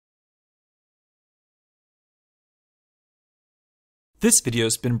This video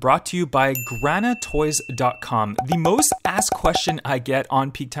has been brought to you by granatoys.com. The most asked question I get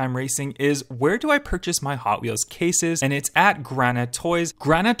on Peak Time Racing is, where do I purchase my Hot Wheels cases? And it's at Grana Toys.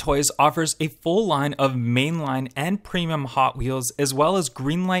 Grana Toys offers a full line of mainline and premium Hot Wheels, as well as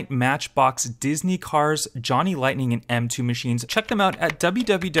Greenlight, Matchbox, Disney cars, Johnny Lightning, and M2 machines. Check them out at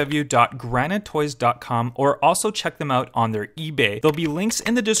www.granatoys.com or also check them out on their eBay. There'll be links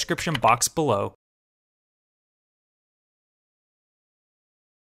in the description box below.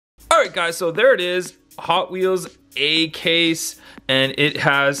 Alright guys, so there it is, Hot Wheels A case, and it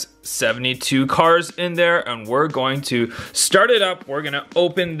has 72 cars in there, and we're going to start it up. We're gonna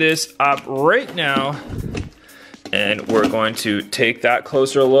open this up right now, and we're going to take that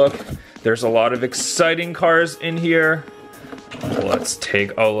closer look. There's a lot of exciting cars in here. Let's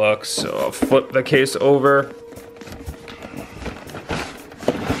take a look. So I'll flip the case over.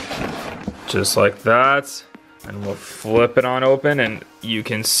 Just like that. And we'll flip it on open, and you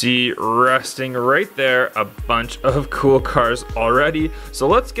can see resting right there a bunch of cool cars already. So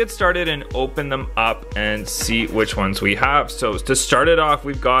let's get started and open them up and see which ones we have. So to start it off,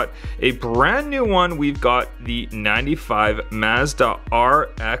 we've got a brand new one. We've got the 95 Mazda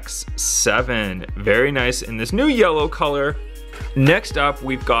RX-7. Very nice in this new yellow color. Next up,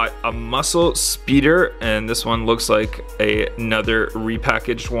 we've got a muscle speeder, and this one looks like another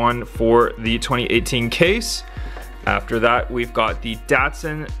repackaged one for the 2018 case. After that, we've got the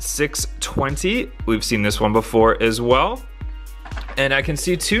Datsun 620. We've seen this one before as well. And I can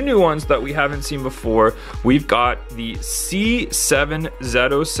see two new ones that we haven't seen before. We've got the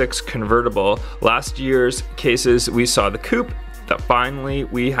C7Z06 convertible. Last year's cases, we saw the coupe. Finally,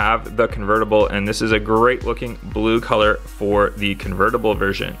 we have the convertible, and this is a great looking blue color for the convertible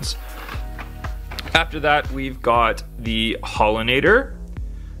versions. After that, we've got the Hollinator.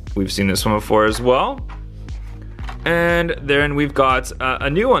 We've seen this one before as well. And then we've got a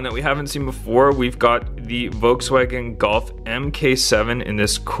new one that we haven't seen before. We've got the Volkswagen Golf MK7 in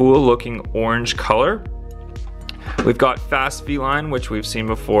this cool looking orange color. We've got Fast V-Line, which we've seen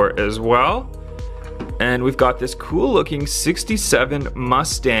before as well. And we've got this cool looking 67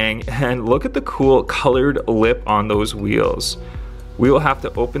 Mustang, and look at the cool colored lip on those wheels. We will have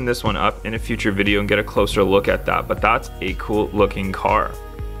to open this one up in a future video and get a closer look at that, but that's a cool looking car.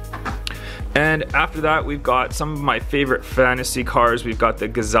 And after that, we've got some of my favorite fantasy cars. We've got the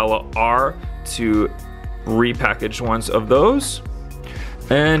Gazella R, two repackaged ones of those.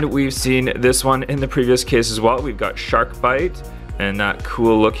 And we've seen this one in the previous case as well. We've got Shark Bite, and that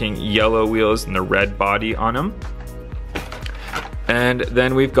cool looking yellow wheels and the red body on them. And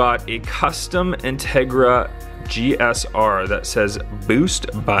then we've got a custom Integra GSR that says Boost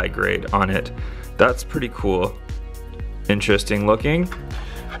Buy Grade on it. That's pretty cool. Interesting looking.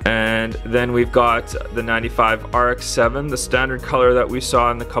 And then we've got the 95 RX-7, the standard color that we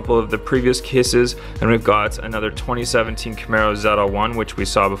saw in a couple of the previous cases. And we've got another 2017 Camaro ZL1, which we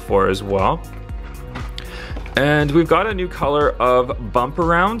saw before as well. And we've got a new color of bumper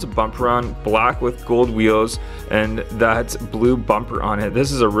round black with gold wheels, and that blue bumper on it.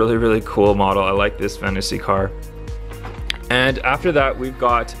 This is a really, really cool model. I like this fantasy car. And after that, we've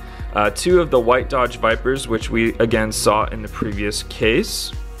got two of the white Dodge Vipers, which we again saw in the previous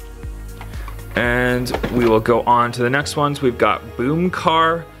case. And we will go on to the next ones. We've got Boom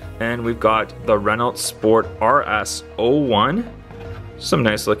Car, and we've got the Renault Sport RS01. Some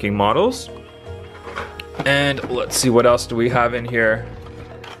nice looking models. And let's see, what else do we have in here?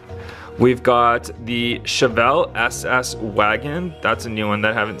 We've got the Chevelle SS Wagon. That's a new one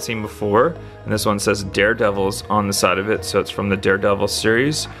that I haven't seen before. And this one says Daredevils on the side of it, so it's from the Daredevil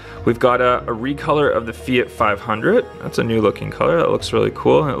series. We've got a recolor of the Fiat 500. That's a new looking color. That looks really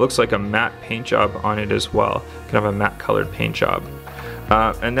cool. And it looks like a matte paint job on it as well. Kind of a matte colored paint job.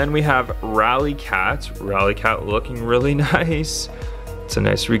 And then we have Rally Cat. Rally Cat looking really nice. It's a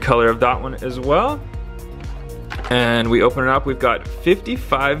nice recolor of that one as well. And we open it up, we've got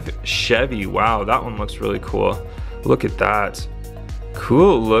 55 Chevy. Wow, that one looks really cool. Look at that.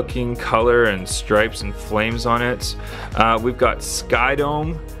 Cool looking color and stripes and flames on it. We've got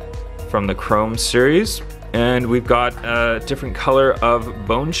Skydome from the Chrome series. And we've got a different color of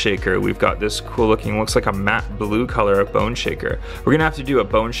Bone Shaker. We've got this cool looking, looks like a matte blue color of Bone Shaker. We're gonna have to do a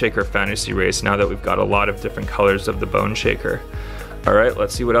Bone Shaker fantasy race now that we've got a lot of different colors of the Bone Shaker. All right,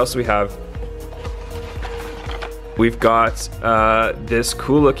 let's see what else we have. We've got this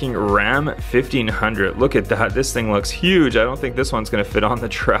cool looking Ram 1500. Look at that, this thing looks huge. I don't think this one's gonna fit on the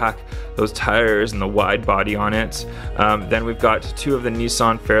track. Those tires and the wide body on it. Then we've got two of the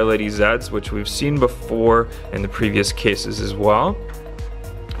Nissan Fairlady Zs, which we've seen before in the previous cases as well.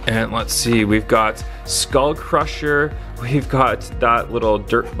 And let's see, we've got Skull Crusher, we've got that little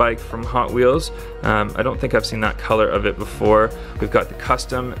dirt bike from Hot Wheels. I don't think I've seen that color of it before. We've got the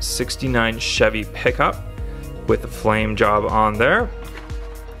custom 69 Chevy pickup with the flame job on there.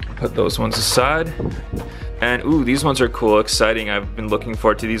 Put those ones aside. And ooh, these ones are cool, exciting. I've been looking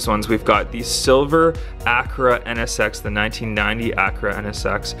forward to these ones. We've got the silver Acura NSX, the 1990 Acura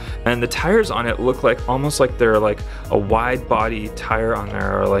NSX, and the tires on it look like almost like they're like a wide body tire on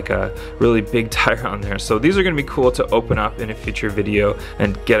there, or like a really big tire on there. So these are gonna be cool to open up in a future video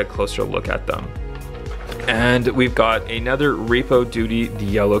and get a closer look at them. And we've got another Repo Duty, the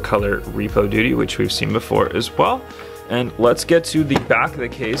yellow color Repo Duty, which we've seen before as well. And let's get to the back of the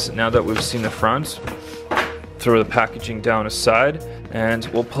case now that we've seen the front. Throw the packaging down aside, and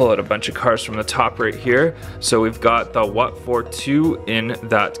we'll pull out a bunch of cars from the top right here. So we've got the What For 2 in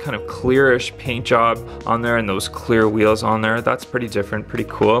that kind of clearish paint job on there, and those clear wheels on there. That's pretty different, pretty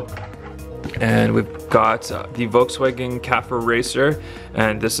cool. And we've got the Volkswagen Cafer Racer,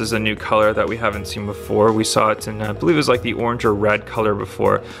 and this is a new color that we haven't seen before. We saw it in, I believe it was like the orange or red color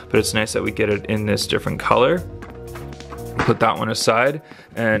before, but it's nice that we get it in this different color. Put that one aside,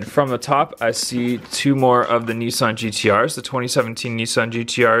 and from the top I see two more of the Nissan GTRs, the 2017 Nissan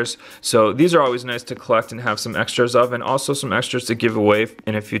GTRs. So these are always nice to collect and have some extras of, and also some extras to give away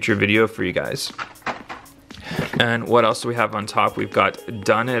in a future video for you guys. And what else do we have on top? We've got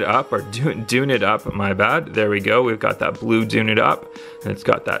Done It Up, or Dune It Up, my bad. There we go. We've got that blue Dune It Up, and it's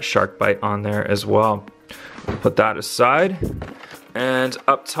got that shark bite on there as well. Put that aside. And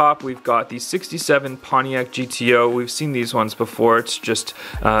up top we've got the 67 Pontiac GTO. We've seen these ones before. It's just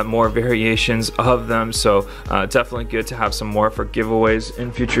more variations of them, so definitely good to have some more for giveaways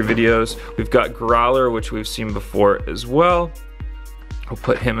in future videos. We've got Growler, which we've seen before as well. We'll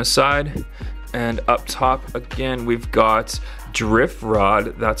put him aside. And up top again we've got Drift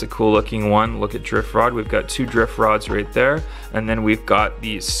Rod. That's a cool looking one. Look at Drift Rod. We've got two Drift Rods right there, and then we've got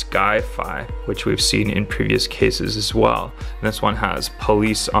the Sky-Fi, which we've seen in previous cases as well. And this one has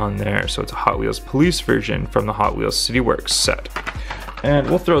police on there, so it's a Hot Wheels police version from the Hot Wheels City Works set. And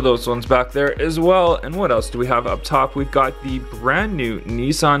we'll throw those ones back there as well. And what else do we have up top? We've got the brand new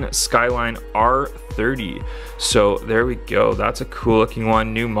Nissan Skyline R30. So there we go. That's a cool looking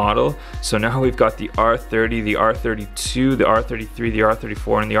one, new model. So now we've got the R30, the R32, the R33, the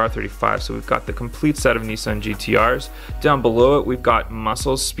R34, and the R35. So we've got the complete set of Nissan GTRs. Down below it, we've got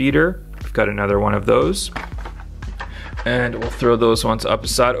Muscle Speeder. We've got another one of those. And we'll throw those ones up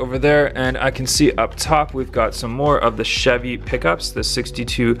aside over there, and I can see up top we've got some more of the Chevy pickups, the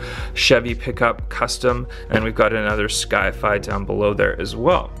 62 Chevy pickup custom, and we've got another Sky-Fi down below there as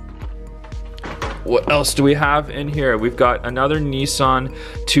well. What else do we have in here? We've got another Nissan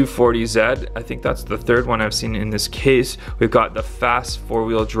 240Z. I think that's the third one I've seen in this case. We've got the Fast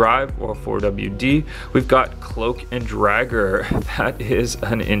 4-Wheel Drive, or 4WD. We've got Cloak and Dragger. That is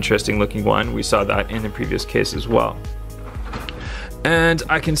an interesting looking one. We saw that in the previous case as well. And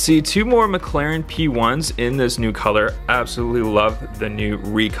I can see two more McLaren P1s in this new color. Absolutely love the new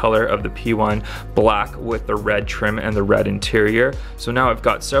recolor of the P1, black with the red trim and the red interior. So now I've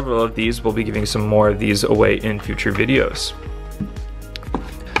got several of these. We'll be giving some more of these away in future videos.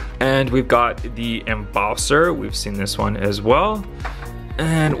 And we've got the Embosser. We've seen this one as well.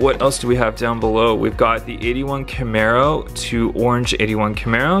 And what else do we have down below? We've got the 81 Camaro, two orange 81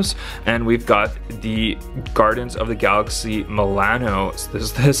 Camaros, and we've got the Gardens of the Galaxy Milano.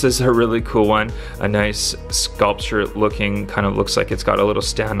 This is a really cool one, a nice sculpture looking, kind of looks like it's got a little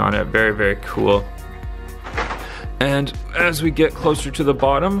stand on it. Very, very cool. And as we get closer to the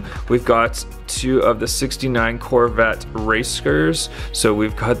bottom, we've got two of the 69 Corvette Racers. So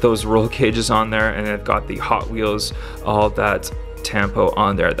we've got those roll cages on there, and they've got the Hot Wheels, all that Tampo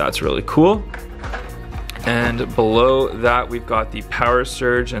on there. That's really cool. And below that we've got the Power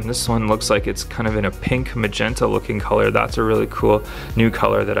Surge, and this one looks like it's kind of in a pink magenta looking color. That's a really cool new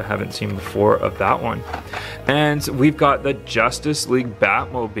color that I haven't seen before of that one. And we've got the Justice League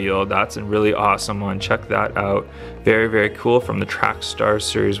Batmobile. That's a really awesome one. Check that out. Very, very cool, from the Trackstar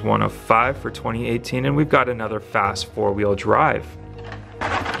Series 105 for 2018. And we've got another Fast 4-Wheel Drive.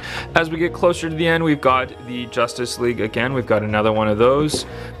 As we get closer to the end, we've got the Justice League again. We've got another one of those.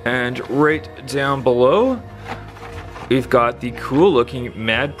 And right down below, we've got the cool looking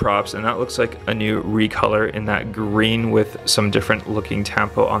Mad Props, and that looks like a new recolor in that green with some different looking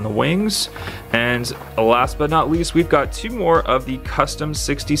Tampo on the wings. And last but not least, we've got two more of the custom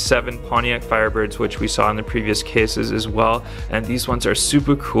 67 Pontiac Firebirds, which we saw in the previous cases as well. And these ones are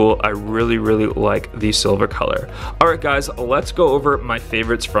super cool. I really, really like the silver color. All right, guys, let's go over my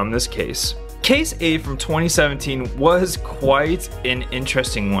favorites from this case. Case A from 2017 was quite an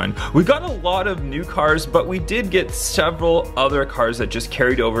interesting one. We got a lot of new cars, but we did get several other cars that just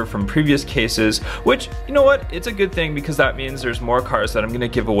carried over from previous cases, which, you know what, it's a good thing because that means there's more cars that I'm gonna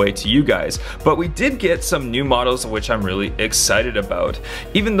give away to you guys. But we did get some new models, which I'm really excited about.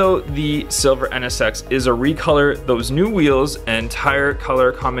 Even though the Silver NSX is a recolor, those new wheels and tire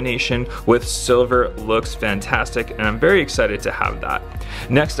color combination with silver looks fantastic, and I'm very excited to have that.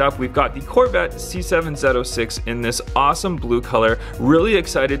 Next up, we've got the Corvette C7 Z06 in this awesome blue color. Really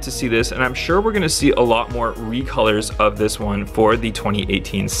excited to see this, and I'm sure we're gonna see a lot more recolors of this one for the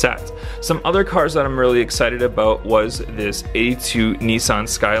 2018 set. Some other cars that I'm really excited about was this 82 Nissan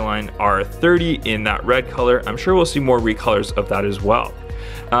Skyline R30 in that red color. I'm sure we'll see more recolors of that as well.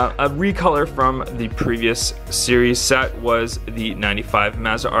 A recolor from the previous series set was the 95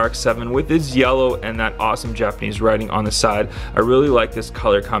 Mazda RX-7 with its yellow and that awesome Japanese writing on the side. I really like this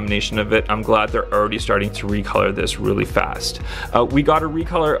color combination of it. I'm glad they're already starting to recolor this really fast. We got a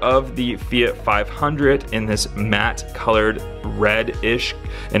recolor of the Fiat 500 in this matte colored red-ish,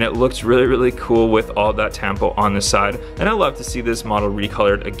 and it looks really cool with all that tampo on the side, and I love to see this model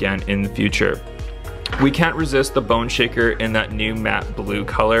recolored again in the future. We can't resist the Bone Shaker in that new matte blue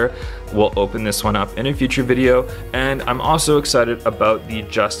color. We'll open this one up in a future video, and I'm also excited about the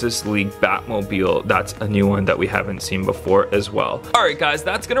Justice League Batmobile. That's a new one that we haven't seen before as well. Alright guys,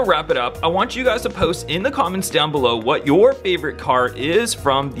 that's gonna wrap it up. I want you guys to post in the comments down below what your favorite car is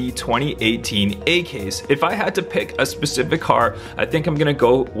from the 2018 A-Case. If I had to pick a specific car, I think I'm gonna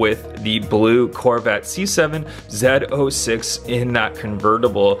go with the blue Corvette C7 Z06 in that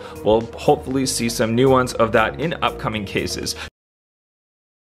convertible. We'll hopefully see some new ones of that in upcoming cases.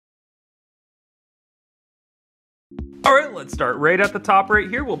 Alright, let's start right at the top right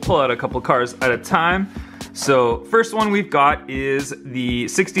here. We'll pull out a couple cars at a time. So first one we've got is the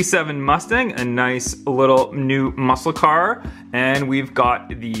 67 Mustang, a nice little new muscle car. And we've got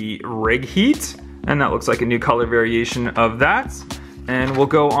the Rig Heat, and that looks like a new color variation of that. And we'll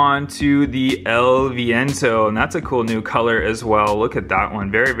go on to the El Viento, and that's a cool new color as well. Look at that one,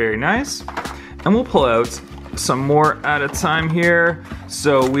 very nice. And we'll pull out some more at a time here.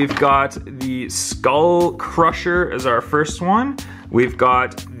 So we've got the Skull Crusher as our first one. We've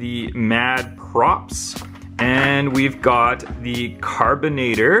got the Mad Props, and we've got the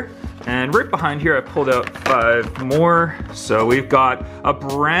Carbonator. And right behind here I pulled out 5 more. So we've got a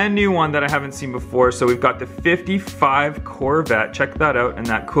brand new one that I haven't seen before. So we've got the 55 Corvette. Check that out in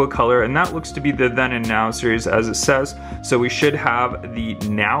that cool color. And that looks to be the Then and Now series as it says. So we should have the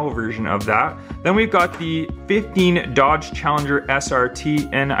Now version of that. Then we've got the 15 Dodge Challenger SRT.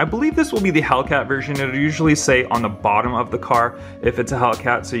 And I believe this will be the Hellcat version. It'll usually say on the bottom of the car if it's a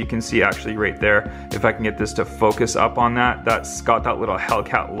Hellcat. So you can see actually right there, if I can get this to focus up on that, that's got that little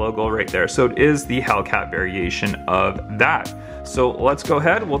Hellcat logo right there. So it is the Hellcat variation of that. So let's go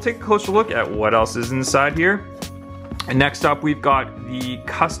ahead, we'll take a closer look at what else is inside here. And next up we've got the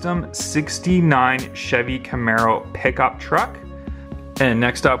custom 69 Chevy Camaro pickup truck. And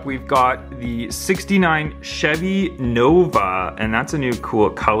next up we've got the 69 Chevy Nova, and that's a new cool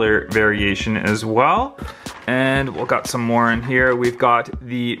color variation as well. And we've got some more in here. We've got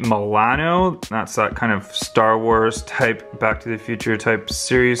the Milano, that's that kind of Star Wars type, Back to the Future type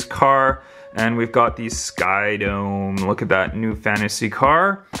series car. And we've got the Skydome, look at that new fantasy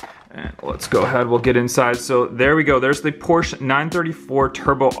car. And let's go ahead, we'll get inside. So there we go, there's the Porsche 934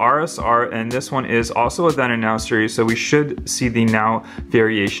 Turbo RSR, and this one is also a Then and Now series, so we should see the Now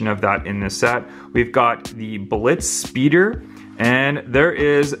variation of that in this set. We've got the Blitz Speeder, and there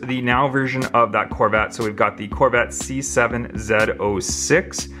is the Now version of that Corvette. So we've got the Corvette C7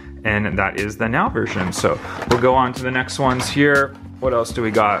 Z06, and that is the Now version. So we'll go on to the next ones here. What else do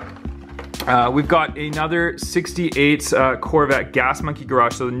we got? We've got another 68 Corvette Gas Monkey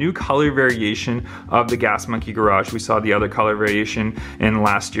Garage, so the new color variation of the Gas Monkey Garage. We saw the other color variation in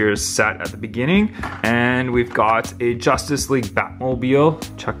last year's set at the beginning. And we've got a Justice League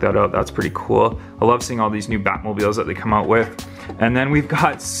Batmobile. Check that out, that's pretty cool. I love seeing all these new Batmobiles that they come out with. And then we've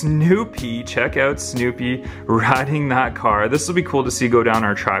got Snoopy, check out Snoopy riding that car. This will be cool to see go down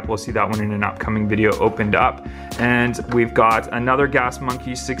our track. We'll see that one in an upcoming video opened up. And we've got another Gas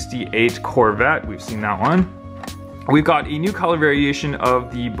Monkey 68 Corvette, we've seen that one. We've got a new color variation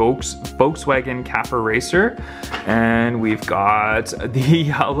of the Volkswagen Kappa Racer, and we've got the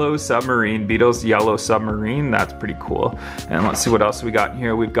Yellow Submarine, Beetle's Yellow Submarine. That's pretty cool. And let's see what else we got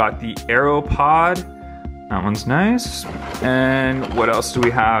here. We've got the Aeropod. That one's nice. And what else do we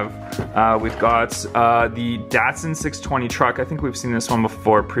have? We've got the Datsun 620 truck. I think we've seen this one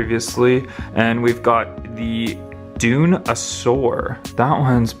before previously. And we've got the Dune Asor. That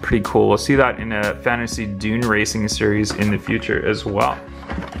one's pretty cool. We'll see that in a fantasy Dune racing series in the future as well.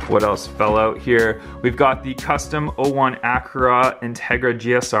 What else fell out here? We've got the custom 01 Acura Integra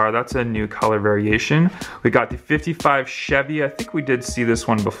GSR. That's a new color variation. We got the 55 Chevy. I think we did see this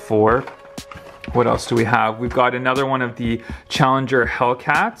one before. What else do we have? We've got another one of the Challenger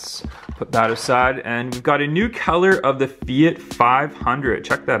Hellcats. Put that aside. And we've got a new color of the Fiat 500.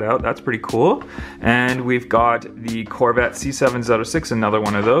 Check that out. That's pretty cool. And we've got the Corvette C706, another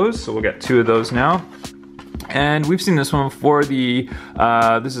one of those. So we'll get 2 of those now. And we've seen this one before, the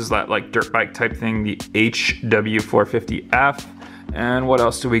this is that like dirt bike type thing, the HW450F. And what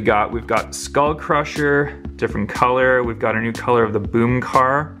else do we got? We've got Skull Crusher, different color. We've got a new color of the Boom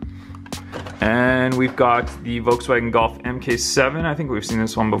Car. And we've got the Volkswagen Golf MK7. I think we've seen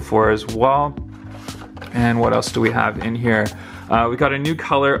this one before as well. And what else do we have in here? We got a new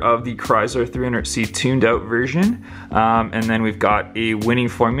color of the Chrysler 300C tuned out version. And then we've got a winning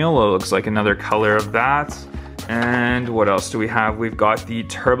formula. It looks like another color of that. And what else do we have? We've got the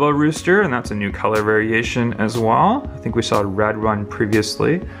Turbo Rooster, and that's a new color variation as well. I think we saw a red one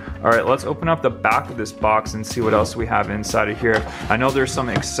previously. All right, let's open up the back of this box and see what else we have inside of here. I know there's some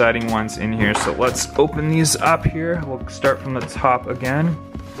exciting ones in here, so let's open these up here. We'll start from the top again.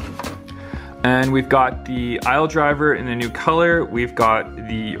 And we've got the aisle driver in a new color. We've got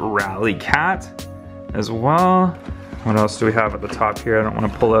the Rally Cat as well. What else do we have at the top here? I don't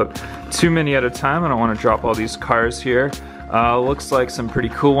want to pull out too many at a time. I don't want to drop all these cars here. Looks like some pretty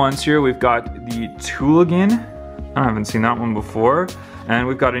cool ones here. We've got the Tooligan. I haven't seen that one before. And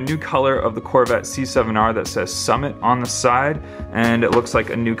we've got a new color of the Corvette C7R that says Summit on the side. And it looks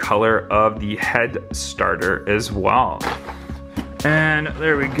like a new color of the head starter as well. And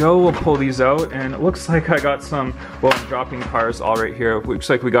there we go, we'll pull these out, and it looks like I got some, well, I'm dropping cars all right here. It looks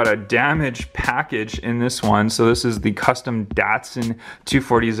like we got a damaged package in this one. So this is the custom Datsun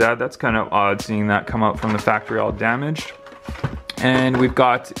 240Z. That's kind of odd seeing that come out from the factory all damaged. And we've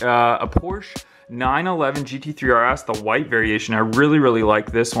got a Porsche 911 GT3 RS, the white variation. I really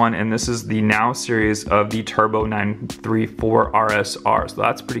like this one, and this is the Now series of the Turbo 934 RSR, so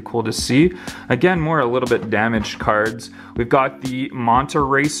that's pretty cool to see. Again, more a little bit damaged cards. We've got the Monta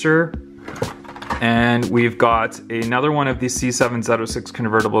Racer, and we've got another one of the C706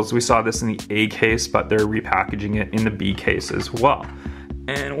 convertibles. We saw this in the A case, but they're repackaging it in the B case as well.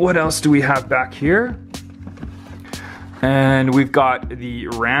 And what else do we have back here? And we've got the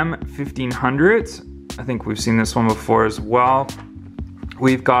Ram 1500. I think we've seen this one before as well.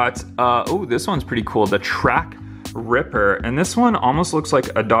 We've got, oh, this one's pretty cool, the Track Ripper. And this one almost looks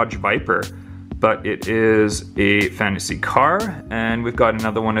like a Dodge Viper, but it is a fantasy car. And we've got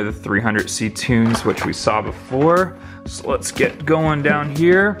another one of the 300C tunes, which we saw before. So let's get going down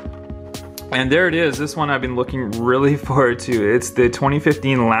here. And there it is. This one I've been looking really forward to. It's the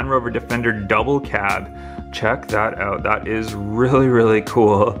 2015 Land Rover Defender Double Cab. Check that out. That is really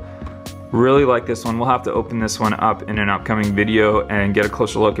cool. Really like this one. We'll have to open this one up in an upcoming video and get a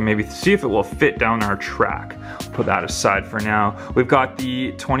closer look and maybe see if it will fit down our track. Put that aside for now. We've got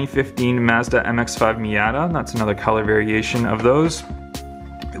the 2015 Mazda MX-5 Miata. That's another color variation of those.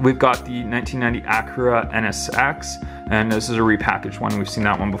 We've got the 1990 Acura NSX, and this is a repackaged one. We've seen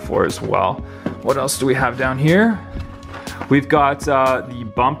that one before as well. What else do we have down here? We've got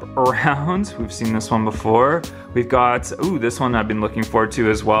the Bump Around. We've seen this one before. We've got, ooh, this one I've been looking forward to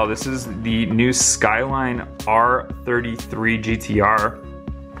as well. This is the new Skyline R33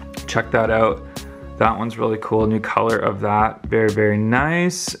 GTR. Check that out. That one's really cool. New color of that. Very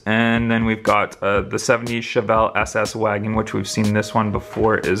nice. And then we've got the 70s Chevelle SS Wagon, which we've seen this one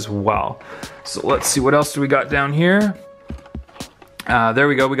before as well. So let's see, what else do we got down here? There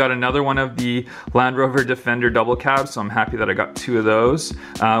we go, we got another one of the Land Rover Defender double cabs, so I'm happy that I got 2 of those.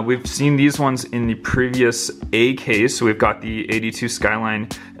 We've seen these ones in the previous A case, so we've got the 82 Skyline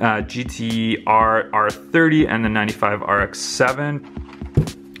GTR R30 and the 95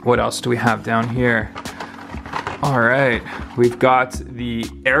 RX-7. What else do we have down here? All right, we've got the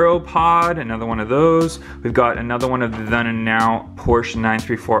Aeropod, another one of those. We've got another one of the then and now Porsche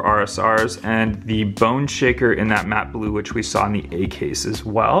 934 RSRs and the Bone Shaker in that matte blue, which we saw in the A case as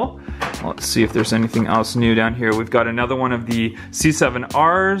well. Let's see if there's anything else new down here. We've got another one of the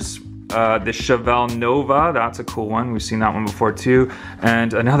C7Rs, the Chevelle Nova, that's a cool one. We've seen that one before too.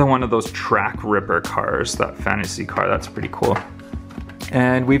 And another one of those Track Ripper cars, that fantasy car, that's pretty cool.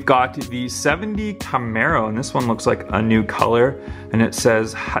 And we've got the 70 Camaro, and this one looks like a new color, and it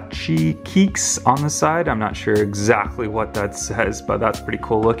says Hachi Keeks on the side. I'm not sure exactly what that says, but that's pretty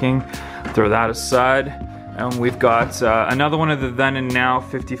cool looking. Throw that aside. And we've got another one of the then and now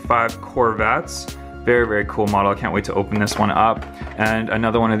 55 Corvettes. Very, very cool model. I can't wait to open this one up. And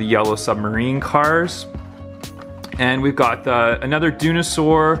another one of the yellow submarine cars. And we've got another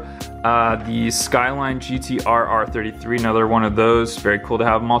Dunosaur, the Skyline GTR R33, another one of those. Very cool to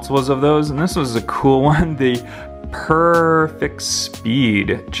have multiples of those. And this was a cool one, the Perfect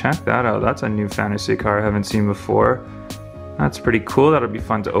Speed. Check that out. That's a new fantasy car I haven't seen before. That's pretty cool. That'll be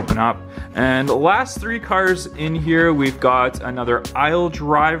fun to open up. And the last 3 cars in here, we've got another aisle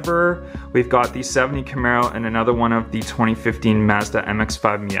driver, we've got the 70 Camaro, and another one of the 2015 Mazda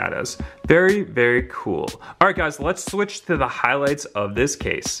MX-5 Miatas. Very, very cool. All right, guys, let's switch to the highlights of this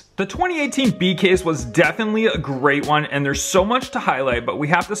case. The 2018 B case was definitely a great one, and there's so much to highlight, but we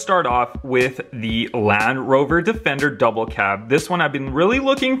have to start off with the Land Rover Defender Double Cab. This one I've been really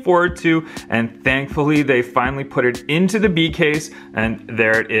looking forward to, and thankfully they finally put it into the B case, and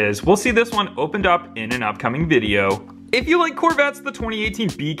there it is. We'll see this one opened up in an upcoming video. If you like Corvettes, the 2018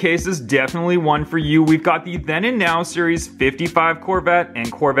 B case is definitely one for you. We've got the Then and Now Series 55 Corvette and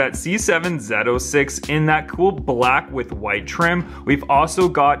Corvette C7 Z06 in that cool black with white trim. We've also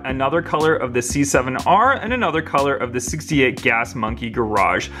got another color of the C7R and another color of the 68 Gas Monkey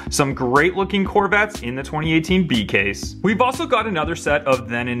Garage. Some great looking Corvettes in the 2018 B case. We've also got another set of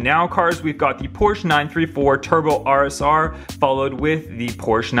Then and Now cars. We've got the Porsche 934 Turbo RSR followed with the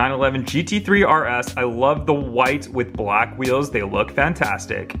Porsche 911 GT3 RS. I love the white with black wheels, they look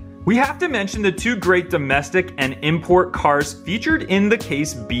fantastic. We have to mention the 2 great domestic and import cars featured in the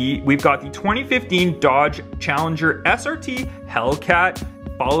case B. We've got the 2015 Dodge Challenger SRT Hellcat,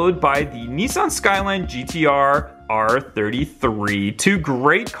 followed by the Nissan Skyline GTR R33. 2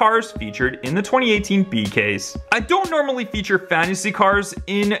 great cars featured in the 2018 B case. I don't normally feature fantasy cars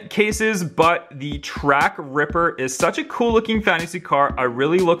in cases, but the Track Ripper is such a cool looking fantasy car. I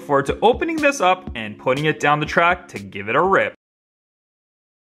really look forward to opening this up and putting it down the track to give it a rip.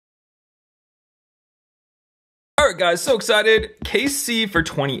 Alright guys, so excited. Case C for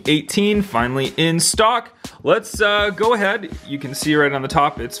 2018, finally in stock. Let's go ahead. You can see right on the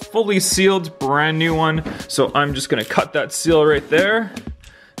top, it's fully sealed, brand new one. So I'm just gonna cut that seal right there.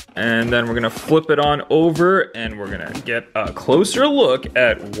 And then we're gonna flip it on over and we're gonna get a closer look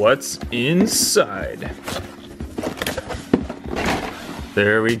at what's inside.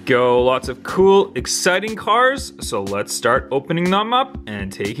 There we go, lots of cool, exciting cars. So let's start opening them up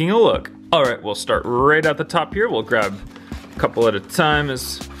and taking a look. All right, we'll start right at the top here. We'll grab a couple at a time,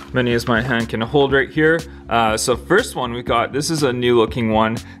 as many as my hand can hold right here. So first one we got, this is a new looking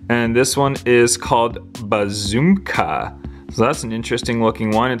one, and this one is called Bazumka. So that's an interesting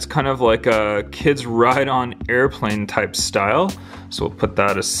looking one. It's kind of like a kids ride on airplane type style. So we'll put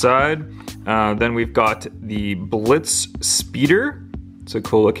that aside. Then we've got the Blitz Speeder. It's a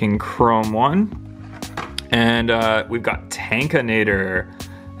cool looking chrome one. And we've got Tankanator.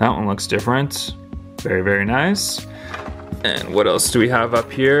 That one looks different. Very, very nice. And what else do we have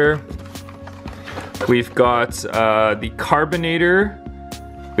up here? We've got the Carbonator.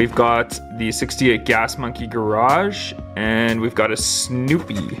 We've got the 68 Gas Monkey Garage. And we've got a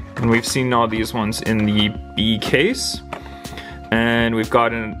Snoopy. And we've seen all these ones in the B case. And we've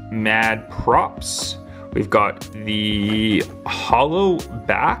got a Mad Props. We've got the Hollow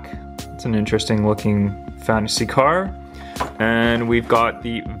Back. It's an interesting looking fantasy car. And we've got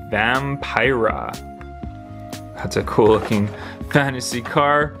the Vampira. That's a cool looking fantasy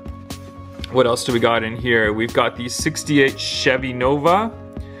car. What else do we got in here? We've got the 68 Chevy Nova.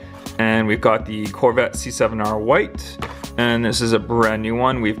 And we've got the Corvette C7R White. And this is a brand new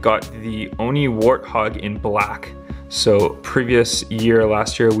one. We've got the Oni Warthog in black. So previous year,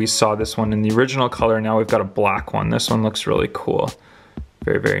 last year, we saw this one in the original color. Now we've got a black one. This one looks really cool.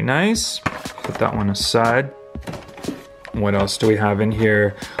 Very, very nice. Put that one aside. What else do we have in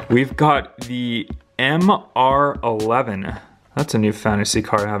here? We've got the MR11. That's a new fantasy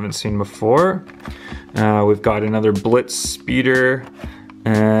car I haven't seen before. We've got another Blitz Speeder,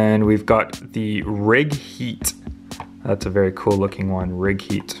 and we've got the Rig Heat. That's a very cool looking one, Rig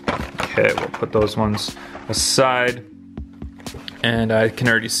Heat. Okay, we'll put those ones aside. And I can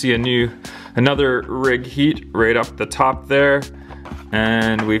already see another Rig Heat right up the top there.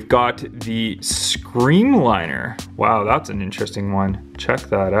 And we've got the Screamliner. Wow, that's an interesting one. Check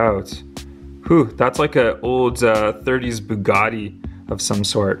that out. Whew, that's like an old 30s Bugatti of some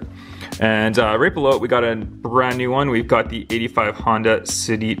sort. And right below it, we got a brand new one. We've got the 85 Honda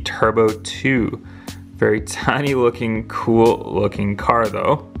City Turbo 2. Very tiny looking, cool looking car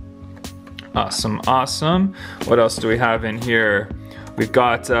though. Awesome, awesome. What else do we have in here? We've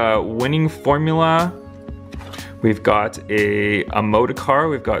got Winning Formula. We've got a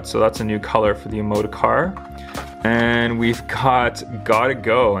Motorcar. So that's a new color for the Motorcar. And we've got Gotta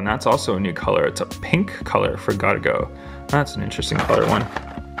Go, and that's also a new color. It's a pink color for Gotta Go. That's an interesting color one.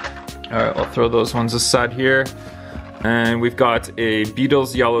 All right, I'll throw those ones aside here. And we've got a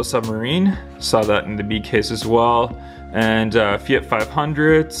Beatles Yellow Submarine. Saw that in the B case as well. And Fiat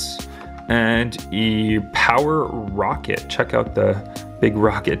 500s and a Power Rocket. Check out the big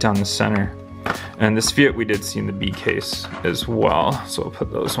rocket down the center. And this Fiat we did see in the B case as well. So we'll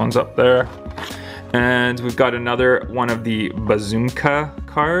put those ones up there. And we've got another one of the Bazooka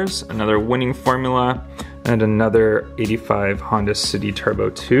cars, another winning formula, and another 85 Honda City Turbo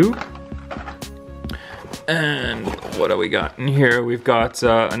 2. And what do we got in here? We've got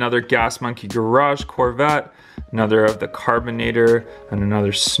another Gas Monkey Garage Corvette, another of the Carbonator, and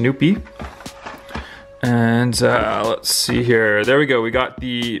another Snoopy. And let's see here. There we go. We got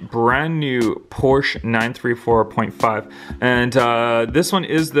the brand new Porsche 934.5. And this one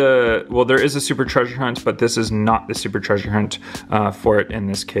is the, well, there is a Super Treasure Hunt, but this is not the Super Treasure Hunt for it in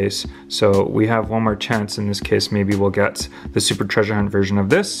this case. So we have one more chance in this case. Maybe we'll get the Super Treasure Hunt version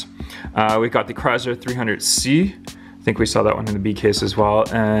of this. We've got the Chrysler 300C. I think we saw that one in the B case as well.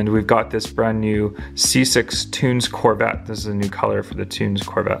 And we've got this brand new C6 Tunes Corvette. This is a new color for the Tunes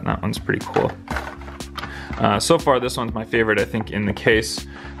Corvette, and that one's pretty cool. So far, this one's my favorite, I think, in the case,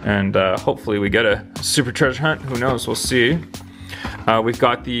 and hopefully we get a Super Treasure Hunt. Who knows? We'll see. We've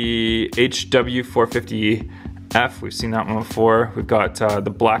got the HW450F. We've seen that one before. We've got the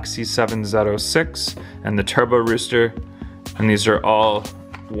Black C7 Z06 and the Turbo Rooster, and these are all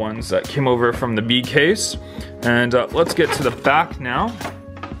ones that came over from the B case. And let's get to the back now,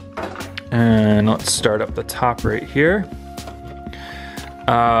 and let's start up the top right here.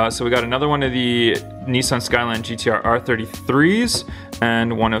 So we got another one of the Nissan Skyline GTR R33s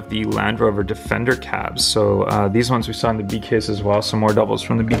and one of the Land Rover Defender cabs. So these ones we saw in the B case as well. Some more doubles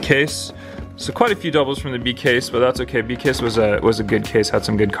from the B case. So quite a few doubles from the B case, but that's okay. B case was a good case, had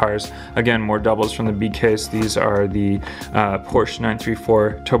some good cars. Again, more doubles from the B case. These are the Porsche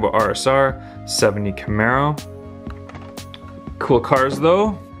 934 Turbo RSR, 70 Camaro. Cool cars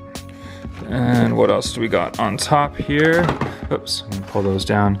though. And what else do we got on top here? Oops, I'm gonna pull those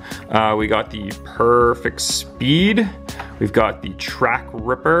down. We got the Perfect Speed. We've got the Track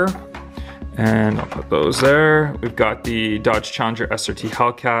Ripper, and I'll put those there. We've got the Dodge Challenger SRT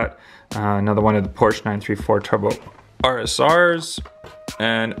Hellcat, another one of the Porsche 934 Turbo RSRs,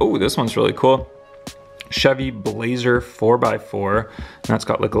 and oh, this one's really cool. Chevy Blazer 4x4, and that's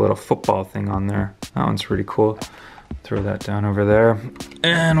got like a little football thing on there. That one's pretty cool. Throw that down over there.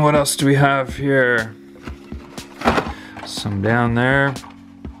 And what else do we have here? Some down there.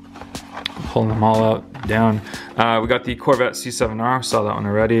 Pulling them all out, down. We got the Corvette C7R, saw that one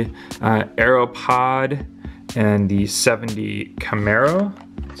already. Aeropod and the 70 Camaro.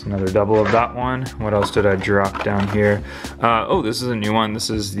 It's another double of that one. What else did I drop down here? Oh, this is a new one. This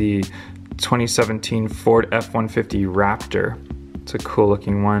is the 2017 Ford F-150 Raptor. It's a cool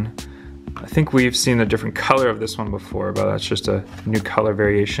looking one. I think we've seen a different color of this one before, but that's just a new color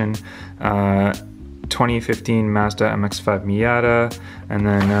variation. 2015 Mazda MX-5 Miata, and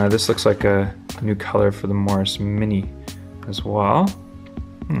then this looks like a new color for the Morris Mini as well.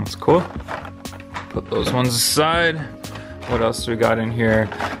 That's cool. Put those ones aside. What else do we got in here?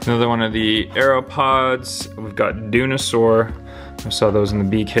 Another one of the Aeropods. We've got Dunosaur. I saw those in the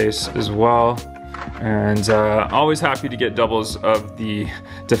B case as well. And always happy to get doubles of the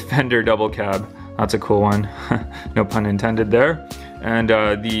Defender double cab. That's a cool one. No pun intended there. And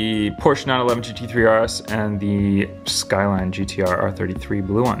the Porsche 911 GT3 RS and the Skyline GTR R33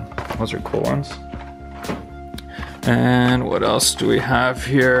 blue one. Those are cool ones. And what else do we have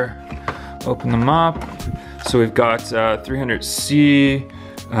here? Open them up. So we've got 300C,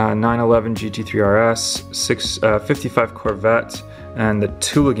 911 GT3 RS, 55 Corvette, and the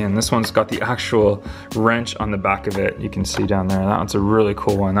Tooligan. This one's got the actual wrench on the back of it. You can see down there. That one's a really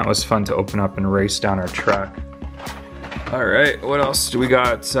cool one. That was fun to open up and race down our track. All right, what else do we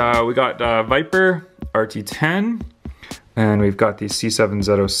got? We got Viper RT10, and we've got the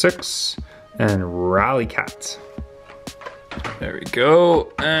C7Z06 and Rally Cat. There we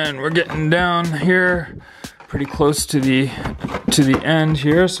go, and we're getting down here pretty close to the end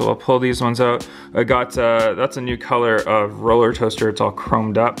here, so I'll pull these ones out. I got that's a new color of roller toaster. It's all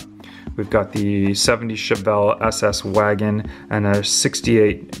chromed up. We've got the 70 Chevelle SS wagon and a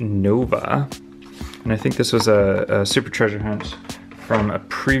 68 Nova, and I think this was a Super Treasure Hunt from a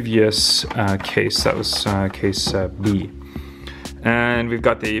previous case. That was case B. And we've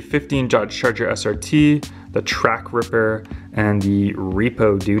got the 15 Dodge Charger SRT, the Track Ripper, and the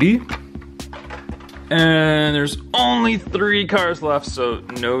Repo Duty. And there's only 3 cars left, so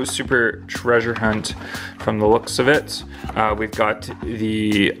no super treasure hunt from the looks of it. We've got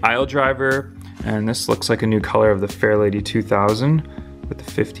the aisle driver, and this looks like a new color of the Fairlady 2000 with the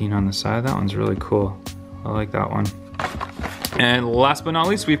 15 on the side. That one's really cool. I like that one. And last but not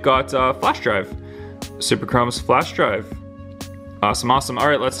least, we've got flash drive. Super Chrome's flash drive. Awesome, awesome. All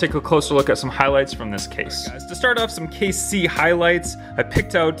right, let's take a closer look at some highlights from this case. Right, guys, to start off, some Case C highlights. I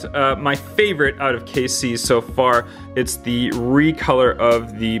picked out my favorite out of Case C so far. It's the recolor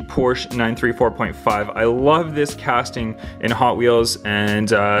of the Porsche 934.5. I love this casting in Hot Wheels, and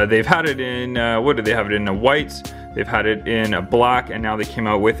they've had it in, what did they have it in? A white. They've had it in a black, and now they came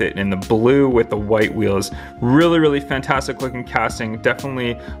out with it in the blue with the white wheels. Really, really fantastic looking casting.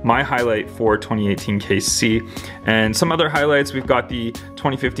 Definitely my highlight for 2018 Case C. And some other highlights, we've got the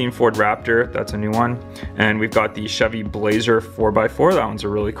 2015 Ford Raptor, that's a new one. And we've got the Chevy Blazer 4x4, that one's a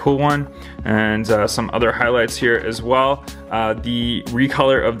really cool one. And some other highlights here as well. The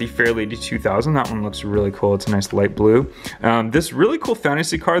recolor of the Fairlady 2000, that one looks really cool. It's a nice light blue. This really cool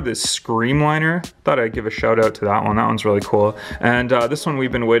fantasy car, this Screamliner, thought I'd give a shout out to that one. That one's really cool. And this one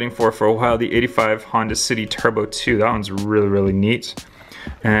we've been waiting for a while, the 85 Honda City Turbo 2. That one's really, really neat.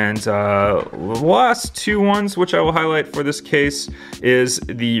 And the last 2 ones which I will highlight for this case is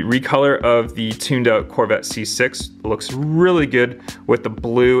the recolor of the tuned out Corvette C6. It looks really good with the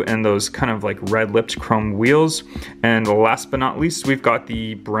blue and those kind of like red lipped chrome wheels. And last but not least, we've got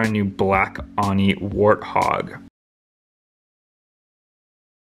the brand new black Ani Warthog.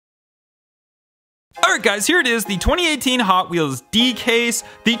 Alright guys, here it is, the 2018 Hot Wheels D case.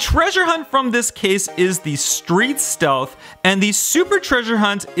 The treasure hunt from this case is the Street Stealth, and the super treasure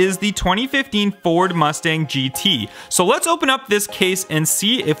hunt is the 2015 Ford Mustang GT. So let's open up this case and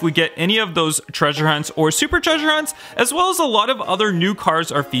see if we get any of those treasure hunts or super treasure hunts, as well as a lot of other new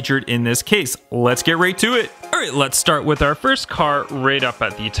cars are featured in this case. Let's get right to it. Alright, let's start with our first car right up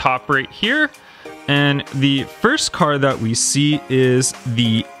at the top right here. And the first car that we see is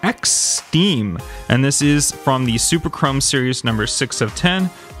the X-Steam, and this is from the Super Chrome series number 6 of 10.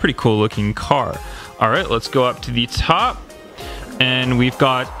 Pretty cool looking car. All right, let's go up to the top, and we've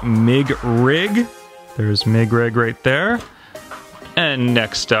got Mig Rig. There's Mig Rig right there. And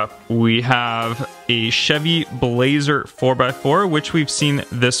next up, we have a Chevy Blazer 4x4, which we've seen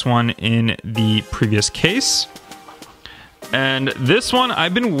this one in the previous case. And this one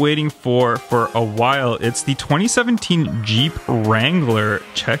I've been waiting for a while. It's the 2017 Jeep Wrangler.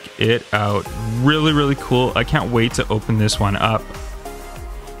 Check it out. Really, really cool. I can't wait to open this one up.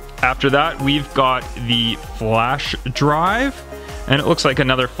 After that, we've got the flash drive. And it looks like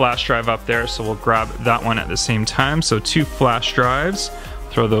another flash drive up there, so we'll grab that one at the same time. So 2 flash drives.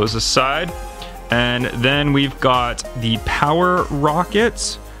 Throw those aside. And then we've got the power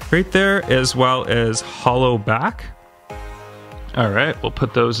rockets right there, as well as hollow back. All right, we'll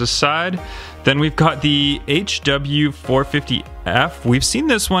put those aside. Then we've got the HW450F. We've seen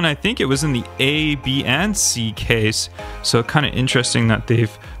this one, I think it was in the A, B, and C case. So kind of interesting that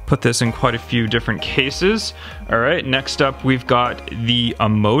they've put this in quite a few different cases. All right, next up we've got the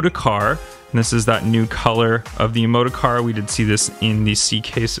Emoticar. And this is that new color of the Emoticar. We did see this in the C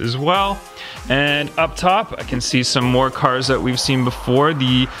case as well. And up top, I can see some more cars that we've seen before.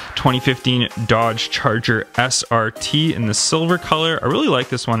 The 2015 Dodge Charger SRT in the silver color. I really like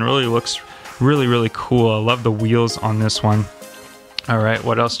this one. It really looks really, really cool. I love the wheels on this one. All right,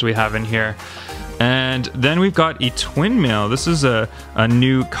 what else do we have in here? And then we've got a twin mill. This is a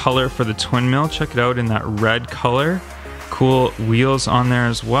new color for the twin mill. Check it out in that red color. Cool wheels on there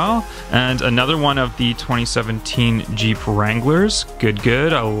as well. And another one of the 2017 Jeep Wranglers. Good,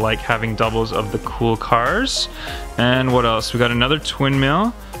 good. I like having doubles of the cool cars. And what else? We got another twin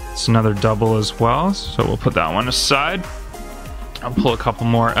mill. It's another double as well. So we'll put that one aside. I'll pull a couple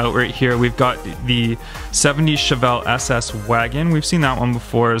more out right here. We've got the 70 Chevelle SS wagon. We've seen that one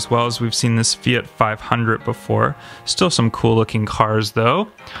before, as well as we've seen this Fiat 500 before. Still some cool looking cars though.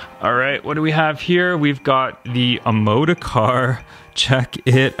 All right, what do we have here? We've got the Emoticar. Check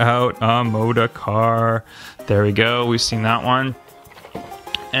it out, Emoticar. There we go, we've seen that one.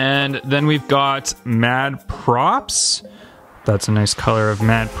 And then we've got Mad Props. That's a nice color of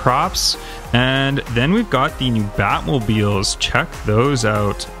Mad Props. And then we've got the new Batmobiles. Check those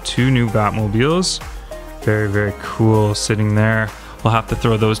out. 2 new Batmobiles. Very, very cool sitting there. We'll have to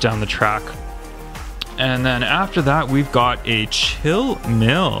throw those down the track. And then after that, we've got a Chill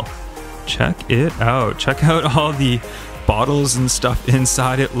Mill. Check it out. Check out all the bottles and stuff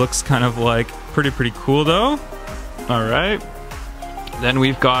inside. It looks kind of like pretty cool though. All right. Then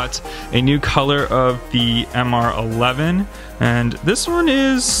we've got a new color of the MR11, and this one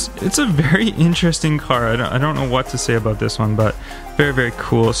it's a very interesting car. I don't know what to say about this one, but very, very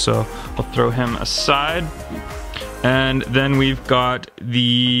cool. So I'll throw him aside. And then we've got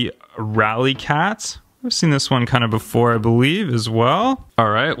the Rally Cat. We've seen this one kind of before, I believe, as well. All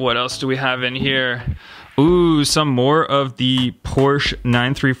right, what else do we have in here? Ooh, some more of the Porsche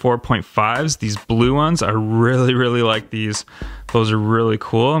 934.5s, these blue ones. I really, really like these. Those are really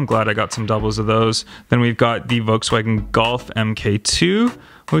cool. I'm glad I got some doubles of those. Then we've got the Volkswagen Golf MK2.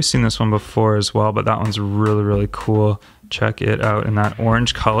 We've seen this one before as well, but that one's really, really cool. Check it out in that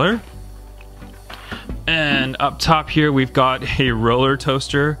orange color. And up top here, we've got a roller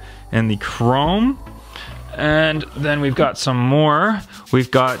toaster in the chrome. And then we've got some more. We've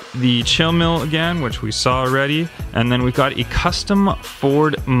got the chill mill again, which we saw already. And then we've got a custom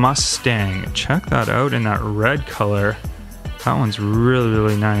Ford Mustang. Check that out in that red color. That one's really,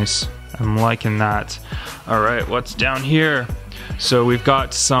 really nice. I'm liking that. All right, what's down here? So we've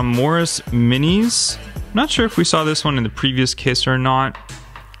got some Morris Minis. I'm not sure if we saw this one in the previous case or not.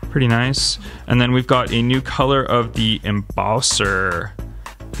 Pretty nice. And then we've got a new color of the Embosser,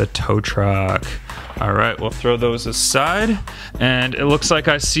 the tow truck. All right, we'll throw those aside. And it looks like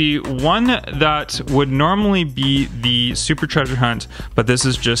I see one that would normally be the Super Treasure Hunt, but this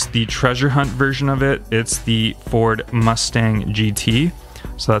is just the Treasure Hunt version of it. It's the Ford Mustang GT.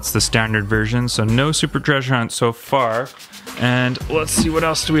 So that's the standard version. So no Super Treasure Hunt so far. And let's see, what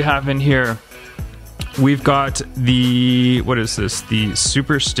else do we have in here? We've got the, what is this? The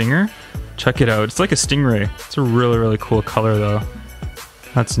Super Stinger. Check it out. It's like a Stingray. It's a really, really cool color though.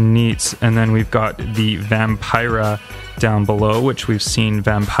 That's neat. And then we've got the Vampira down below, which we've seen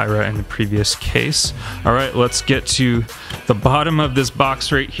Vampira in the previous case. All right, let's get to the bottom of this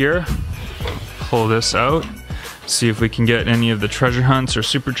box right here. Pull this out. See if we can get any of the treasure hunts or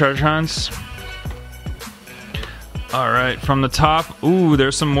super treasure hunts. All right, from the top, ooh,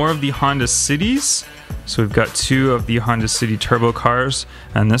 there's some more of the Honda Cities. So we've got two of the Honda City turbo cars,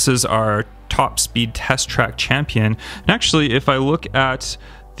 and this is our top speed test track champion. And actually, if I look at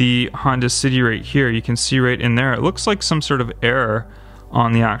the Honda City right here, you can see right in there, it looks like some sort of error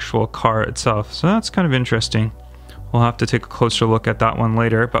on the actual car itself. So that's kind of interesting. We'll have to take a closer look at that one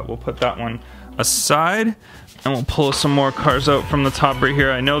later, but we'll put that one aside and we'll pull some more cars out from the top right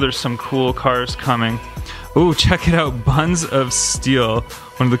here. I know there's some cool cars coming. Oh, check it out, Buns of Steel,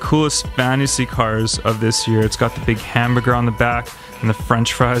 one of the coolest fantasy cars of this year. It's got the big hamburger on the back and the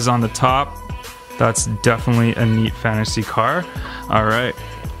French fries on the top. That's definitely a neat fantasy car. All right,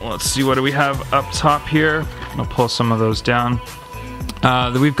 let's see, what do we have up top here? I'll pull some of those down.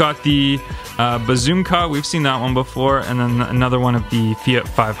 We've got the Bazumka, we've seen that one before, and then another one of the Fiat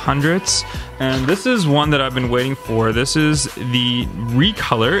 500s. And this is one that I've been waiting for. This is the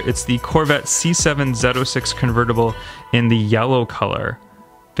recolor. It's the Corvette C7 Z06 convertible in the yellow color.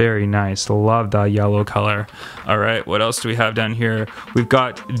 Very nice, love that yellow color. All right, what else do we have down here? We've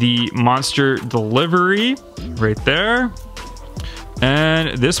got the Monster Delivery right there.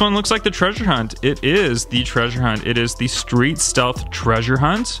 And this one looks like the treasure hunt. It is the treasure hunt. It is the Street Stealth Treasure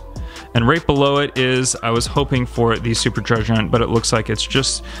Hunt. And right below it is, I was hoping for the Super Treasure Hunt, but it looks like it's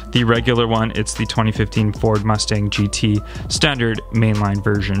just the regular one. It's the 2015 Ford Mustang GT standard mainline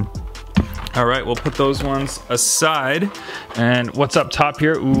version. All right, we'll put those ones aside. And what's up top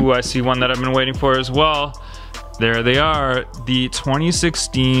here? Ooh, I see one that I've been waiting for as well. There they are, the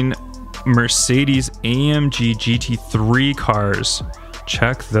 2016 Mercedes AMG GT3 cars.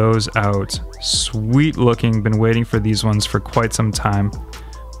 Check those out. Sweet looking, been waiting for these ones for quite some time.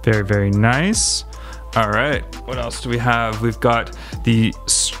 Very, very nice. All right, what else do we have? We've got the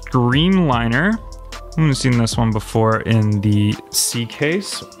Streamliner. I've seen this one before in the C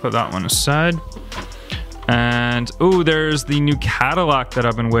case. Put that one aside. And oh, there's the new Cadillac that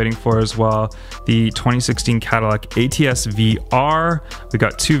I've been waiting for as well. The 2016 Cadillac ATS VR. We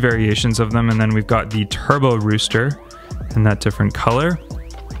got two variations of them, and then we've got the Turbo Rooster in that different color.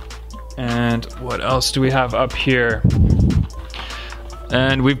 And what else do we have up here?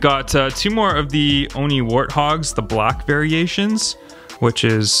 And we've got two more of the Oni Warthogs, the black variations, which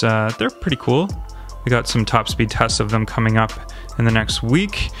is, they're pretty cool. We got some top speed tests of them coming up in the next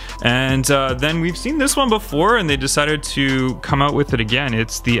week. And then we've seen this one before and they decided to come out with it again.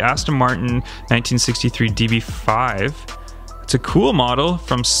 It's the Aston Martin 1963 DB5. It's a cool model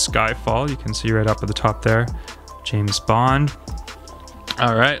from Skyfall. You can see right up at the top there, James Bond.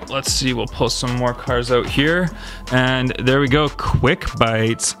 All right, let's see, we'll pull some more cars out here. And there we go, Quick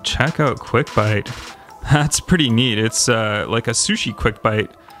Bite. Check out Quick Bite. That's pretty neat. It's like a sushi Quick Bite.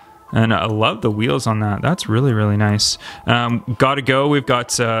 And I love the wheels on that. That's really, really nice. Gotta Go, we've got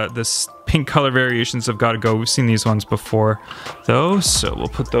this pink color variations of Gotta Go. We've seen these ones before though, so we'll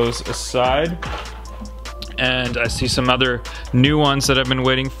put those aside. And I see some other new ones that I've been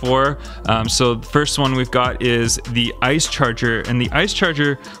waiting for. So the first one we've got is the Ice Charger, and the Ice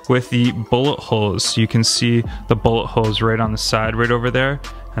Charger with the bullet holes. You can see the bullet holes right on the side right over there.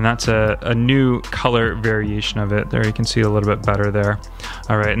 And that's a new color variation of it. There, you can see a little bit better there.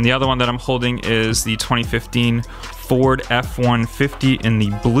 All right, and the other one that I'm holding is the 2015 Ford F-150 in the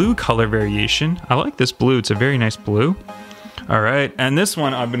blue color variation. I like this blue, it's a very nice blue. All right, and this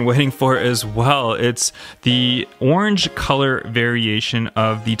one I've been waiting for as well. It's the orange color variation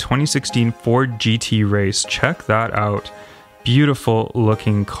of the 2016 Ford GT Race. Check that out. Beautiful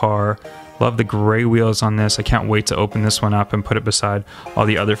looking car. Love the gray wheels on this. I can't wait to open this one up and put it beside all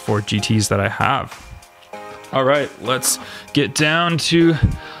the other Ford GTs that I have. All right, let's get down to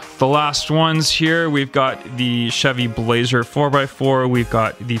the last ones here. We've got the Chevy Blazer 4x4. We've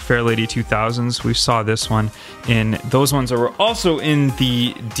got the Fairlady 2000s. We saw this one in those ones that were also in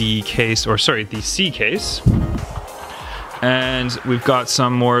the D case, or sorry, the C case. And we've got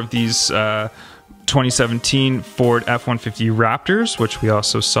some more of these 2017 Ford F-150 Raptors, which we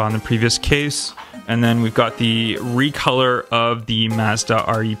also saw in the previous case. And then we've got the recolor of the Mazda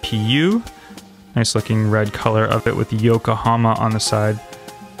REPU. Nice looking red color of it with the Yokohama on the side.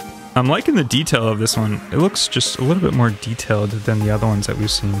 I'm liking the detail of this one. It looks just a little bit more detailed than the other ones that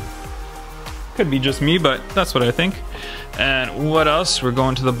we've seen. Could be just me, but that's what I think. And what else? We're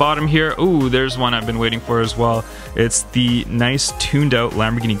going to the bottom here. Ooh, there's one I've been waiting for as well. It's the nice tuned out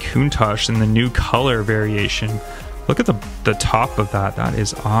Lamborghini Countach in the new color variation. Look at the top of that. That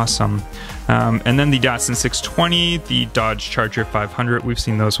is awesome. And then the Datsun 620, the Dodge Charger 500. We've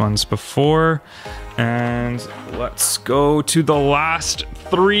seen those ones before. And let's go to the last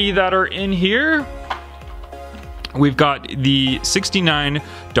three that are in here. We've got the 69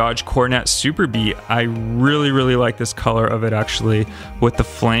 Dodge Coronet Super B. I really like this color of it actually, with the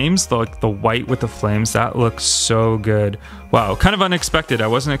flames, the white with the flames. That looks so good. Wow, kind of unexpected. I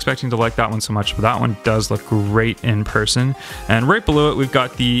wasn't expecting to like that one so much, but that one does look great in person. And right below it, we've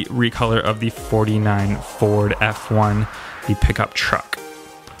got the recolor of the 49 Ford F1, the pickup truck.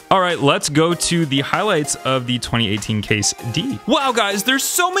 All right, let's go to the highlights of the 2018 Case D. Wow, guys, there's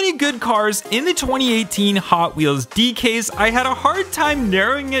so many good cars in the 2018 Hot Wheels D case. I had a hard time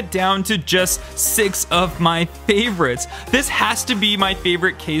narrowing it down to just 6 of my favorites. This has to be my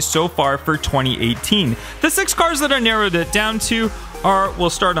favorite case so far for 2018. The 6 cars that I narrowed it down to are, we'll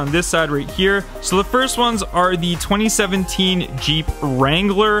start on this side right here. So the first ones are the 2017 Jeep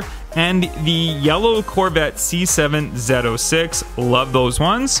Wrangler and the yellow Corvette C7 Z06. Love those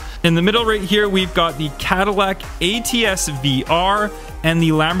ones. In the middle right here, we've got the Cadillac ATS VR and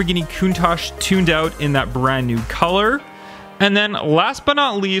the Lamborghini Countach tuned out in that brand new color. And then last but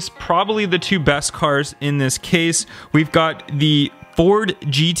not least, probably the 2 best cars in this case, we've got the Ford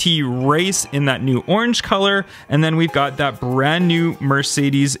GT Race in that new orange color, and then we've got that brand new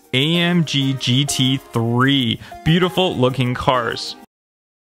Mercedes AMG GT3. Beautiful looking cars.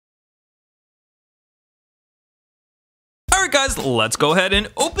 Alright guys, let's go ahead and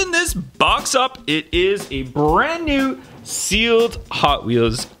open this box up. It is a brand new sealed Hot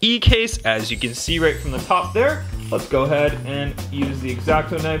Wheels e-case, as you can see right from the top there. Let's go ahead and use the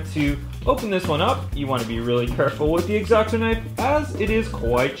X-Acto knife to open this one up. You want to be really careful with the X-Acto knife as it is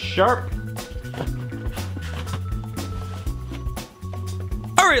quite sharp.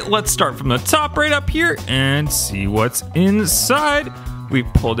 Alright, let's start from the top right up here and see what's inside. We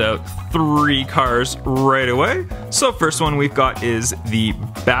pulled out 3 cars right away. So first one we've got is the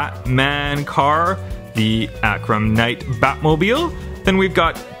Batman car, the Acrom Knight Batmobile. Then we've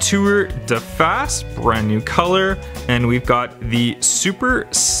got Tour de Fast, brand new color, and we've got the Super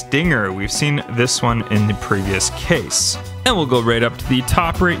Stinger. We've seen this one in the previous case. And we'll go right up to the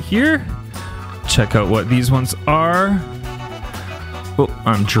top right here. Check out what these ones are. Oh,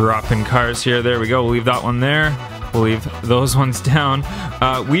 I'm dropping cars here. There we go. We'll leave that one there. We'll leave those ones down.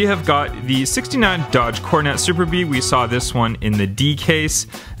 We have got the 69 Dodge Coronet Super B. We saw this one in the D case,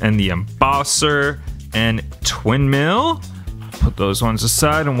 and the Embosser and Twin Mill. Put those ones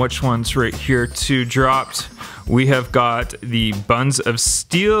aside, and which ones right here too dropped. We have got the Buns of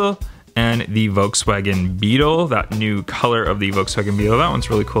Steel and the Volkswagen Beetle, that new color of the Volkswagen Beetle. That one's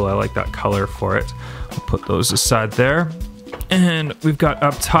really cool. I like that color for it. We'll put those aside there. And we've got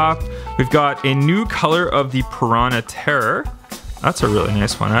up top, we've got a new color of the Piranha Terror. That's a really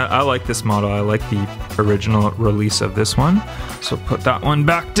nice one. I like this model. I like the original release of this one. So put that one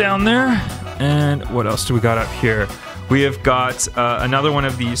back down there. And what else do we got up here? We have got another one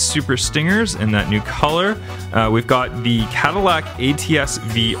of these Super Stingers in that new color. We've got the Cadillac ATS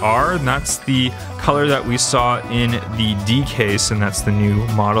VR, and that's the color that we saw in the D case, and that's the new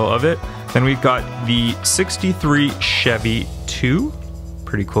model of it. Then we've got the 63 Chevy 2,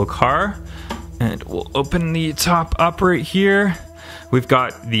 pretty cool car. And we'll open the top up right here. We've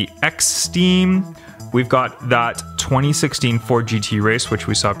got the X-Steam. We've got that 2016 Ford GT Race, which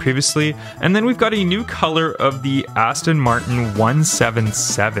we saw previously. And then we've got a new color of the Aston Martin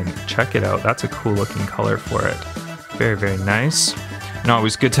 177. Check it out. That's a cool looking color for it. Very, very nice. And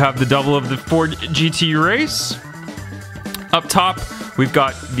always good to have the double of the Ford GT Race. Up top, we've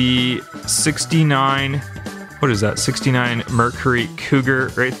got the 69, what is that? 69 Mercury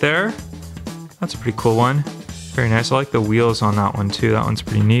Cougar right there. That's a pretty cool one. Very nice. I like the wheels on that one too. That one's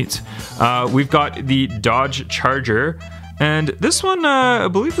pretty neat. We've got the Dodge Charger. And this one, I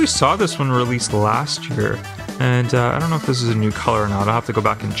believe we saw this one released last year. And I don't know if this is a new color or not. I'll have to go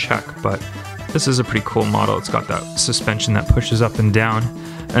back and check. But this is a pretty cool model. It's got that suspension that pushes up and down.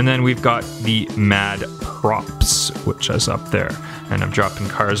 And then we've got the Mad Props, which is up there. And I'm dropping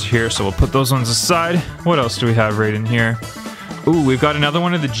cars here, so we'll put those ones aside. What else do we have right in here? Ooh, we've got another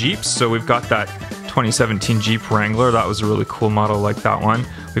one of the Jeeps. So we've got that 2017 Jeep Wrangler. That was a really cool model, like that one.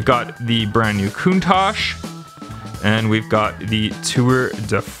 We've got the brand new Countach, and we've got the Tour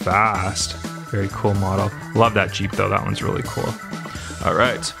de Fast. Very cool model. Love that Jeep though. That one's really cool. All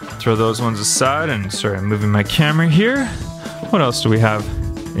right, throw those ones aside, and sorry, I'm moving my camera here. What else do we have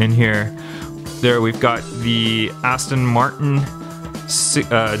in here? There, we've got the Aston Martin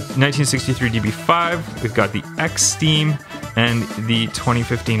 1963 DB5. We've got the X-Steam and the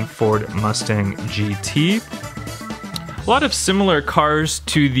 2015 Ford Mustang GT. A lot of similar cars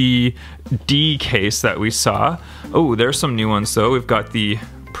to the D case that we saw. Oh, there's some new ones though. We've got the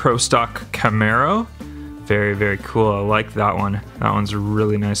Pro Stock Camaro. Very, very cool. I like that one. That one's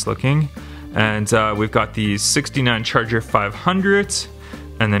really nice looking. And we've got the 69 Charger 500.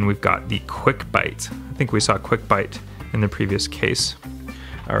 And then we've got the Quick Bite. I think we saw Quick Bite in the previous case.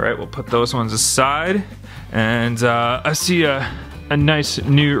 All right, we'll put those ones aside. And I see a nice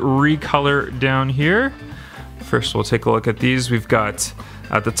new recolor down here. First, we'll take a look at these. We've got,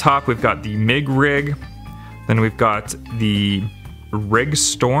 at the top, we've got the MIG Rig. Then we've got the Rig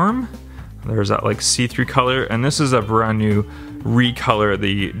Storm. There's that like see-through color. And this is a brand new recolor,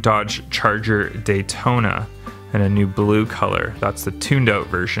 the Dodge Charger Daytona, and a new blue color. That's the tuned out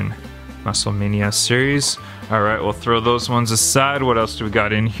version. Muscle Mania series. All right, we'll throw those ones aside. What else do we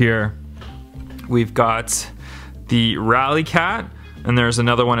got in here? We've got the Rally Cat, and there's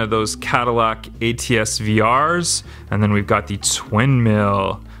another one of those Cadillac ATS VRs, and then we've got the Twin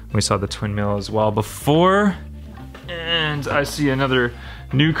Mill. We saw the Twin Mill as well before, and I see another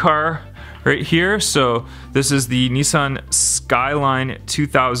new car right here. So this is the Nissan Skyline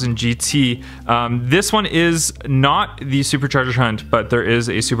 2000 GT. This one is not the Supercharger Hunt, but there is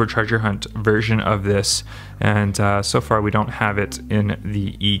a Supercharger Hunt version of this, and so far we don't have it in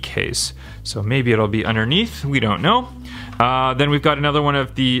the E case. So maybe it'll be underneath, we don't know. Then we've got another one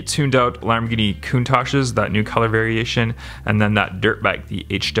of the tuned out Lamborghini Countaches, that new color variation, and then that dirt bike, the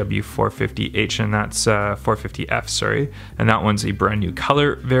HW450H, and that's 450F, sorry, and that one's a brand new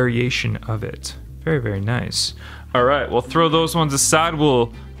color variation of it. Very, very nice. All right, we'll throw those ones aside.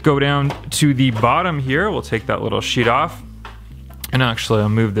 We'll go down to the bottom here. We'll take that little sheet off, and actually I'll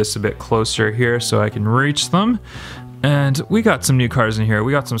move this a bit closer here so I can reach them. And we got some new cars in here.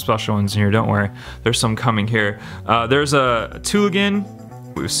 We got some special ones in here, don't worry. There's some coming here. There's a Tooligan.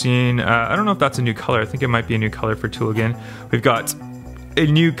 We've seen, I don't know if that's a new color. I think it might be a new color for Tooligan. We've got a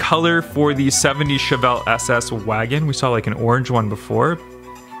new color for the 70 Chevelle SS wagon. We saw like an orange one before.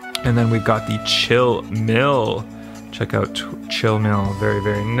 And then we've got the Chill Mill. Check out Chill Mill, very,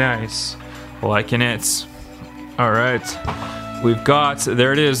 very nice. Liking it. All right, we've got,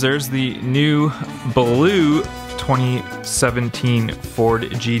 there it is. There's the new blue 2017 Ford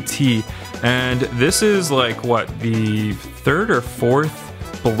GT, and this is like what, the third or fourth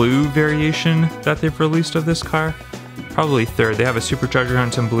blue variation that they've released of this car? Probably third. They have a Supercharger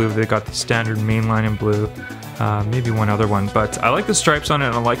Hunt in blue, they got the standard mainline in blue, maybe one other one, but I like the stripes on it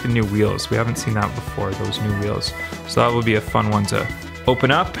and I like the new wheels. We haven't seen that before, those new wheels, so that will be a fun one to open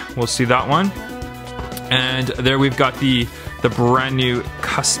up. We'll see that one. And there we've got the brand new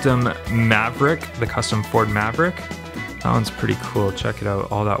custom Maverick, the custom Ford Maverick. That one's pretty cool. Check it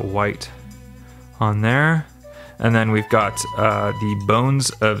out, all that white on there. And then we've got the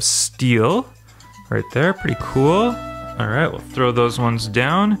Bones of Steel right there, pretty cool. All right, we'll throw those ones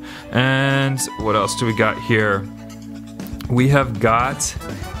down. And what else do we got here? We have got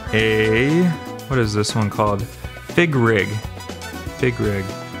a, what is this one called? Fig Rig. Fig Rig.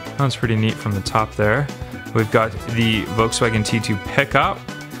 Sounds pretty neat from the top there. We've got the Volkswagen T2 pickup.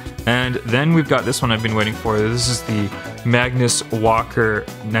 And then we've got this one I've been waiting for. This is the Magnus Walker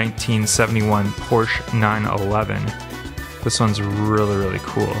 1971 Porsche 911. This one's really, really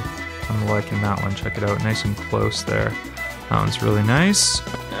cool. I'm liking that one. Check it out. Nice and close there. That one's really nice.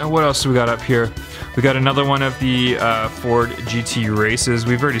 And what else do we got up here? We got another one of the Ford GT races.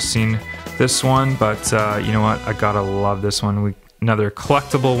 We've already seen this one, but you know what? I gotta love this one. Another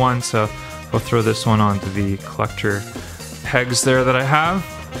collectible one, so I'll throw this one onto the collector pegs there that I have.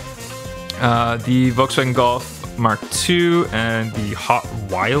 The Volkswagen Golf Mark II and the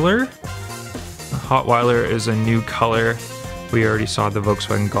Hotweiler. The Hotweiler is a new color. We already saw the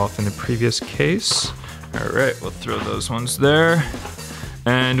Volkswagen Golf in the previous case. All right, we'll throw those ones there.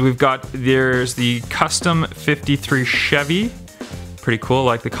 And we've got, there's the Custom 53 Chevy. Pretty cool,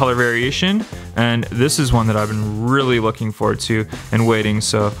 like the color variation. And this is one that I've been really looking forward to and waiting,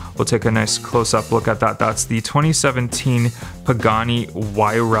 so we'll take a nice close-up look at that. That's the 2017 Pagani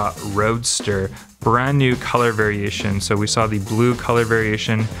Huayra Roadster. Brand new color variation. So we saw the blue color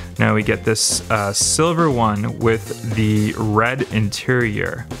variation. Now we get this silver one with the red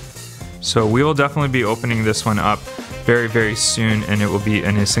interior. So we will definitely be opening this one up very, very soon, and it will be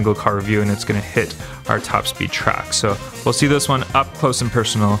in a single car review, and it's gonna hit our top speed track. So we'll see this one up close and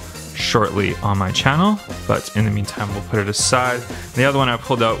personal shortly on my channel, but in the meantime, we'll put it aside. The other one I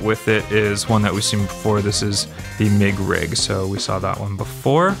pulled out with it is one that we've seen before. This is the MIG rig. So we saw that one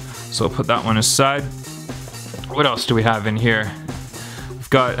before. So I'll put that one aside. What else do we have in here? We've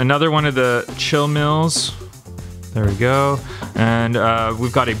got another one of the Chill Mills. There we go. And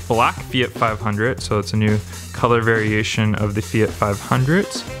we've got a black Fiat 500. So it's a new color variation of the Fiat 500.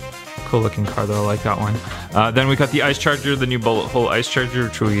 Cool looking car though, I like that one. Then we got the Ice Charger, the new bullet hole Ice Charger,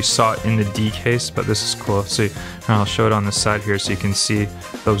 which we saw in the D case, but this is cool. So I'll show it on the side here so you can see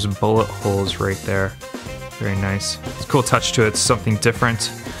those bullet holes right there. Very nice. It's a cool touch to it, it's something different.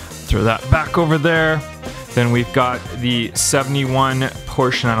 Throw that back over there. Then we've got the 71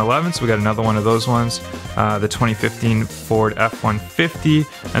 Porsche 911, so we got another one of those ones. The 2015 Ford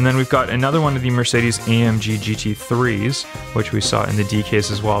F-150, and then we've got another one of the Mercedes AMG GT3s, which we saw in the D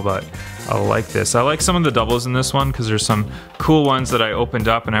case as well, but I like this. I like some of the doubles in this one because there's some cool ones that I opened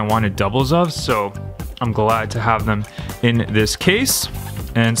up and I wanted doubles of, so I'm glad to have them in this case.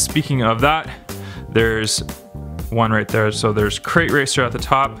 And speaking of that, there's one right there. So there's Crate Racer at the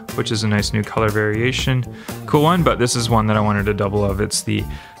top, which is a nice new color variation. Cool one, but this is one that I wanted a double of. It's the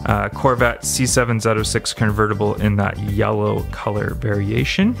Corvette C7 Z06 convertible in that yellow color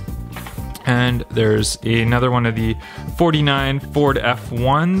variation. And there's another one of the 49 Ford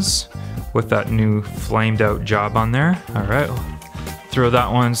F1s with that new flamed out job on there. All right, throw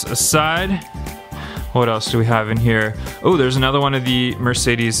that one's aside. What else do we have in here? Oh, there's another one of the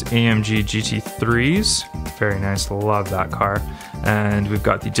Mercedes AMG GT3s. Very nice, love that car. And we've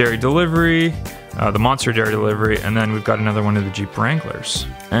got the Dairy Delivery, the Monster Dairy Delivery, and then we've got another one of the Jeep Wranglers.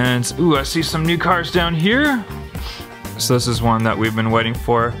 And ooh, I see some new cars down here. So this is one that we've been waiting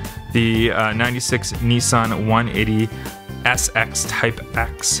for. The 96 Nissan 180 SX Type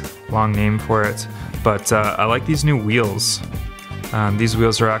X, long name for it. But I like these new wheels. These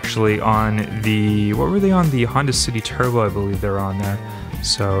wheels are actually on the, what were they on? The Honda City Turbo, I believe they're on there.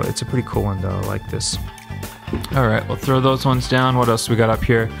 So it's a pretty cool one though, I like this. All right, we'll throw those ones down. What else we got up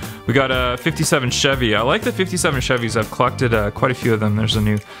here? We got a 57 Chevy. I like the 57 Chevys. I've collected quite a few of them. There's a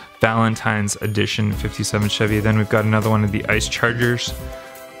new Valentine's edition 57 Chevy. Then we've got another one of the Ice Chargers.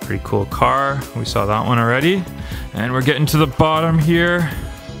 Pretty cool car. We saw that one already. And we're getting to the bottom here.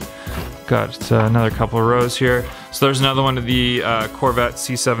 Got another couple of rows here. So there's another one of the Corvette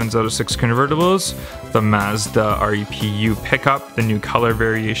C7 Z06 convertibles, the Mazda REPU pickup, the new color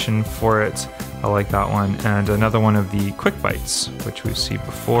variation for it. I like that one. And another one of the Quick Bites, which we see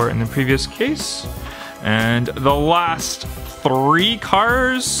before in the previous case. And the last three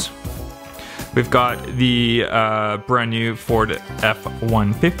cars, we've got the brand new Ford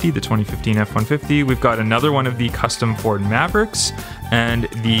F-150, the 2015 F-150. We've got another one of the custom Ford Mavericks and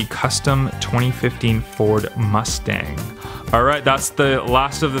the custom 2015 Ford Mustang. All right, that's the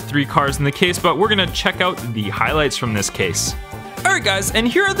last of the three cars in the case, but we're gonna check out the highlights from this case. Alright guys, and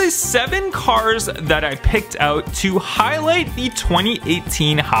here are the 7 cars that I picked out to highlight the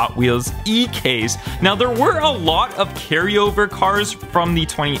 2018 Hot Wheels E-Case. Now there were a lot of carryover cars from the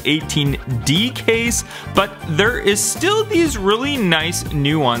 2018 D-Case, but there is still these really nice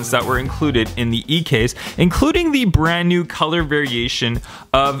new ones that were included in the E-Case, including the brand new color variation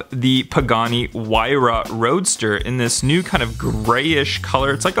of the Pagani Huayra Roadster in this new kind of grayish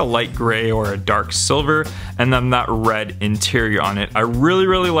color. It's like a light gray or a dark silver, and then that red interior on it. I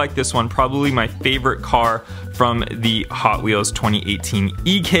really like this one, probably my favorite car from the Hot Wheels 2018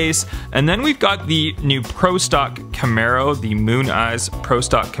 E-Case. And then we've got the new Pro Stock Camaro, the Moon Eyes Pro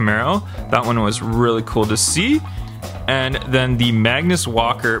Stock Camaro. That one was really cool to see. And then the Magnus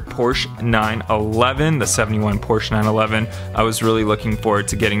Walker Porsche 911, the 71 Porsche 911. I was really looking forward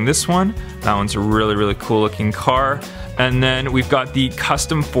to getting this one. That one's a really cool looking car. And then we've got the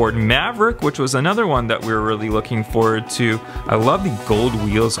custom Ford Maverick, which was another one that we were really looking forward to. I love the gold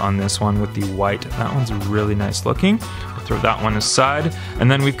wheels on this one with the white. That one's really nice looking. We'll throw that one aside.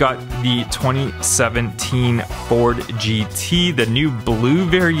 And then we've got the 2017 Ford GT, the new blue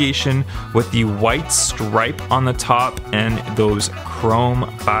variation with the white stripe on the top and those chrome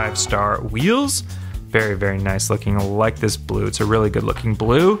 5-star wheels. Very nice looking. I like this blue. It's a really good looking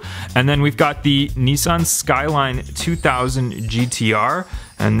blue. And then we've got the Nissan Skyline 2000 GTR.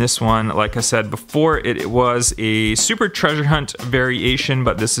 And this one, like I said before, it was a Super Treasure Hunt variation,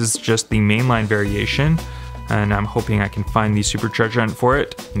 but this is just the mainline variation. And I'm hoping I can find the Super Treasure Hunt for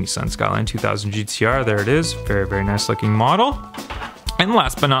it. Nissan Skyline 2000 GTR, there it is. Very nice looking model. And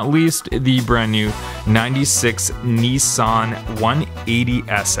last but not least, the brand new 96 Nissan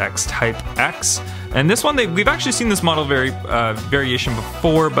 180SX Type X. And this one, we've actually seen this model variation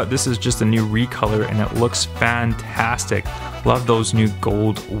before, but this is just a new recolor and it looks fantastic. Love those new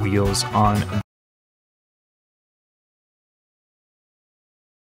gold wheels on.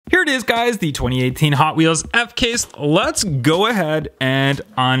 Here it is, guys, the 2018 Hot Wheels F-Case. Let's go ahead and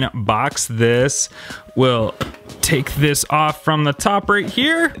unbox this. We'll take this off from the top right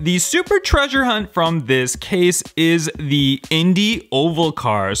here. The Super Treasure Hunt from this case is the Indy Oval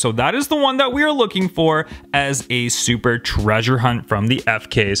car. So that is the one that we are looking for as a Super Treasure Hunt from the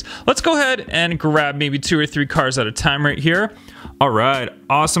F-Case. Let's go ahead and grab maybe 2 or 3 cars at a time right here. All right,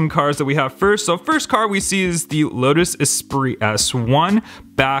 awesome cars that we have first. So first car we see is the Lotus Esprit S1,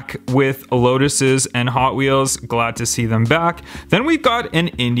 back with Lotuses and Hot Wheels. Glad to see them back. Then we've got an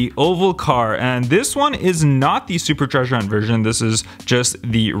Indy Oval car, and this one is not the Super Treasure Hunt version. This is just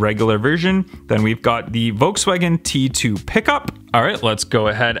the regular version. Then we've got the Volkswagen T2 pickup. All right, let's go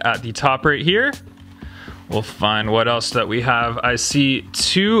ahead at the top right here. We'll find what else that we have. I see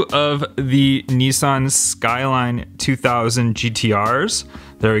 2 of the Nissan Skyline 2000 GTRs.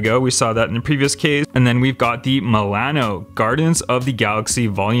 There we go, we saw that in the previous case. And then we've got the Milano Guardians of the Galaxy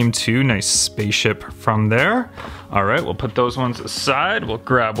Volume 2. Nice spaceship from there. All right, we'll put those ones aside. We'll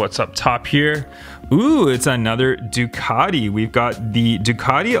grab what's up top here. Ooh, it's another Ducati. We've got the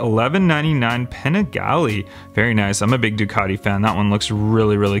Ducati 1199 Panigale. Very nice. I'm a big Ducati fan. That one looks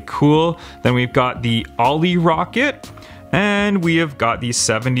really cool. Then we've got the Ollie Rocket, and we have got the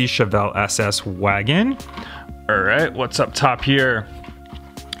 70 Chevelle SS wagon. All right, what's up top here?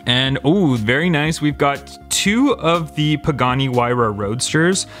 And oh, very nice. We've got 2 of the Pagani Huayra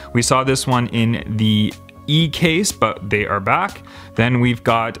Roadsters. We saw this one in the E-Case, but they are back. Then we've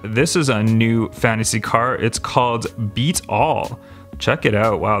got, this is a new fantasy car. It's called Beat All. Check it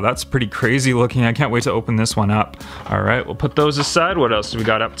out. Wow, that's pretty crazy looking. I can't wait to open this one up. All right, we'll put those aside. What else do we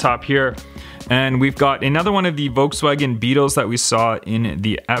got up top here? And we've got another one of the Volkswagen Beetles that we saw in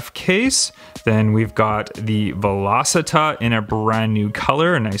the F-Case. Then we've got the Velocita in a brand new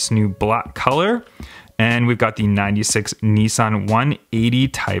color, a nice new black color. And we've got the 96 Nissan 180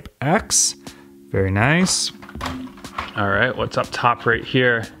 Type X. Very nice. All right, what's up top right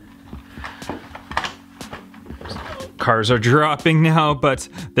here? Cars are dropping now, but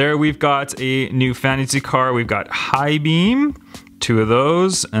there we've got a new fantasy car. We've got High Beam, 2 of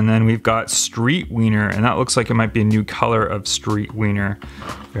those, and then we've got Street Wiener, and that looks like it might be a new color of Street Wiener.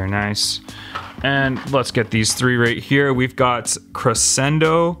 Very nice. And let's get these 3 right here. We've got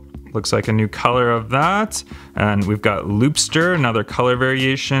Crescendo, looks like a new color of that, and we've got Loopster, another color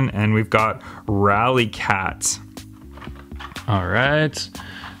variation, and we've got Rally Cat. All right.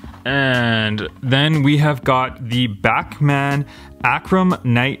 And then we have got the Bachmann Akram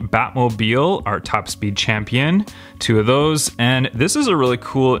Knight Batmobile, our top speed champion, 2 of those. And this is a really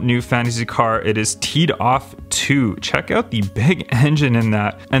cool new fantasy car. It is teed off 2. Check out the big engine in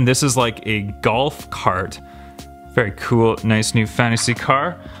that. And this is like a golf cart. Very cool, nice new fantasy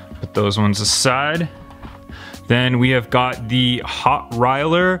car. Put those ones aside. Then we have got the Hot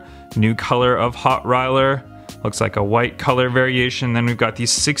Ryler, new color of Hot Ryler. Looks like a white color variation. Then we've got the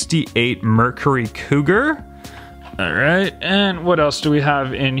 68 Mercury Cougar. All right, and what else do we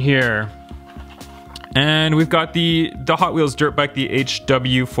have in here? And we've got the Hot Wheels dirt bike, the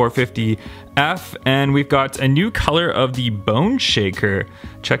HW450F, and we've got a new color of the Bone Shaker.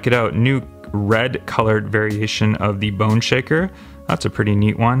 Check it out, new red colored variation of the Bone Shaker. That's a pretty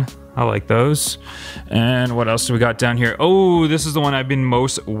neat one. I like those. And what else do we got down here? Oh, this is the one I've been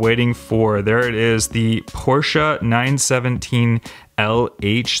most waiting for. There it is, the Porsche 917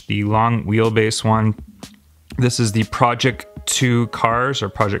 LH, the long wheelbase one. This is the Project 2 cars, or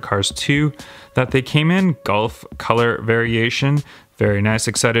Project Cars 2 that they came in. Golf color variation. Very nice,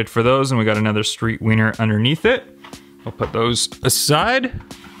 excited for those. And we got another street wiener underneath it. We'll put those aside.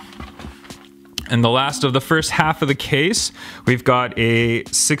 And the last of the first half of the case, we've got a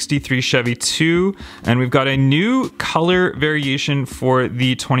 63 Chevy 2, and we've got a new color variation for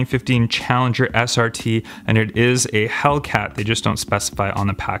the 2015 Challenger SRT, and it is a Hellcat. They just don't specify on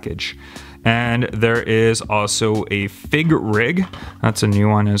the package. And there is also a Fig Rig. That's a new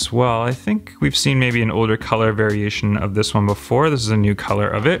one as well. I think we've seen maybe an older color variation of this one before. This is a new color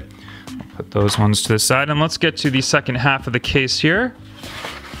of it. I'll put those ones to the side, and let's get to the second half of the case here.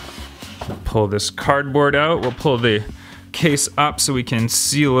 We'll pull this cardboard out. We'll pull the case up so we can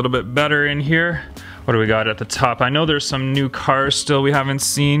see a little bit better in here. What do we got at the top? I know there's some new cars still we haven't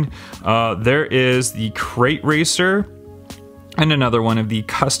seen. There is the Crate Racer and another one of the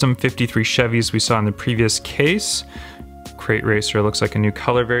custom 53 Chevys we saw in the previous case. Crate Racer looks like a new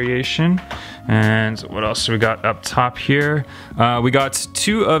color variation. And what else do we got up top here? We got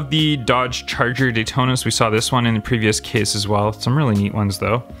two of the Dodge Charger Daytonas. We saw this one in the previous case as well. Some really neat ones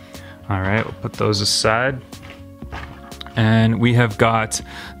though. All right, we'll put those aside. And we have got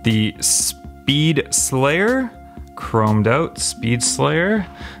the Speed Slayer, chromed out Speed Slayer.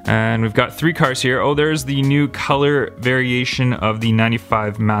 And we've got three cars here. Oh, there's the new color variation of the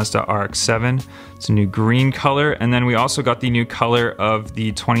 95 Mazda RX-7. It's a new green color. And then we also got the new color of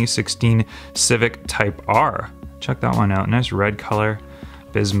the 2016 Civic Type R. Check that one out, nice red color.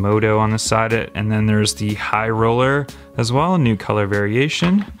 Bismoto on the side of it, and then there's the High Roller as well, a new color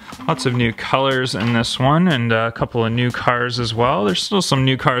variation. Lots of new colors in this one, and a couple of new cars as well. There's still some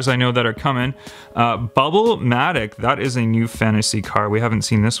new cars I know that are coming. Bubble-matic, that is a new fantasy car. We haven't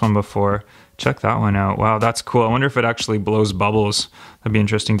seen this one before. Check that one out. Wow, that's cool. I wonder if it actually blows bubbles. That'd be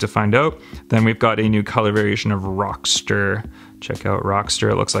interesting to find out. Then we've got a new color variation of Rockster. Check out Rockster,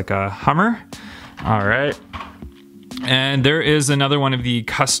 it looks like a Hummer. All right. And there is another one of the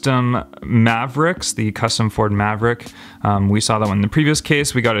custom Mavericks, the custom Ford Maverick. We saw that one in the previous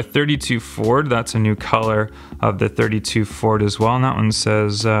case. We got a 32 Ford. That's a new color of the 32 Ford as well. And that one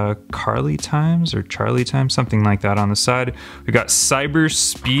says Carly Times or Charlie Times, something like that on the side. We got Cyber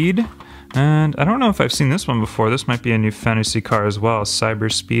Speed. And I don't know if I've seen this one before. This might be a new fantasy car as well,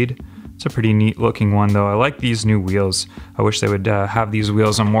 Cyber Speed. It's a pretty neat looking one though. I like these new wheels. I wish they would have these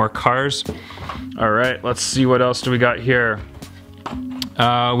wheels on more cars. All right, let's see what else do we got here.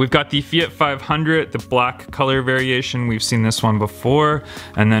 We've got the Fiat 500, the black color variation. We've seen this one before.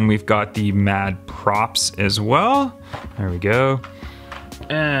 And then we've got the Mad Props as well. There we go.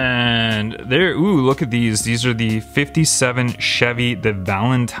 And there, ooh, look at these. These are the 57 Chevy, the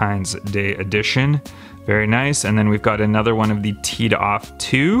Valentine's Day edition. Very nice. And then we've got another one of the Teed Off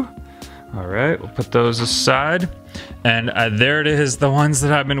 2. All right, we'll put those aside. And there it is, the ones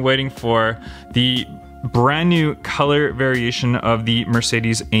that I've been waiting for. The brand new color variation of the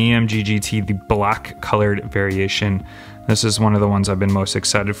Mercedes AMG GT, the black colored variation. This is one of the ones I've been most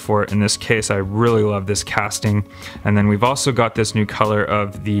excited for. In this case, I really love this casting. And then we've also got this new color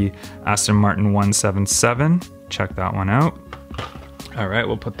of the Aston Martin 177. Check that one out. All right,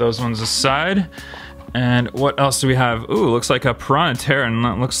 we'll put those ones aside. And what else do we have? Ooh, looks like a Piranha Terra, and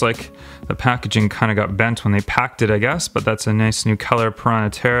that looks like the packaging kind of got bent when they packed it, I guess, but that's a nice new color, Piranha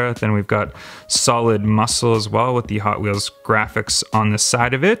Terra. Then we've got Solid Muscle as well with the Hot Wheels graphics on the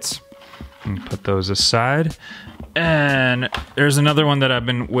side of it. Put those aside. And there's another one that I've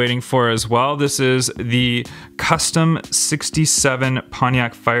been waiting for as well. This is the Custom 67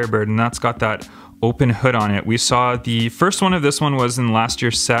 Pontiac Firebird, and that's got that open hood on it. We saw the first one of this one was in last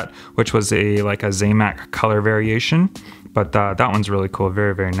year's set, which was like a Zamac color variation. But that one's really cool,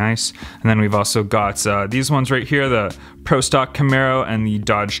 very, very nice. And then we've also got these ones right here, the Pro Stock Camaro and the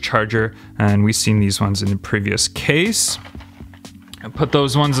Dodge Charger. And we've seen these ones in the previous case. I'll put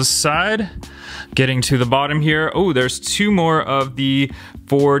those ones aside. Getting to the bottom here, oh, there's two more of the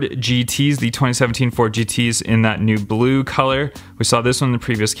Ford GTs, the 2017 Ford GTs in that new blue color. We saw this one in the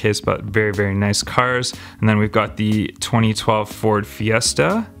previous case, but very, very nice cars. And then we've got the 2012 Ford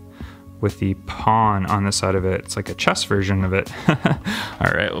Fiesta with the pawn on the side of it. It's like a chess version of it.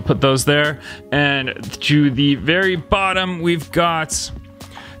 All right, we'll put those there. And to the very bottom, we've got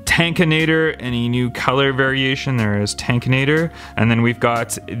Tankinator, any new color variation, there is Tankinator. And then we've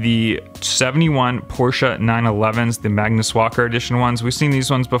got the 71 Porsche 911s, the Magnus Walker edition ones. We've seen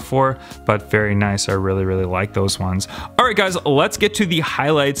these ones before, but very nice. I really like those ones. All right, guys, let's get to the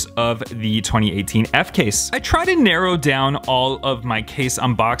highlights of the 2018 F case. I try to narrow down all of my case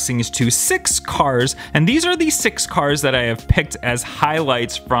unboxings to 6 cars, and these are the 6 cars that I have picked as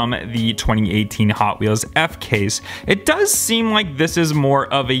highlights from the 2018 Hot Wheels F case. It does seem like this is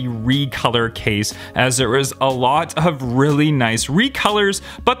more of a recolor case, as there is a lot of really nice recolors,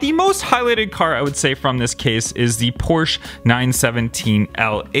 but the most highlighted car I would say from this case is the Porsche 917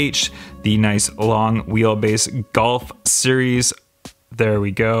 LH, the nice long wheelbase Golf Series. There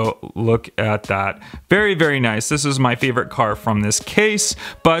we go. Look at that. Very nice. This is my favorite car from this case,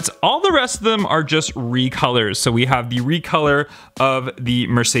 but all the rest of them are just recolors. So we have the recolor of the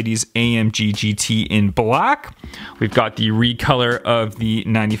Mercedes AMG GT in black. We've got the recolor of the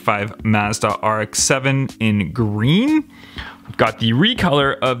 95 Mazda RX-7 in green. We've got the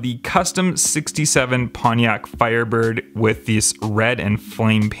recolor of the custom 67 Pontiac Firebird with this red and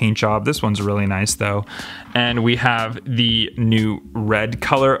flame paint job. This one's really nice though. And we have the new red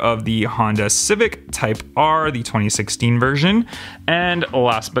color of the Honda Civic Type R, the 2016 version. And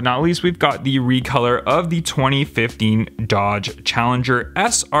last but not least, we've got the recolor of the 2015 Dodge Challenger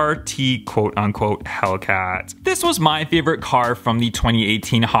SRT quote-unquote Hellcat. This was my favorite car from the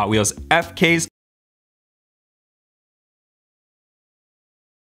 2018 Hot Wheels F case.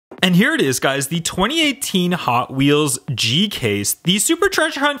 And here it is, guys, the 2018 Hot Wheels G case. The super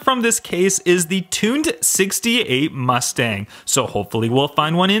treasure hunt from this case is the tuned 68 Mustang. So hopefully we'll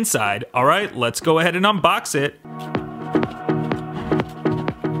find one inside. All right, let's go ahead and unbox it.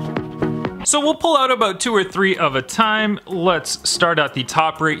 So we'll pull out about 2 or 3 of a time. Let's start at the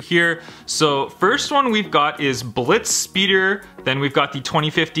top right here. So first one we've got is Blitz Speeder. Then we've got the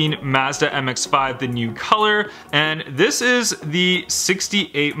 2015 Mazda MX-5, the new color. And this is the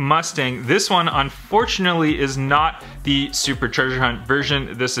 68 Mustang. This one, unfortunately, is not the Super Treasure Hunt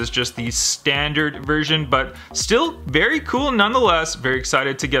version. This is just the standard version, but still very cool nonetheless. Very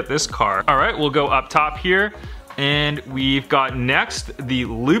excited to get this car. All right, we'll go up top here. And we've got next the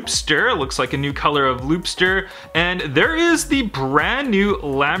Loopster. Looks like a new color of Loopster. And there is the brand new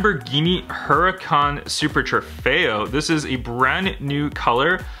Lamborghini Huracan Super Trofeo. This is a brand new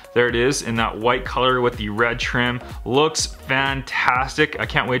color. There it is in that white color with the red trim. Looks fantastic. I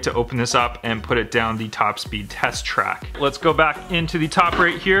can't wait to open this up and put it down the top speed test track. Let's go back into the top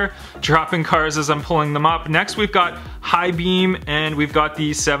right here, dropping cars as I'm pulling them up. Next we've got High Beam, and we've got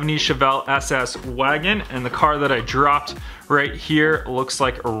the 70 Chevelle SS wagon, and the car that I dropped right here looks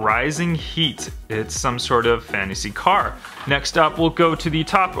like Rising Heat. It's some sort of fantasy car. Next up we'll go to the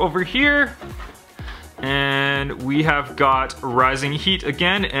top over here. And we have got Rising Heat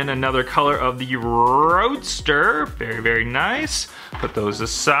again, and another color of the Roadster. Very nice. Put those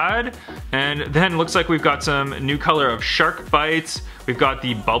aside. And then looks like we've got some new color of Shark Bites. We've got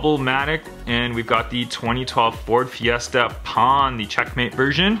the Bubble-Matic, and we've got the 2012 Ford Fiesta Pawn, the Checkmate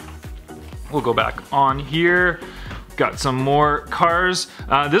version. We'll go back on here. Got some more cars.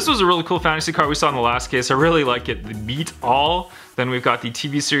 This was a really cool fantasy car we saw in the last case. I really like it, the Beat All. Then we've got the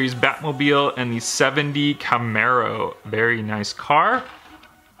TV series Batmobile and the 70 Camaro. Very nice car.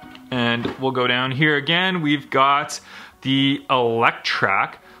 And we'll go down here again. We've got the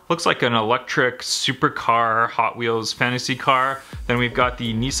Electrac. Looks like an electric supercar, Hot Wheels fantasy car. Then we've got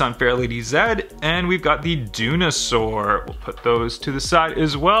the Nissan Fairlady Z, and we've got the Dunosaur. We'll put those to the side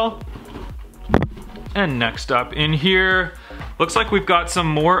as well. And next up in here, looks like we've got some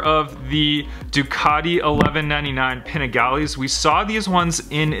more of the Ducati 1199 Panigales. We saw these ones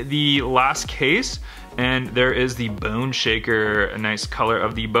in the last case, and there is the Bone Shaker, a nice color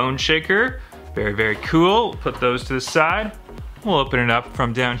of the Bone Shaker. Very cool. Put those to the side. We'll open it up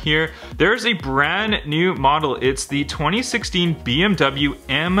from down here. There's a brand new model. It's the 2016 BMW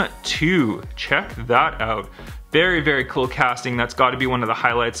M2. Check that out. Very cool casting. That's got to be one of the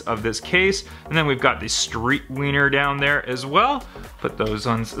highlights of this case. And then we've got the Street Wiener down there as well. Put those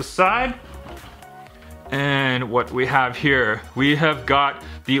ones aside. And what we have here, we have got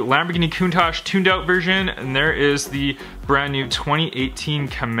the Lamborghini Countach tuned out version, and there is the brand new 2018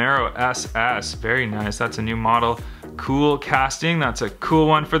 Camaro SS. Very nice. That's a new model. Cool casting. That's a cool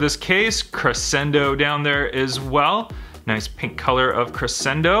one for this case. Crescendo down there as well. Nice pink color of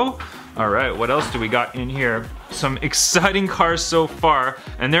Crescendo. All right, what else do we got in here? Some exciting cars so far,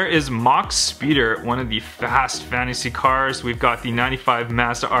 and there is Mach Speeder, one of the fast fantasy cars. We've got the 95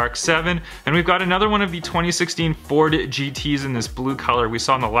 Mazda RX-7, and we've got another one of the 2016 Ford GTs in this blue color we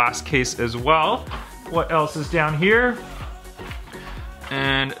saw in the last case as well. What else is down here?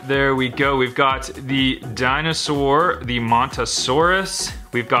 And there we go. We've got the dinosaur, the Montosaurus.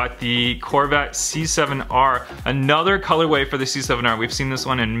 We've got the Corvette C7R, another colorway for the C7R. We've seen this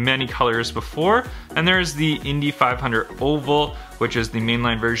one in many colors before. And there's the Indy 500 Oval, which is the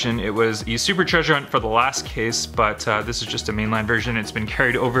mainline version. It was a super treasure hunt for the last case, but this is just a mainline version. It's been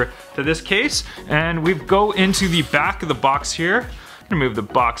carried over to this case. And we go into the back of the box here. Move the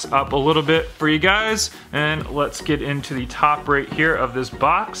box up a little bit for you guys, and let's get into the top right here of this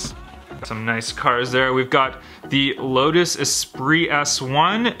box. Some nice cars there. We've got the Lotus Esprit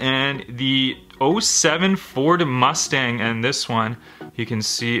S1 and the 07 Ford Mustang, and this one you can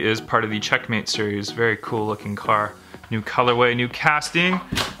see is part of the Checkmate series. Very cool looking car. New colorway, new casting.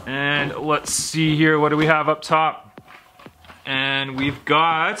 And let's see here, what do we have up top? And we've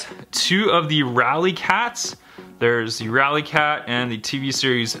got two of the Rally Cats. There's the Rally Cat and the TV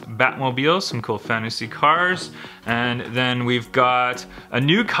series Batmobile, some cool fantasy cars. And then we've got a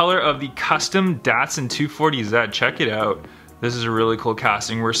new color of the custom Datsun 240Z. Check it out. This is a really cool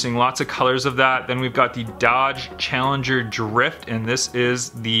casting. We're seeing lots of colors of that. Then we've got the Dodge Challenger Drift, and this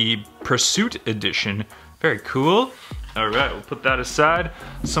is the Pursuit Edition. Very cool. All right, we'll put that aside.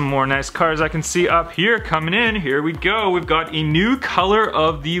 Some more nice cars I can see up here coming in. Here we go. We've got a new color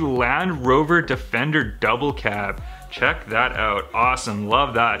of the Land Rover Defender Double Cab. Check that out. Awesome,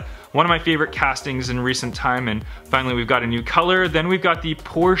 love that. One of my favorite castings in recent time, and finally we've got a new color. Then we've got the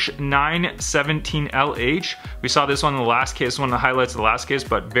Porsche 917LH. We saw this one in the last case, one of the highlights of the last case,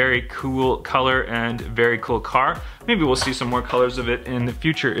 but very cool color and very cool car. Maybe we'll see some more colors of it in the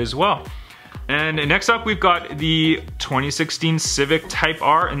future as well. And next up, we've got the 2016 Civic Type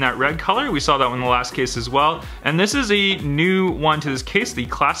R in that red color. We saw that one in the last case as well. And this is a new one to this case, the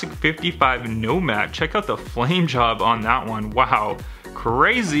Classic 55 Nomad. Check out the flame job on that one. Wow,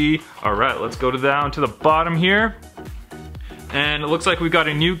 crazy. All right, let's go down to the bottom here. And it looks like we've got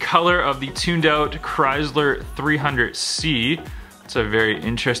a new color of the tuned out Chrysler 300C. It's a very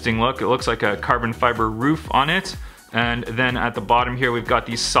interesting look. It looks like a carbon fiber roof on it. And then at the bottom here, we've got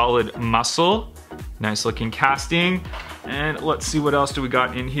the solid muscle. Nice looking casting. And let's see, what else do we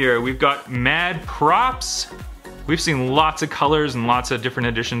got in here? We've got Mad Props. We've seen lots of colors and lots of different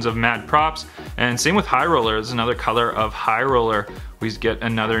editions of Mad Props. And same with High Roller. There's another color of High Roller. We get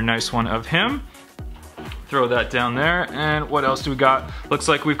another nice one of him. Throw that down there. And what else do we got? Looks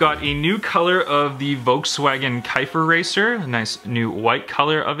like we've got a new color of the Volkswagen Keifer Racer. A nice new white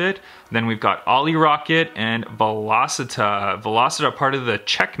color of it. Then we've got Ollie Rocket and Velocita. Velocita, part of the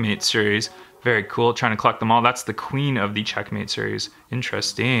Checkmate series. Very cool, trying to collect them all. That's the queen of the Checkmate series.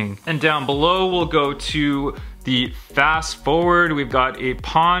 Interesting. And down below, we'll go to the Fast Forward. We've got a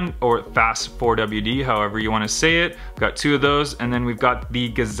Pawn, or Fast 4WD, however you want to say it. We've got two of those, and then we've got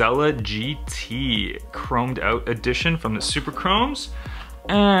the Gazella GT chromed out edition from the Super Chromes.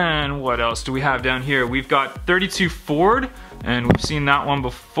 And what else do we have down here? We've got 32 Ford, and we've seen that one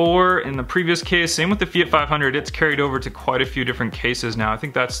before in the previous case. Same with the Fiat 500. It's carried over to quite a few different cases now. I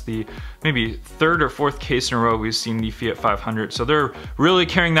think that's the maybe third or fourth case in a row we've seen the Fiat 500. So they're really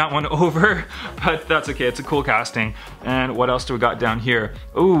carrying that one over, but that's okay. It's a cool casting. And what else do we got down here?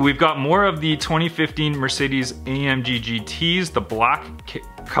 Oh, we've got more of the 2015 Mercedes AMG GTs, the black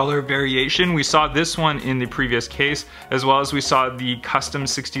color variation. We saw this one in the previous case, as well as we saw the custom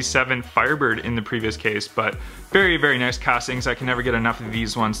 67 Firebird in the previous case, but very, very nice castings. I can never get enough of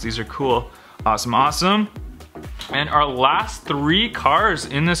these ones. These are cool. Awesome, awesome. And our last three cars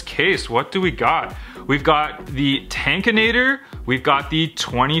in this case, what do we got? We've got the Tankinator, we've got the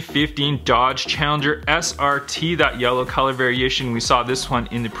 2015 Dodge Challenger SRT, that yellow color variation. We saw this one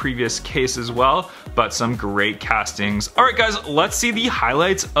in the previous case as well, but some great castings. All right guys, let's see the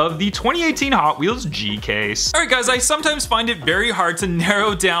highlights of the 2018 Hot Wheels G case. All right guys, I sometimes find it very hard to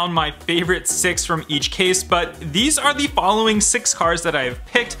narrow down my favorite 6 from each case, but these are the following 6 cars that I have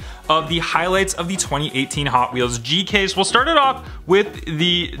picked of the highlights of the 2018 Hot Wheels G case. We'll start it off with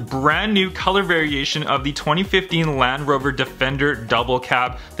the brand new color variation of the 2015 Land Rover Defender Double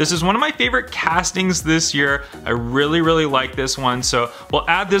Cab. This is one of my favorite castings this year. I really, really like this one, so we'll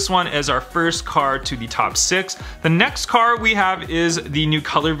add this one as our first car to the top 6. The next car we have is the new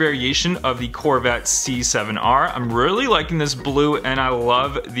color variation of the Corvette C7R. I'm really liking this blue, and I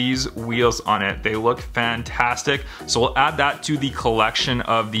love these wheels on it. They look fantastic, so we'll add that to the collection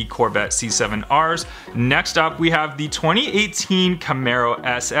of the Corvette Corvette C7Rs. Next up, we have the 2018 Camaro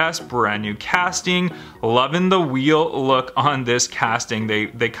SS, brand new casting. Loving the wheel look on this casting.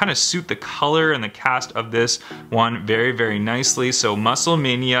 They kind of suit the color and the cast of this one very, very nicely. So Muscle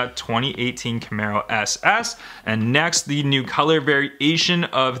Mania 2018 Camaro SS. And next, the new color variation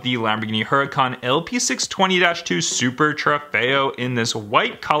of the Lamborghini Huracan LP620-2 Super Trofeo in this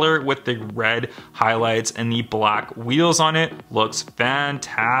white color with the red highlights and the black wheels on it. Looks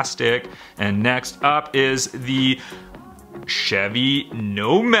fantastic. And next up is the Chevy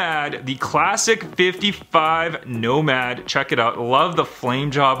Nomad, the classic 55 Nomad. Check it out. Love the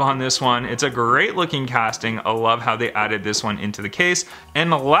flame job on this one. It's a great looking casting. I love how they added this one into the case. And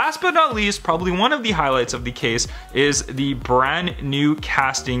last but not least, probably one of the highlights of the case is the brand new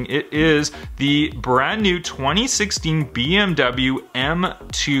casting. It is the brand new 2016 BMW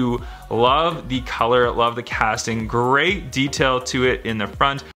M2. Love the color, love the casting. Great detail to it in the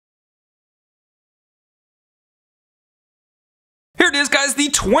front. Here it is, guys, the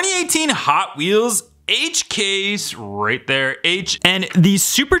 2018 Hot Wheels H case right there, H. And the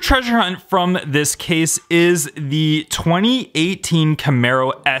super treasure hunt from this case is the 2018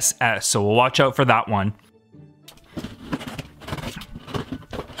 Camaro SS, so we'll watch out for that one.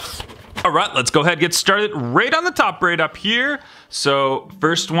 All right, let's go ahead and get started right on the top, right up here. So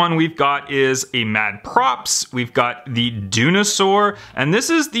first one we've got is a Mad Props. We've got the Dunosaur, and this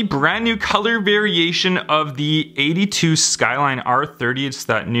is the brand new color variation of the 82 Skyline R30. It's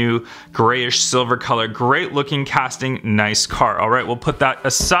that new grayish silver color. Great looking casting, nice car. All right, we'll put that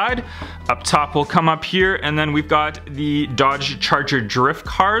aside. Up top we'll come up here, and then we've got the Dodge Charger drift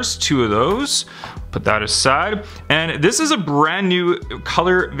cars, two of those. Put that aside. And this is a brand new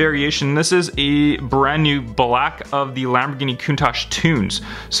color variation. This is a brand new black of the Lamborghini Countach Tunes.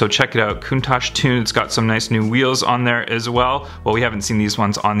 So check it out, Countach Tunes. It's got some nice new wheels on there as well. Well, we haven't seen these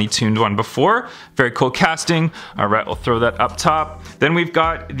ones on the tuned one before. Very cool casting. All right, we'll throw that up top. Then we've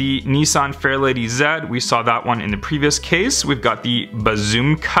got the Nissan Fairlady Z. We saw that one in the previous case. We've got the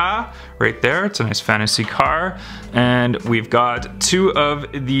Bazumka right there. It's a nice fantasy car. And we've got two of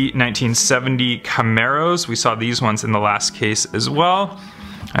the 1970 Camaros. We saw these ones in the last case as well.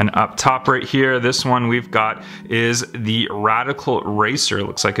 And up top right here, this one we've got is the Radical Racer.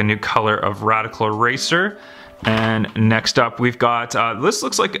 Looks like a new color of Radical Racer. And next up we've got, this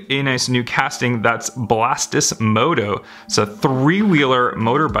looks like a nice new casting, that's Blastus Moto. It's a three-wheeler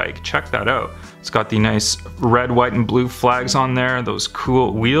motorbike, check that out. It's got the nice red, white, and blue flags on there, those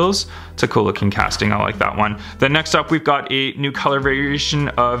cool wheels. It's a cool looking casting, I like that one. Then next up we've got a new color variation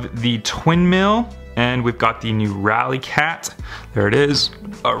of the Twin Mill. And we've got the new Rally Cat. There it is.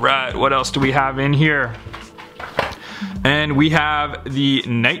 All right, what else do we have in here? And we have the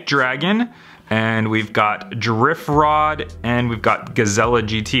Night Dragon, and we've got Drift Rod, and we've got Gazella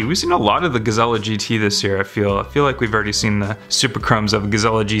GT. We've seen a lot of the Gazella GT this year, I feel like we've already seen the Super Chromes of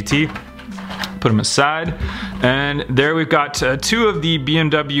Gazella GT. Put them aside. And there we've got two of the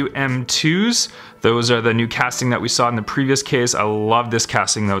BMW M2s. Those are the new casting that we saw in the previous case. I love this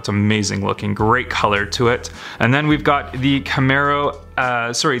casting though, it's amazing looking, great color to it. And then we've got the Camaro,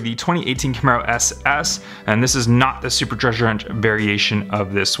 the 2018 Camaro SS, and this is not the Super Treasure Hunt variation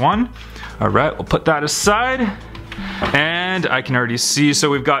of this one. All right, we'll put that aside. And I can already see,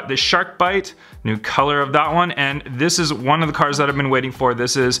 so we've got the Shark Bite, new color of that one, and this is one of the cars that I've been waiting for.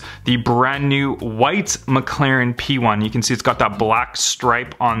 This is the brand new white McLaren P1. You can see it's got that black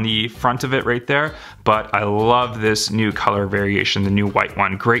stripe on the front of it right there, but I love this new color variation, the new white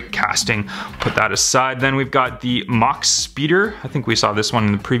one. Great casting. Put that aside. Then we've got the Mach Speeder. I think we saw this one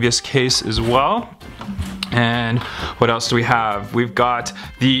in the previous case as well. And what else do we have? We've got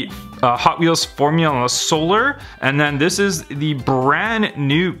the Hot Wheels Formula Solar, and then this is the brand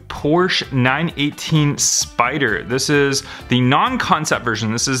new Porsche 918 Spyder. This is the non-concept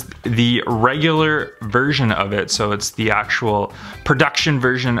version. This is the regular version of it, so it's the actual production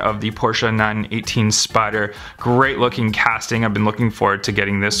version of the Porsche 918 Spyder. Great looking casting. I've been looking forward to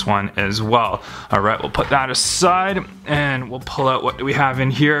getting this one as well. All right, we'll put that aside and we'll pull out what do we have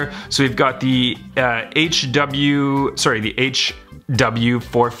in here. So we've got the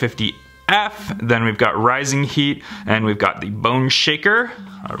HW450F, then we've got Rising Heat, and we've got the Bone Shaker.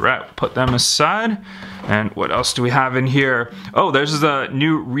 All right, put them aside. And what else do we have in here? Oh, there's the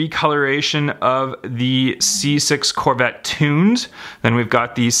new recoloration of the C6 Corvette Tunes. Then we've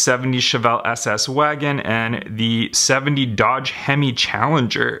got the 70 Chevelle SS Wagon and the 70 Dodge Hemi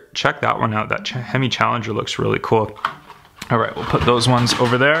Challenger. Check that one out. That Hemi Challenger looks really cool. All right, we'll put those ones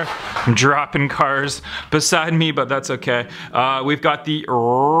over there. I'm dropping cars beside me, but that's okay. We've got the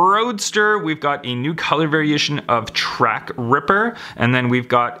Roadster. We've got a new color variation of Track Ripper. And then we've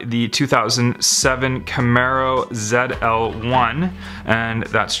got the 2007 Camaro ZL1. And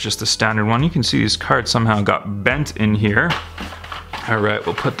that's just a standard one. You can see these cards somehow got bent in here. All right,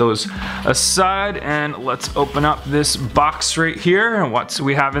 we'll put those aside and let's open up this box right here. And what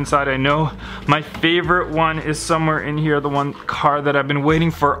we have inside, I know my favorite one is somewhere in here, the one car that I've been waiting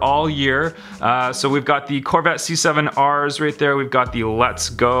for all year. So we've got the Corvette C7Rs right there. We've got the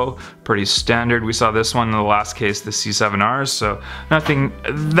Let's Go, pretty standard. We saw this one in the last case, the C7Rs, so nothing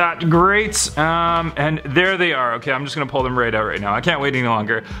that great. And there they are. Okay, I'm just gonna pull them right out right now. I can't wait any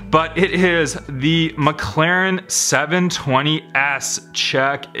longer. But it is the McLaren 720S.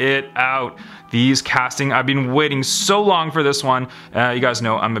 Check it out. These casting, I've been waiting so long for this one. You guys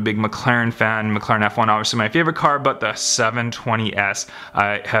know I'm a big McLaren fan. McLaren F1 obviously my favorite car, but the 720S,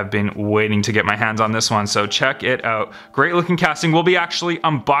 I have been waiting to get my hands on this one. So check it out. Great looking casting. We'll be actually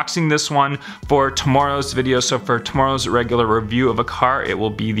unboxing this one for tomorrow's video. So for tomorrow's regular review of a car, it will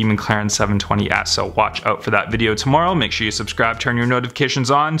be the McLaren 720S. So watch out for that video tomorrow. Make sure you subscribe, turn your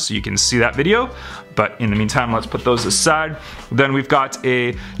notifications on so you can see that video. But in the meantime, let's put those aside. Then we've got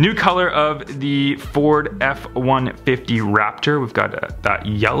a new color of the Ford F-150 Raptor. We've got that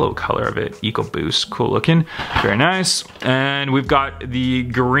yellow color of it, EcoBoost, cool looking, very nice. And we've got the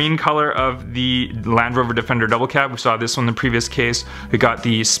green color of the Land Rover Defender Double Cab. We saw this one in the previous case. We got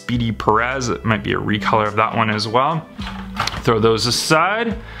the Speedy Perez. It might be a recolor of that one as well. Throw those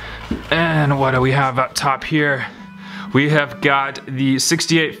aside. And what do we have up top here? We have got the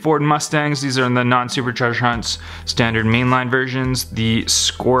 68 Ford Mustangs. These are in the non-supercharged hunts, standard mainline versions. The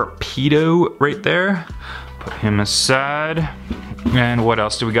Scorpedo right there. Put him aside. And what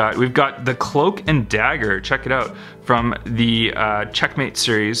else do we got? We've got the Cloak and Dagger. Check it out. From the Checkmate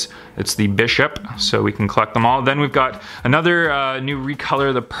series. It's the Bishop, so we can collect them all. Then we've got another new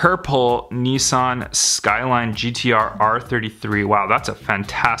recolor, the purple Nissan Skyline GTR R33. Wow, that's a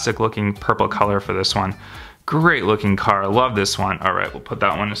fantastic looking purple color for this one. Great looking car, I love this one. All right, we'll put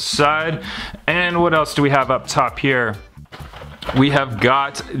that one aside. And what else do we have up top here? We have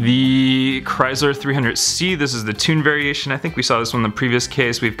got the Chrysler 300C. This is the tune variation. I think we saw this one in the previous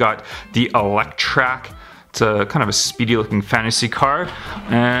case. We've got the Electrac. It's a kind of a speedy looking fantasy car.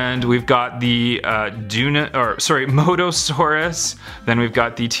 And we've got the Motosaurus. Then we've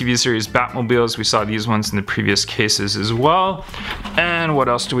got the TV series Batmobiles. We saw these ones in the previous cases as well. And what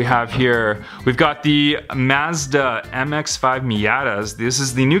else do we have here? We've got the Mazda MX-5 Miatas. This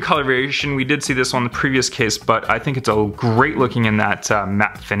is the new color variation. We did see this on the previous case, but I think it's a great looking in that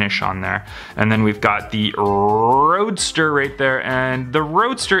matte finish on there. And then we've got the Roadster right there. And the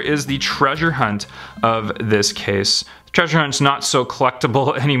Roadster is the treasure hunt of this case. Treasure Hunt's not so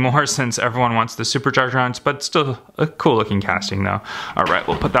collectible anymore since everyone wants the supercharger hunts, but still a cool looking casting though. All right,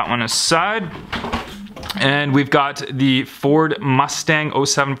 we'll put that one aside. And we've got the Ford Mustang,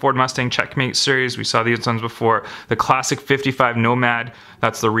 07 Ford Mustang Checkmate series. We saw these ones before. The classic 55 Nomad,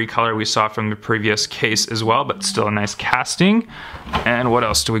 that's the recolor we saw from the previous case as well, but still a nice casting. And what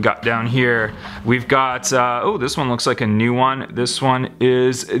else do we got down here? We've got, oh, this one looks like a new one. This one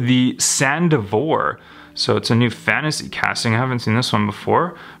is the Sandivore. So it's a new fantasy casting. I haven't seen this one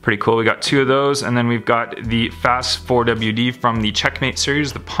before. Pretty cool. We got two of those. And then we've got the Fast 4WD from the Checkmate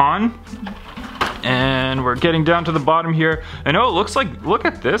series, the Pawn. And we're getting down to the bottom here. And oh, it looks like, look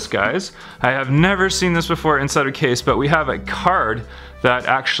at this, guys. I have never seen this before inside a case, but we have a card that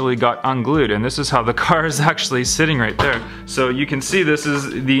actually got unglued, and this is how the car is actually sitting right there. So you can see this is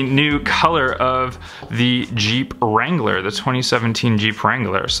the new color of the Jeep Wrangler, the 2017 Jeep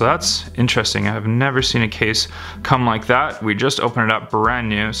Wrangler. So that's interesting. I have never seen a case come like that. We just opened it up brand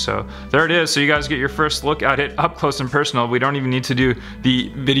new, so there it is. So you guys get your first look at it up close and personal. We don't even need to do the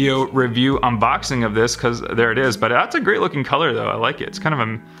video review unboxing of this because there it is. But that's a great looking color though. I like it. It's kind of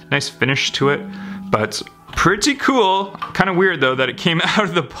a nice finish to it, but pretty cool. Kind of weird though that it came out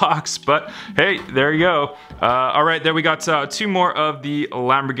of the box, but hey, there you go. All right, there we got two more of the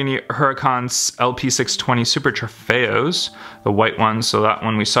Lamborghini Huracans LP620 Super Trofeos, the white ones. So that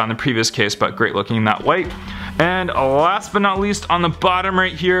one we saw in the previous case, but great looking in that white. And last but not least, on the bottom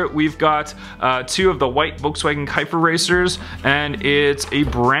right here, we've got two of the white Volkswagen Keifer racers, and it's a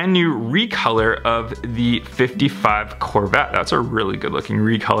brand new recolor of the 55 Corvette. That's a really good looking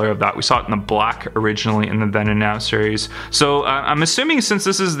recolor of that. We saw it in the black originally in the Then and Now series. So I'm assuming since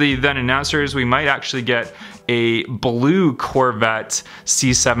this is the Then and Now series, we might actually get a blue Corvette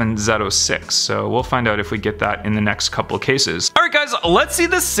C7Z06. So we'll find out if we get that in the next couple of cases. All right, guys, let's see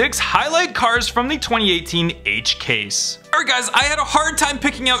the 6 highlight cars from the 2018 H case. Alright guys, I had a hard time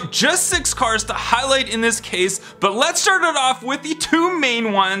picking out just 6 cars to highlight in this case, but let's start it off with the 2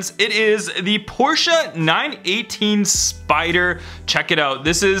 main ones. It is the Porsche 918 Spyder. Check it out.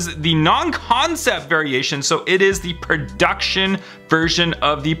 This is the non-concept variation, so it is the production version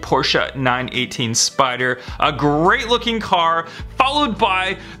of the Porsche 918 Spyder. A great looking car, followed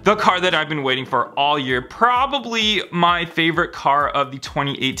by the car that I've been waiting for all year, probably my favorite car of the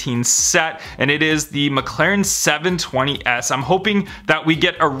 2018 set, and it is the McLaren 720S. I'm hoping that we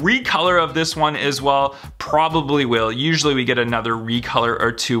get a recolor of this one as well. Probably will. Usually we get another recolor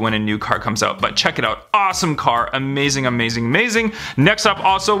or 2 when a new car comes out, but check it out. Awesome car. Amazing, amazing, amazing. Next up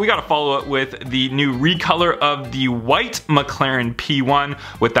also, we got to follow it with the new recolor of the white McLaren P1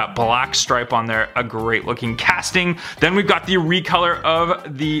 with that black stripe on there. A great looking casting. Then we've got the recolor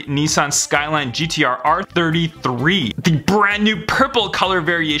of the Nissan Skyline GTR R33. The brand new purple color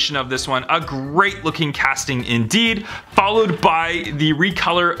variation of this one. A great looking casting indeed. Followed by the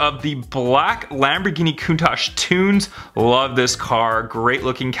recolor of the black Lamborghini Countach Tuned. Love this car. Great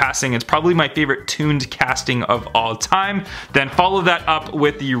looking casting. It's probably my favorite tuned casting of all time. Then follow that up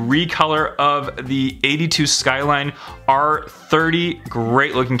with the recolor of the 82 Skyline R30.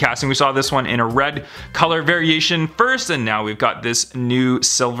 Great looking casting. We saw this one in a red color variation first, and now we've got this new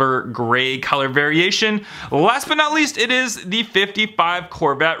silver gray color variation. Last but not least, it is the 55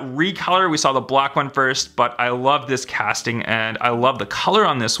 Corvette recolor. We saw the black one first, but I love this casting and I love the color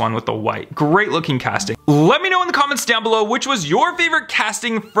on this one with the white. Great looking casting. Let me know in the comments down below which was your favorite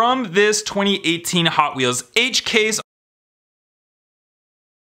casting from this 2018 Hot Wheels H case.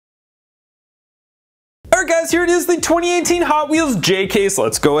 Alright guys, here it is, the 2018 Hot Wheels J case.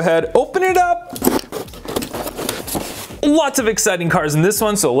 Let's go ahead, open it up. Lots of exciting cars in this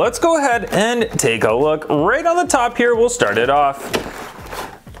one, so let's go ahead and take a look. Right on the top here, we'll start it off.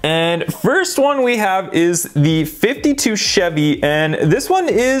 And first one we have is the 52 Chevy, and this one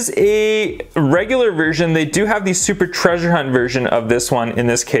is a regular version. They do have the Super Treasure Hunt version of this one in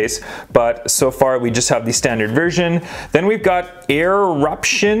this case, but so far we just have the standard version. Then we've got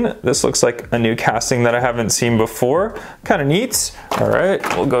Eruption. This looks like a new casting that I haven't seen before. Kind of neat. All right,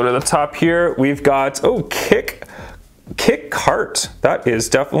 we'll go to the top here. We've got, oh, Kick Kart. That is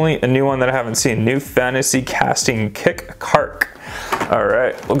definitely a new one that I haven't seen. New fantasy casting Kick Kart. All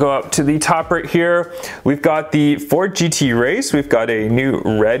right, we'll go up to the top right here. We've got the Ford GT Race. We've got a new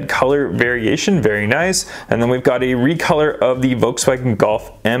red color variation, very nice. And then we've got a recolor of the Volkswagen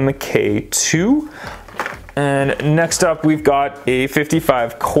Golf MK2. And next up, we've got a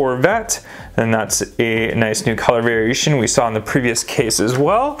 55 Corvette, and that's a nice new color variation we saw in the previous case as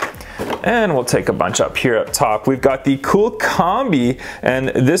well. And we'll take a bunch up here up top. We've got the Cool Combi, and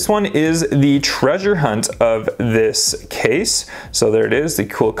this one is the treasure hunt of this case. So there it is, the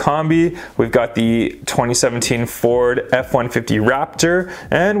Cool Combi. We've got the 2017 Ford F-150 Raptor,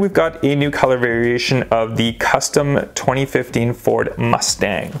 and we've got a new color variation of the custom 2015 Ford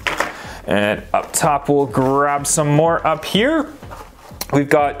Mustang. And up top, we'll grab some more up here. We've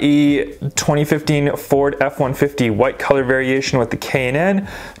got a 2015 Ford F-150 white color variation with the K&N,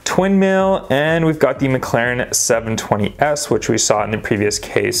 twin mill, and we've got the McLaren 720S, which we saw in the previous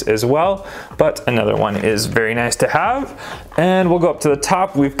case as well, but another one is very nice to have. And we'll go up to the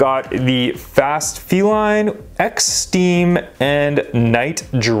top. We've got the Fast Feline, X-Steam, and Night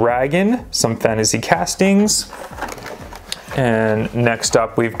Dragon, some fantasy castings. And next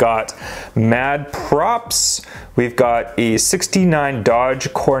up, we've got Mad Props. We've got a 69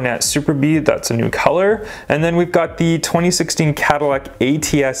 Dodge Coronet Super Bee, that's a new color. And then we've got the 2016 Cadillac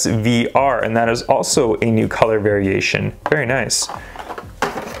ATS VR, and that is also a new color variation. Very nice.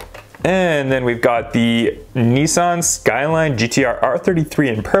 And then we've got the Nissan Skyline GTR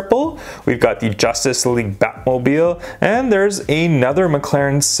R33 in purple. We've got the Justice League Batmobile, and there's another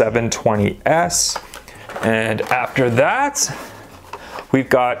McLaren 720S. And after that, we've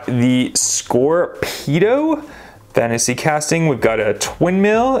got the Scorpedo fantasy casting. We've got a twin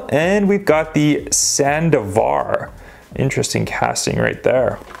mill, and we've got the Sandovar. Interesting casting right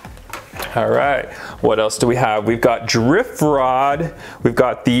there. All right, what else do we have? We've got Drift Rod, we've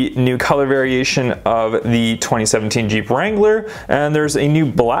got the new color variation of the 2017 Jeep Wrangler, and there's a new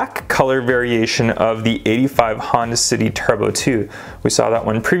black color variation of the 85 Honda City Turbo 2. We saw that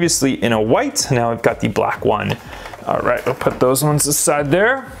one previously in a white, now we've got the black one. All right, we'll put those ones aside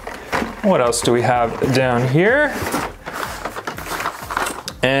there. What else do we have down here?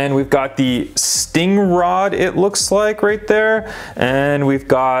 And we've got the Sting Rod, it looks like, right there. And we've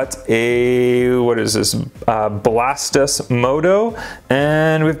got a, what is this, Blastus Moto.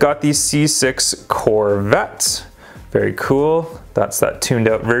 And we've got the C6 Corvette. Very cool. That's that tuned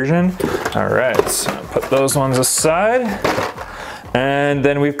out version. All right, so put those ones aside. And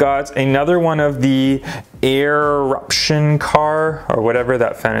then we've got another one of the Eruption car, or whatever,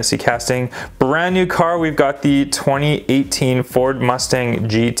 that fantasy casting. Brand new car, we've got the 2018 Ford Mustang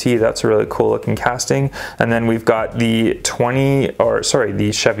GT. That's a really cool looking casting. And then we've got the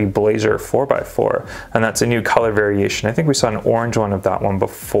the Chevy Blazer 4x4. And that's a new color variation. I think we saw an orange one of that one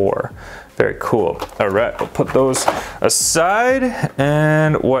before. Very cool. All right, we'll put those aside.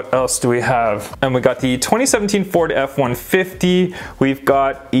 And what else do we have? And we got the 2017 Ford F-150. We've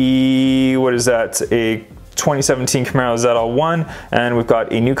got a 2017 Camaro ZL1, and we've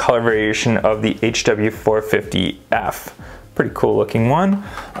got a new color variation of the HW450F. Pretty cool looking one.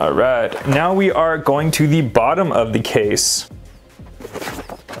 All right, now we are going to the bottom of the case.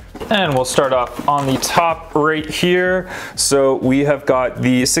 And we'll start off on the top right here. So we have got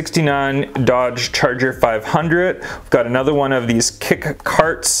the 69 Dodge Charger 500. We've got another one of these kick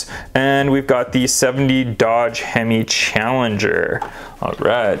carts, and we've got the 70 Dodge Hemi Challenger. All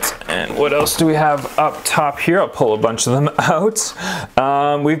right, and what else do we have up top here? I'll pull a bunch of them out.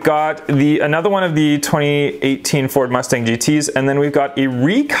 We've got another one of the 2018 Ford Mustang GTs, and then we've got a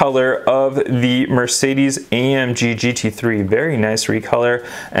recolor of the Mercedes AMG GT3. Very nice recolor.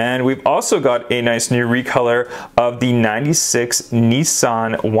 And we've also got a nice new recolor of the 96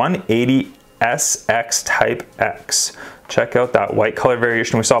 Nissan 180 SX Type X. Check out that white color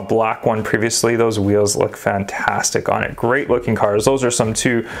variation. We saw a black one previously. Those wheels look fantastic on it. Great looking cars. Those are some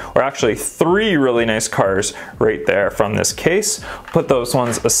actually three really nice cars right there from this case. Put those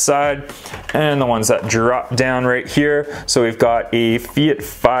ones aside, and the ones that drop down right here. So we've got a Fiat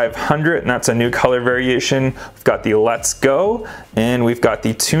 500, and that's a new color variation. We've got the Let's Go, and we've got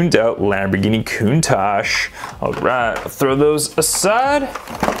the tuned out Lamborghini Countach. All right, I'll throw those aside.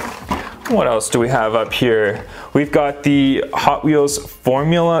 What else do we have up here? We've got the Hot Wheels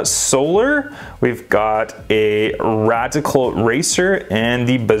Formula Solar. We've got a Radical Racer and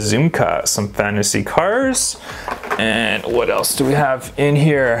the Bazooka, some fantasy cars. And what else do we have in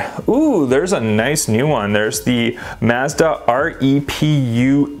here? Ooh, there's a nice new one. There's the Mazda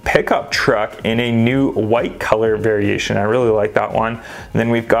REPU pickup truck in a new white color variation. I really like that one. And then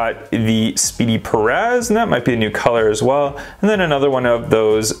we've got the Speedy Perez, and that might be a new color as well. And then another one of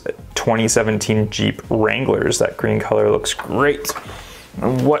those 2017 Jeep Wranglers. That green color looks great.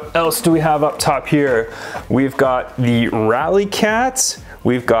 And what else do we have up top here? We've got the Rally Cat.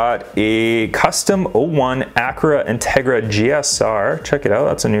 We've got a custom 01 Acura Integra GSR. Check it out,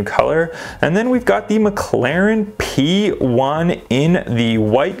 that's a new color. And then we've got the McLaren P1 in the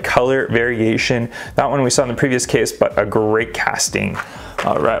white color variation. That one we saw in the previous case, but a great casting.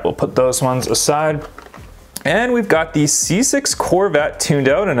 All right, we'll put those ones aside. And we've got the C6 Corvette tuned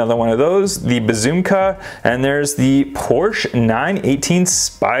out, another one of those, the Bazooka, and there's the Porsche 918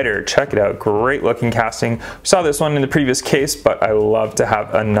 Spyder. Check it out, great looking casting. We saw this one in the previous case, but I love to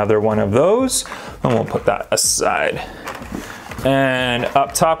have another one of those. And we'll put that aside. And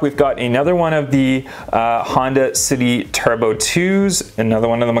up top, we've got another one of the Honda City Turbo 2s, another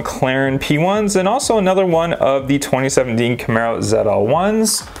one of the McLaren P1s, and also another one of the 2017 Camaro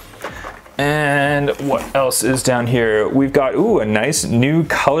ZL1s. And what else is down here? We've got, a nice new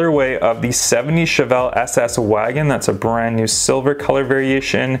colorway of the 70 Chevelle SS Wagon. That's a brand new silver color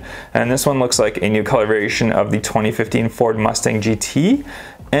variation. And this one looks like a new color variation of the 2015 Ford Mustang GT.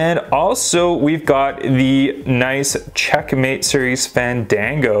 And also we've got the nice Checkmate Series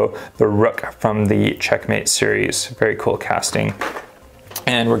Fandango, the Rook from the Checkmate Series. Very cool casting.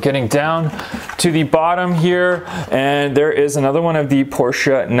 And we're getting down to the bottom here, and there is another one of the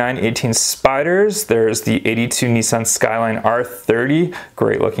Porsche 918 Spyders. There's the 82 Nissan Skyline R30,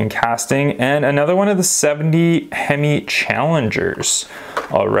 great looking casting, and another one of the 70 Hemi Challengers.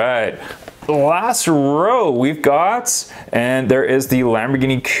 All right. The last row we've got, and there is the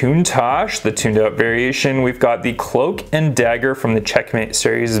Lamborghini Countach, the tuned out variation. We've got the Cloak and Dagger from the Checkmate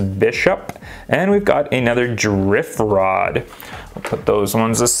Series Bishop, and we've got another Drift Rod. We'll put those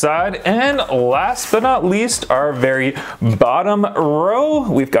ones aside. And last but not least, our very bottom row,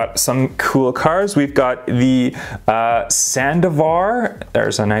 we've got some cool cars. We've got the Sandovar.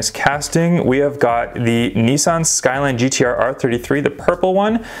 There's a nice casting. We have got the Nissan Skyline GTR R33, the purple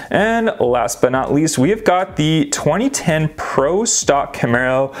one. And last but not least, we have got the 2010 Pro Stock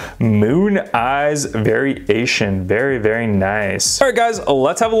Camaro Moon Eyes variation. Very, very nice. All right, guys,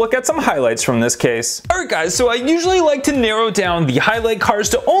 let's have a look at some highlights from this case. All right, guys, so I usually like to narrow down the highlight cars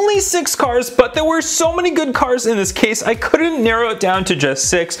to only 6 cars, but there were so many good cars in this case, I couldn't narrow it down to just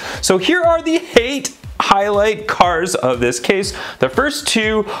 6. So here are the 8 highlight cars of this case. The first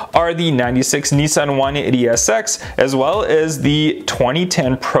two are the 96 Nissan 180SX as well as the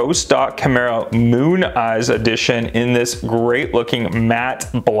 2010 Pro Stock Camaro Moon Eyes edition in this great looking matte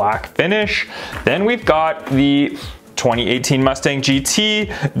black finish. Then we've got the 2018 Mustang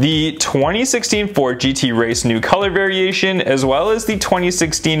GT, the 2016 Ford GT Race new color variation, as well as the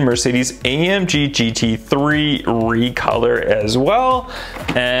 2016 Mercedes AMG GT3 recolor as well.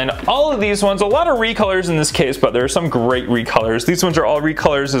 And all of these ones, a lot of recolors in this case, but there are some great recolors. These ones are all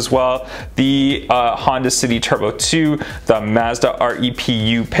recolors as well. The Honda City Turbo 2, the Mazda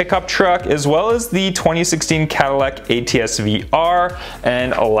REPU pickup truck, as well as the 2016 Cadillac ATS VR.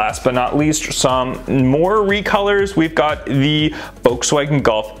 And last but not least, some more recolors. We've got the Volkswagen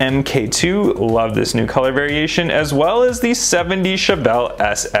Golf MK2, love this new color variation, as well as the 70 Chevelle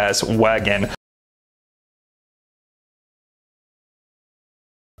SS wagon.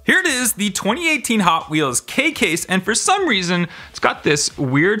 Here it is, the 2018 Hot Wheels K-Case, and for some reason, it's got this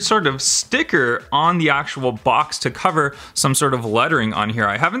weird sort of sticker on the actual box to cover some sort of lettering on here.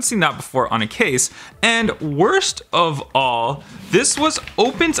 I haven't seen that before on a case, and worst of all, this was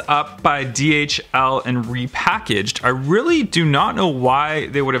opened up by DHL and repackaged. I really do not know why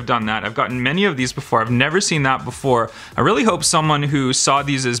they would have done that. I've gotten many of these before. I've never seen that before. I really hope someone who saw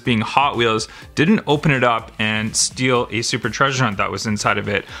these as being Hot Wheels didn't open it up and steal a super treasure hunt that was inside of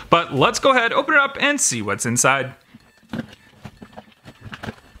it. But let's go ahead, open it up, and see what's inside.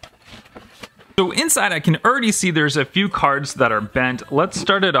 So inside I can already see there's a few cards that are bent. Let's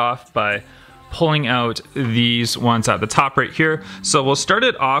start it off by pulling out these ones at the top right here. So we'll start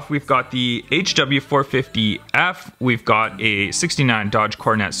it off. We've got the HW450F. We've got a 69 Dodge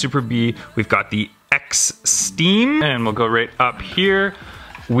Coronet Super B. We've got the X Steam, and we'll go right up here.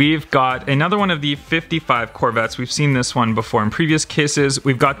 We've got another one of the 55 Corvettes. We've seen this one before in previous cases.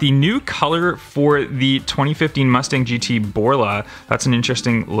 We've got the new color for the 2015 Mustang GT Borla. That's an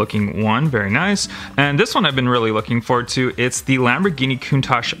interesting looking one, very nice. And this one I've been really looking forward to. It's the Lamborghini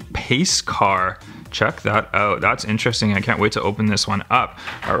Countach Pace car. Check that out, that's interesting. I can't wait to open this one up.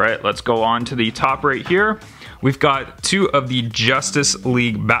 All right, let's go on to the top right here. We've got two of the Justice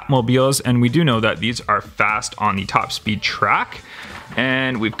League Batmobiles, and we do know that these are fast on the top speed track.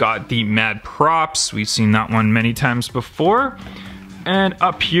 And we've got the Mad Props. We've seen that one many times before. And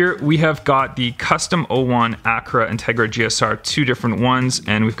up here we have got the Custom 01 Acura Integra GSR, two different ones,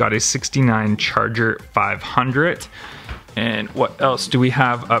 and we've got a 69 Charger 500. And what else do we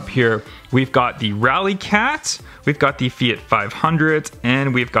have up here? We've got the Rally Cat, we've got the Fiat 500,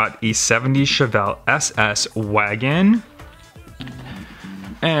 and we've got a 70 Chevelle SS wagon.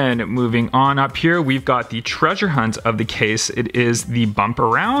 And moving on up here, we've got the treasure hunt of the case. It is the bumper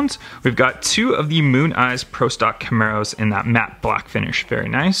round. We've got two of the Moon Eyes Pro Stock Camaros in that matte black finish, very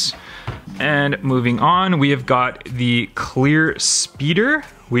nice. And moving on, we have got the clear speeder.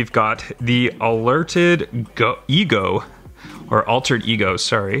 We've got the alerted ego, or altered ego,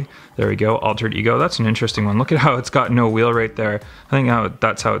 sorry. There we go, altered ego. That's an interesting one. Look at how it's got no wheel right there. I think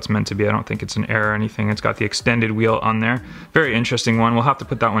that's how it's meant to be. I don't think it's an error or anything. It's got the extended wheel on there. Very interesting one. We'll have to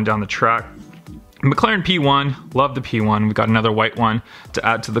put that one down the track. McLaren P1, love the P1. We've got another white one to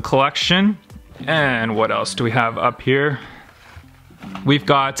add to the collection. And what else do we have up here? We've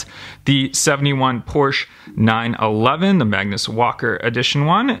got the 71 Porsche 911, the Magnus Walker edition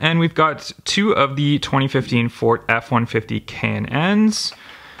one, and we've got two of the 2015 Ford F-150 K&Ns,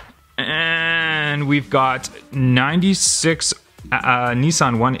 and we've got 96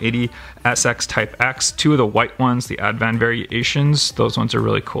 Nissan 180 SX Type X, two of the white ones, the Advan variations. Those ones are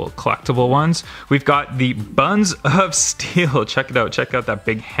really cool, collectible ones. We've got the Buns of Steel. Check it out. Check out that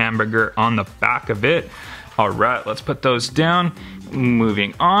big hamburger on the back of it. All right, let's put those down.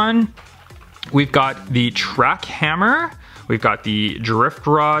 Moving on, we've got the Track Hammer, we've got the Drift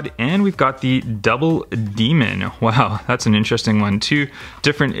Rod, and we've got the Double Demon. Wow, that's an interesting one. Two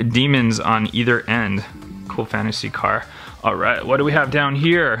different demons on either end. Cool fantasy car. All right, what do we have down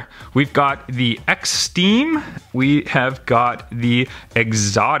here? We've got the X-Steam. We have got the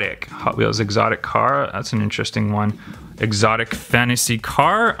Exotic, Hot Wheels Exotic car. That's an interesting one. Exotic fantasy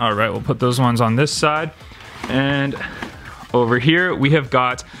car. All right, we'll put those ones on this side. And over here, we have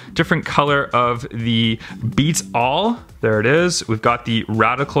got different color of the Beats All. There it is. We've got the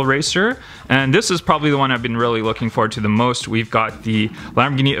Radical Racer, and this is probably the one I've been really looking forward to the most. We've got the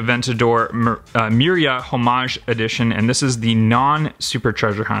Lamborghini Aventador Miria Homage Edition, and this is the non-Super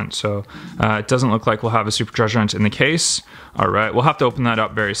Treasure Hunt, so it doesn't look like we'll have a Super Treasure Hunt in the case. All right, we'll have to open that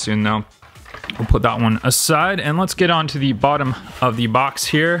up very soon, though. We'll put that one aside, and let's get on to the bottom of the box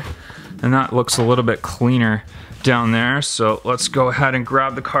here, and that looks a little bit cleaner down there. So let's go ahead and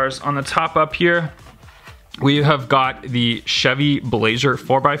grab the cars on the top up here. We have got the Chevy Blazer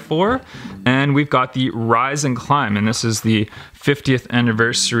 4x4, and we've got the Rise and Climb, and this is the 50th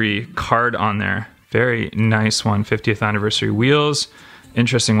anniversary card on there. Very nice one, 50th anniversary wheels.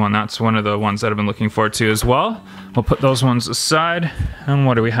 Interesting one. That's one of the ones that I've been looking forward to as well. We'll put those ones aside. And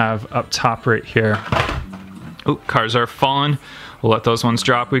what do we have up top right here? Oh, cars are falling. We'll let those ones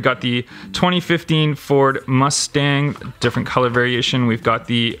drop. We've got the 2015 Ford Mustang, different color variation. We've got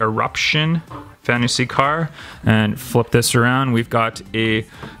the Eruption fantasy car, and flip this around. We've got a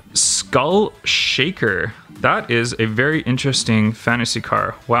Skull Shaker. That is a very interesting fantasy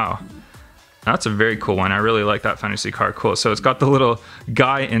car. Wow. That's a very cool one. I really like that fantasy car. Cool. So it's got the little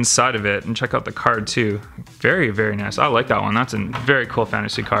guy inside of it, and check out the card too. Very, very nice. I like that one. That's a very cool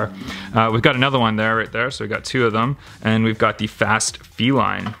fantasy car. We've got another one there, right there. So we've got two of them, and we've got the Fast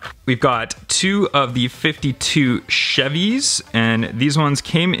Feline. We've got two of the 52 Chevys, and these ones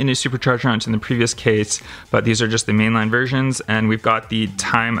came in a supercharger hunt in the previous case, but these are just the mainline versions. And we've got the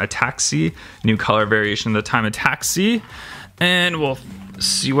Time Taxi, new color variation of the Time Taxi, and we'll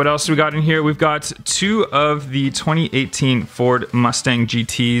see what else we got in here. We've got two of the 2018 Ford Mustang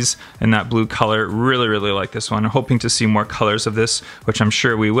GTs in that blue color. Really, really like this one. I'm hoping to see more colors of this, which I'm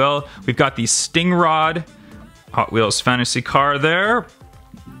sure we will. We've got the Stingrod Hot Wheels fantasy car there.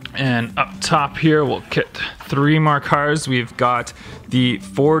 And up top here, we'll get three more cars. We've got the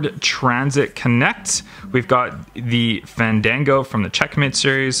Ford Transit Connect. We've got the Fandango from the Checkmate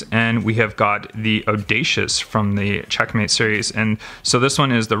series, and we have got the Audacious from the Checkmate series. And so this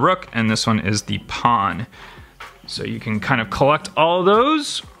one is the Rook, and this one is the Pawn. So you can kind of collect all of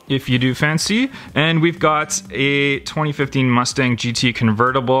those if you do fancy. And we've got a 2015 Mustang GT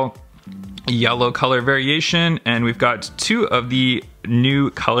convertible, yellow color variation, and we've got two of the new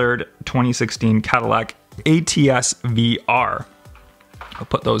colored 2016 Cadillac ATS VR. I'll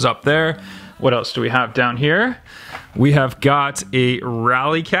put those up there. What else do we have down here? We have got a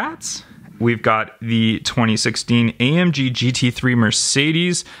Rally Cats. We've got the 2016 AMG GT3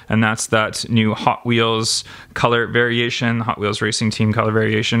 Mercedes, and that's that new Hot Wheels color variation, Hot Wheels Racing Team color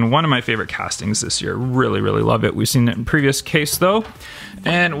variation. One of my favorite castings this year. Really, really love it. We've seen it in previous case though.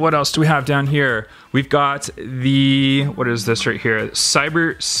 And what else do we have down here? We've got the, what is this right here?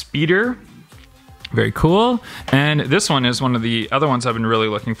 Cyber Speeder. Very cool. And this one is one of the other ones I've been really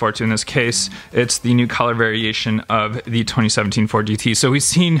looking forward to in this case. It's the new color variation of the 2017 Ford GT. So we've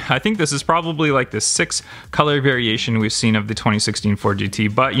seen, I think this is probably like the 6th color variation we've seen of the 2016 Ford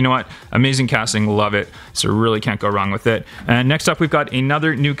GT. But you know what? Amazing casting, love it. So really can't go wrong with it. And next up, we've got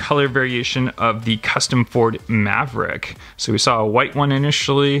another new color variation of the custom Ford Maverick. So we saw a white one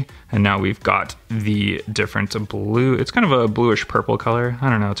initially, and now we've got the different blue. It's kind of a bluish purple color. I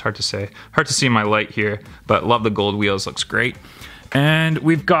don't know, it's hard to say. Hard to see in my light here, but love the gold wheels, looks great. And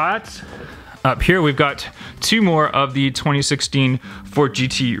we've got, up here, we've got two more of the 2016 Ford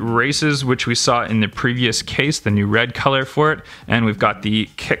GT races, which we saw in the previous case, the new red color for it. And we've got the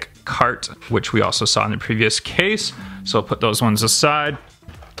Kick Kart, which we also saw in the previous case. So I'll put those ones aside.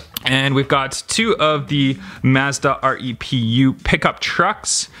 And we've got two of the Mazda REPU pickup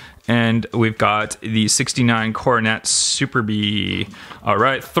trucks, and we've got the 69 Coronet Super B. All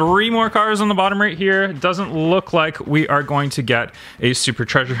right, three more cars on the bottom right here. It doesn't look like we are going to get a super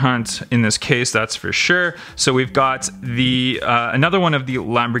treasure hunt in this case, that's for sure. So we've got the another one of the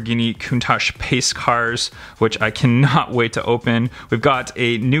Lamborghini Countach pace cars, which I cannot wait to open. We've got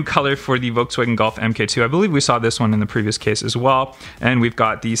a new color for the Volkswagen Golf MK2. I believe we saw this one in the previous case as well. And we've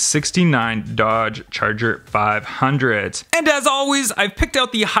got the 69 Dodge Charger 500. And as always, I've picked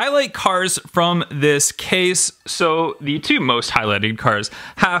out the highlight cars from this case. So the two most highlighted cars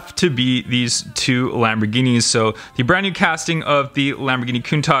have to be these two Lamborghinis. So the brand new casting of the Lamborghini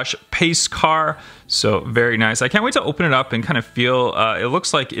Countach pace car. So very nice. I can't wait to open it up and kind of feel, it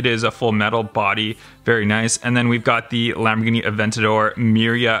looks like it is a full metal body. Very nice. And then we've got the Lamborghini Aventador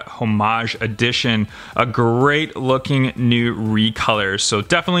Miria Homage Edition, a great looking new recolor. So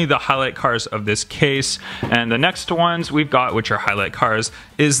definitely the highlight cars of this case. And the next ones we've got, which are highlight cars,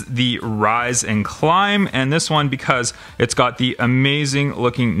 is the Rise and Climb. And this one, because it's got the amazing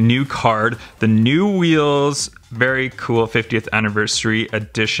looking new card, the new wheels, very cool 50th anniversary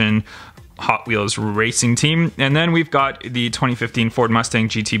edition Hot Wheels Racing Team. And then we've got the 2015 Ford Mustang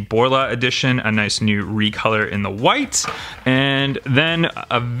GT Borla Edition, a nice new recolor in the white. And then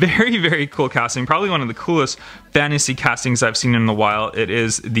a very, very cool casting, probably one of the coolest fantasy castings I've seen in a while. It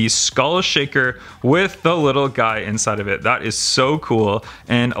is the Skull Shaker with the little guy inside of it. That is so cool.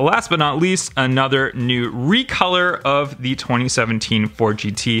 And last but not least, another new recolor of the 2017 Ford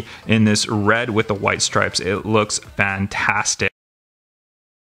GT in this red with the white stripes. It looks fantastic.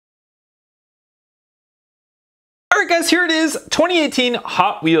 guys, here it is, 2018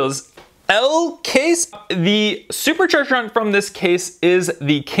 Hot Wheels L case. The supercharger hunt from this case is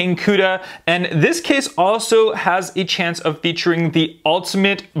the King Cuda, and this case also has a chance of featuring the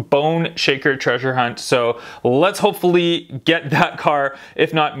ultimate bone shaker treasure hunt. So let's hopefully get that car,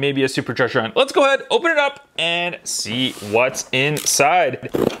 if not maybe a supercharger hunt. Let's go ahead, open it up and see what's inside.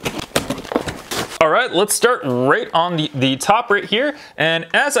 All right, let's start right on the top right here. And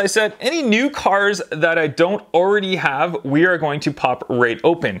as I said, any new cars that I don't already have, we are going to pop right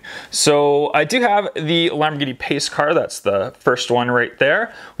open. So I do have the Lamborghini Pace car. That's the first one right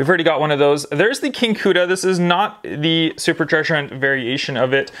there. We've already got one of those. There's the King Cuda. This is not the supercharger hunt variation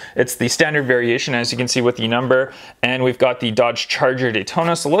of it. It's the standard variation, as you can see with the number. And we've got the Dodge Charger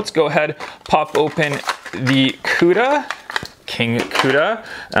Daytona. So let's go ahead, pop open the Cuda. King Cuda,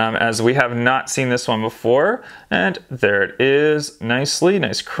 as we have not seen this one before. And there it is, nicely,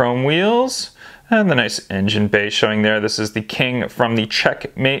 nice chrome wheels. And the nice engine bay showing there. This is the King from the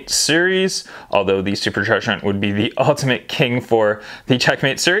Checkmate series, although the supercharger hunt would be the ultimate King for the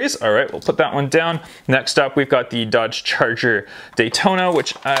Checkmate series. All right, we'll put that one down. Next up, we've got the Dodge Charger Daytona,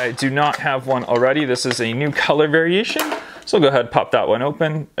 which I do not have one already. This is a new color variation. So I'll go ahead and pop that one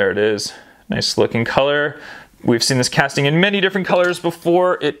open. There it is, nice looking color. We've seen this casting in many different colors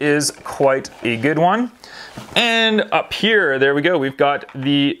before. It is quite a good one. And up here, there we go. We've got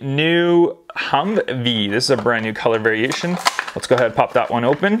the new Humvee. This is a brand new color variation. Let's go ahead and pop that one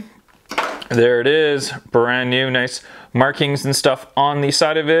open. There it is, brand new, nice markings and stuff on the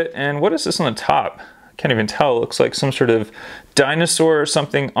side of it. And what is this on the top? I can't even tell. It looks like some sort of dinosaur or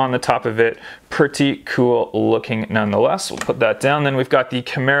something on the top of it. Pretty cool looking nonetheless. We'll put that down. Then we've got the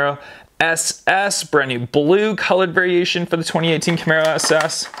Camaro SS, brand new blue colored variation for the 2018 Camaro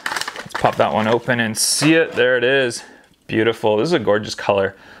SS. Let's pop that one open and see it. There it is. Beautiful. This is a gorgeous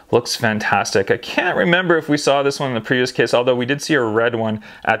color. Looks fantastic. I can't remember if we saw this one in the previous case, although we did see a red one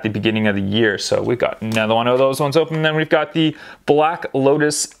at the beginning of the year. So we got another one of those ones open. Then we've got the Black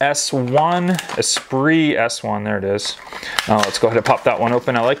Lotus S1, Esprit S1. There it is. Let's go ahead and pop that one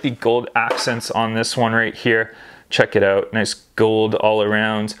open. I like the gold accents on this one right here. Check it out. Nice gold all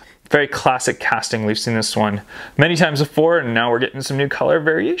around. Very classic casting. We've seen this one many times before, and now we're getting some new color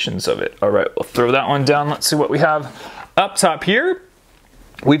variations of it. All right, we'll throw that one down. Let's see what we have up top here.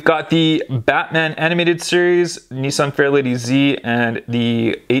 We've got the Batman Animated Series, Nissan Fairlady Z, and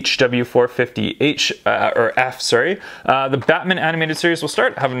the HW450H, or F, sorry. The Batman Animated Series will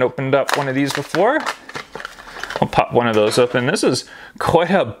start. I haven't opened up one of these before. I'll pop one of those open. This is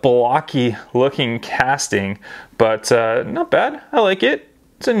quite a blocky looking casting, but not bad. I like it.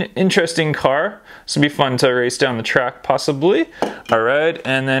 It's an interesting car. This will be fun to race down the track, possibly. All right,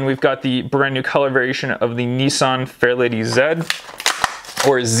 and then we've got the brand new color variation of the Nissan Fairlady Z,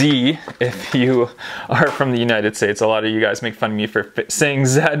 or Z, if you are from the United States. A lot of you guys make fun of me for saying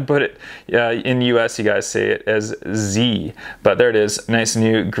Z, but in the US, you guys say it as Z. But there it is, nice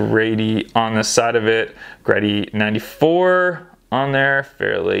new Grady on the side of it. Grady 94 on there,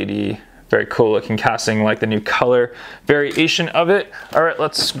 Fairlady. Very cool looking casting, like the new color variation of it. All right,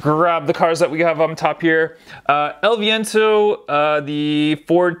 let's grab the cars that we have on top here. El Viento, the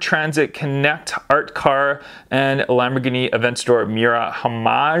Ford Transit Connect art car, and Lamborghini Aventador Miura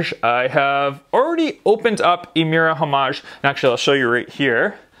Homage. I have already opened up a Miura Homage, and actually I'll show you right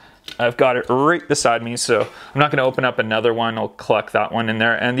here. I've got it right beside me, so I'm not gonna open up another one. I'll collect that one in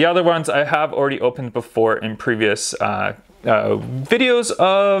there. And the other ones I have already opened before in previous videos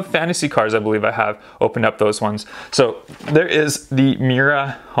of fantasy cars. I believe I have opened up those ones. So there is the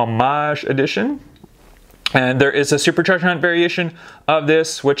Miura Homage edition, and there is a supercharger hunt variation of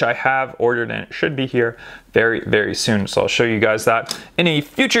this, which I have ordered, and it should be here very, very soon. So I'll show you guys that in a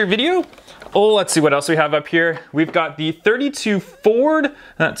future video. Oh, let's see what else we have up here. We've got the 32 Ford.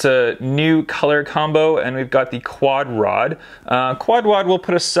 That's a new color combo, and we've got the Quad Rod. Quad Rod we'll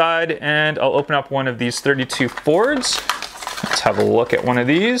put aside, and I'll open up one of these 32 Fords. Let's have a look at one of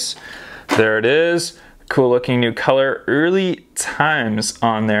these. There it is. Cool looking new color. Early Times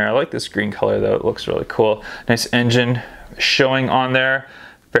on there. I like this green color though. It looks really cool. Nice engine showing on there.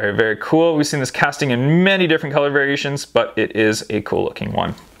 Very, very cool. We've seen this casting in many different color variations, but it is a cool looking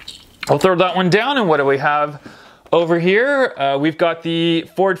one. I'll throw that one down, and what do we have over here? We've got the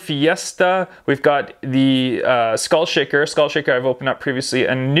Ford Fiesta. We've got the Skull Shaker. Skull Shaker I've opened up previously.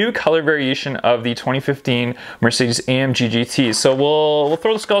 A new color variation of the 2015 Mercedes AMG GT. So we'll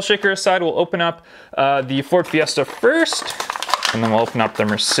throw the Skull Shaker aside. We'll open up the Ford Fiesta first, and then we'll open up the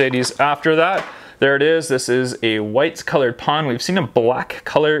Mercedes after that. there it is. This is a white colored pawn. We've seen a black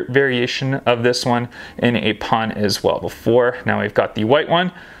color variation of this one in a pawn as well before. Now we've got the white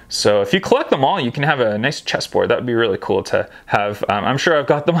one. So if you collect them all, you can have a nice chessboard. That would be really cool to have. I'm sure I've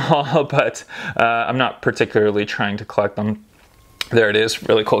got them all, but I'm not particularly trying to collect them. There it is,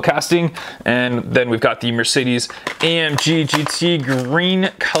 really cool casting. And then we've got the Mercedes AMG GT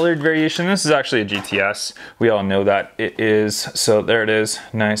green colored variation. This is actually a GTS. We all know that it is. So there it is,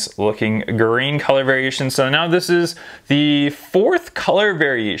 nice looking green color variation. So now this is the fourth color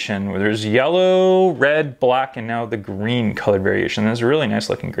variation where there's yellow, red, black, and now the green colored variation. That's a really nice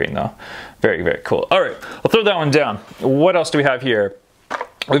looking green though. Very, very cool. All right, I'll throw that one down. What else do we have here?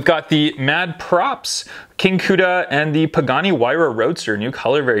 We've got the Mad Props King Kuda and the Pagani Huayra Roadster, new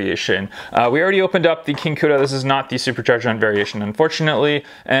color variation. We already opened up the King Kuda. This is not the Supercharged Hunt variation, unfortunately.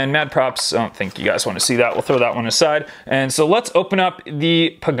 And Mad Props, I don't think you guys want to see that. We'll throw that one aside. And so let's open up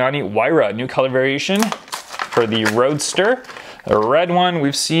the Pagani Huayra, new color variation for the Roadster. A red one,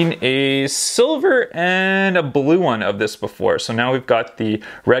 we've seen a silver and a blue one of this before. So now we've got the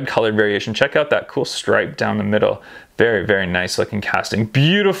red colored variation. Check out that cool stripe down the middle. Very, very nice looking casting.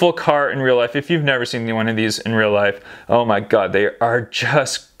 Beautiful car in real life. If you've never seen one of these in real life, oh my God, they are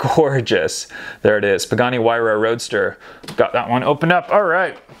just gorgeous. There it is, Pagani Huayra Roadster. Got that one opened up, all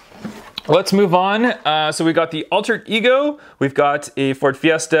right. Let's move on. So we got the Alter Ego, we've got a Ford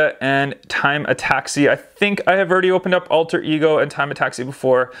Fiesta and Time a Taxi. I think I have already opened up Alter Ego and Time a Taxi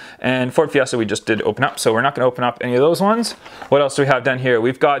before, and Ford Fiesta we just did open up, so we're not gonna open up any of those ones. What else do we have down here?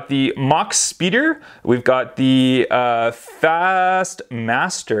 We've got the Mach Speeder, we've got the Fast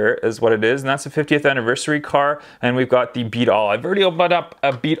Master is what it is, and that's a 50th anniversary car, and we've got the Beat All. I've already opened up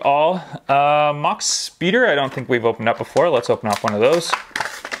a Beat All. Mach Speeder, I don't think we've opened up before. Let's open up one of those.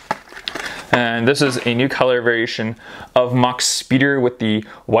 And this is a new color variation of Mach Speeder with the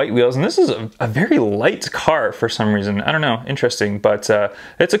white wheels. And this is a very light car for some reason. I don't know, interesting, but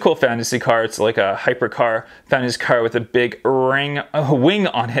it's a cool fantasy car. It's like a hypercar, fantasy car with a big wing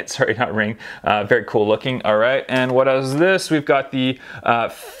on it. Sorry, not ring. Very cool looking. All right, and what is this? We've got the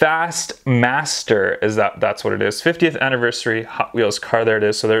Fast Master, that's what it is. 50th anniversary Hot Wheels car, there it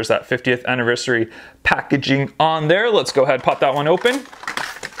is. So there's that 50th anniversary packaging on there. Let's go ahead, pop that one open.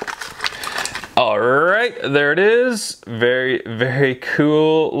 All right, there it is. Very, very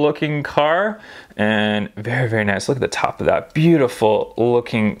cool looking car and very, very nice. Look at the top of that beautiful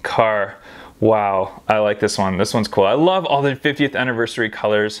looking car. Wow, I like this one. This one's cool. I love all the 50th anniversary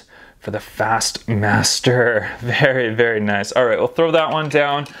colors for the Fast Master. Very, very nice. All right, we'll throw that one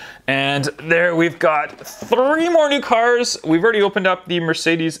down. And there we've got 3 more new cars. We've already opened up the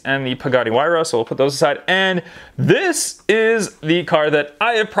Mercedes and the Pagani Huayra, so we'll put those aside. And this is the car that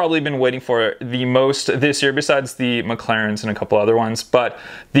I have probably been waiting for the most this year, besides the McLarens and a couple other ones. But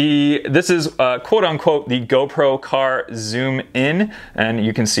this is quote unquote the GoPro car zoom in, and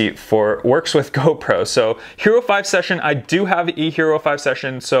you can see works with GoPro. So Hero 5 session, I do have a Hero 5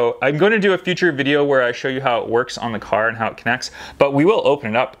 session, so I'm going to do a future video where I show you how it works on the car and how it connects, but we will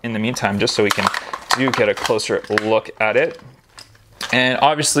open it up in the meantime just so we can get a closer look at it. And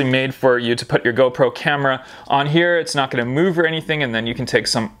obviously made for you to put your GoPro camera on here. It's not going to move or anything, and then you can take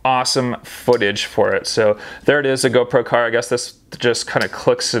some awesome footage for it. So there it is, a GoPro car. I guess this just kind of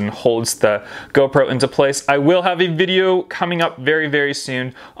clicks and holds the GoPro into place. I will have a video coming up very, very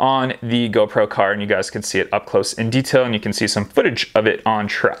soon on the GoPro car, and you guys can see it up close in detail, and you can see some footage of it on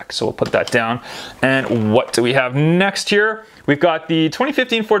track. So we'll put that down. And what do we have next here? We've got the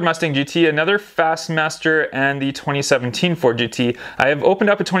 2015 Ford Mustang GT, another Fast Master, and the 2017 Ford GT. I have opened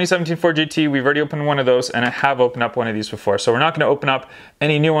up a 2017 Ford GT. We've already opened one of those, and I have opened up one of these before. So we're not going to open up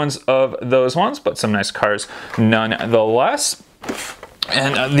any new ones of those ones, but some nice cars nonetheless.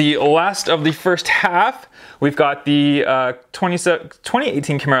 And the last of the first half, we've got the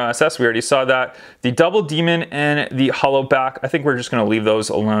 2018 Camaro SS. We already saw that. The Double Demon and the Hollow Back. I think we're just going to leave those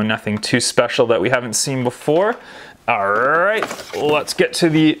alone. Nothing too special that we haven't seen before. All right, let's get to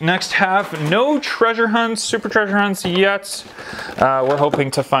the next half. No treasure hunts, super treasure hunts yet. We're hoping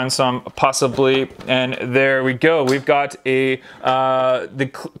to find some possibly, and there we go. We've got the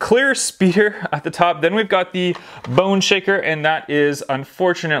clear speeder at the top. Then we've got the bone shaker, and that is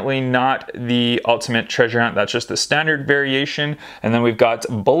unfortunately not the ultimate treasure hunt. That's just the standard variation. And then we've got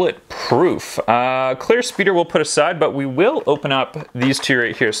bulletproof. Clear speeder we'll put aside, but we will open up these two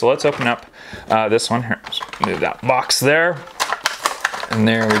right here. So let's open up this one here. Let's move that box there, and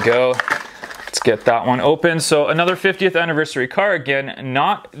there we go. Let's get that one open. So another 50th anniversary car, again,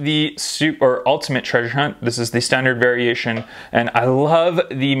 not the super ultimate treasure hunt. This is the standard variation, and I love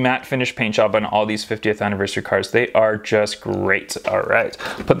the matte finish paint job on all these 50th anniversary cars. They are just great. All right,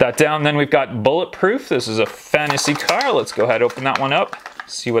 put that down. Then we've got Bulletproof. This is a fantasy car. Let's go ahead, open that one up,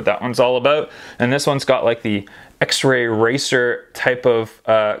 see what that one's all about. And this one's got like the X-ray racer type of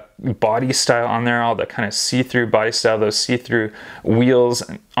body style on there, all the kind of see-through body style, those see-through wheels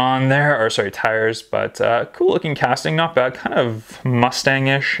on there, or sorry, tires, but cool looking casting, not bad, kind of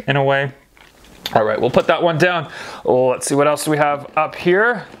Mustang-ish in a way. All right, we'll put that one down. Let's see what else we have up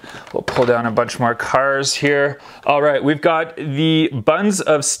here. We'll pull down a bunch more cars here. All right, we've got the Buns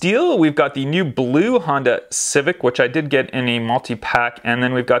of Steel. We've got the new blue Honda Civic, which I did get in a multi-pack. And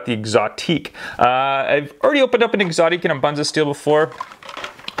then we've got the Exotique. I've already opened up an Exotique in a Buns of Steel before.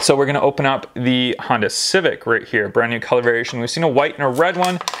 So we're gonna open up the Honda Civic right here, brand new color variation. We've seen a white and a red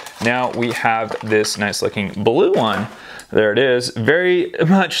one. Now we have this nice looking blue one. There it is, very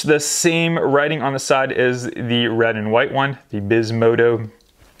much the same writing on the side as the red and white one, the Bismoto.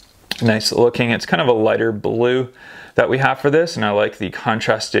 Nice looking, it's kind of a lighter blue that we have for this, and I like the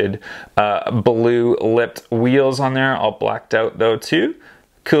contrasted blue lipped wheels on there, all blacked out though too.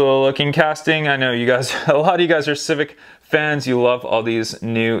 Cool looking casting. I know you guys, a lot of you guys are Civic fans, you love all these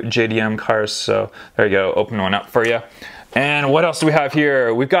new JDM cars, so there you go, open one up for you. And what else do we have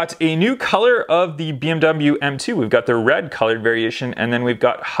here? We've got a new color of the BMW M2. We've got the red colored variation, and then we've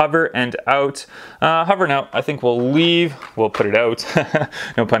got Hover and Out. Hover and Out, I think we'll leave. We'll put it out,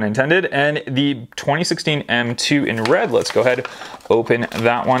 no pun intended. And the 2016 M2 in red. Let's go ahead, open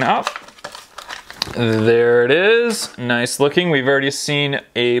that one up. There it is, nice looking. We've already seen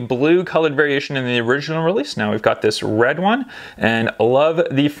a blue colored variation in the original release. Now we've got this red one, and love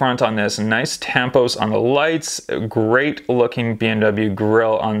the front on this. Nice tampos on the lights, great looking BMW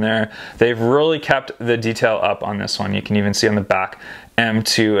grille on there. They've really kept the detail up on this one. You can even see on the back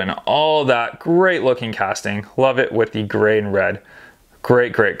M2 and all that great looking casting. Love it with the gray and red.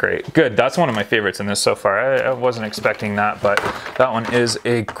 Great, great, great. Good, that's one of my favorites in this so far. I wasn't expecting that, but that one is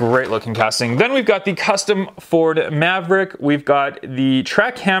a great looking casting. Then we've got the custom Ford Maverick. We've got the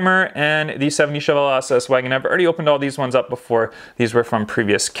Track Hammer and the 70 Chevrolet SS wagon. I've already opened all these ones up before. These were from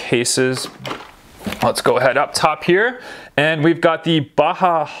previous cases. Let's go ahead up top here, and we've got the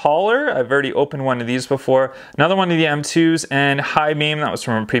Baja Hauler. I've already opened one of these before. Another one of the M2s, and High Beam, that was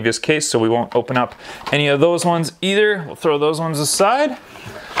from a previous case, so we won't open up any of those ones either. We'll throw those ones aside.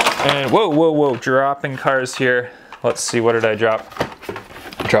 And whoa, whoa, whoa, dropping cars here. Let's see, what did I drop?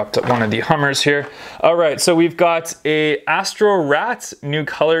 Dropped one of the Hummers here. All right, so we've got a Astro Rat, new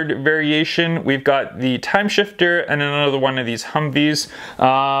colored variation. We've got the Time Shifter and another one of these Humvees.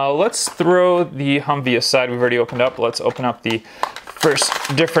 Let's throw the Humvee aside. We've already opened up. Let's open up the first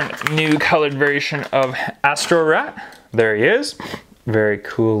different new colored variation of Astro Rat. There he is. Very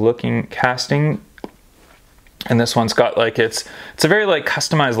cool looking casting. And this one's got like, it's a very like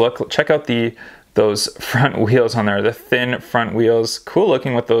customized look. Check out those front wheels on there, the thin front wheels. Cool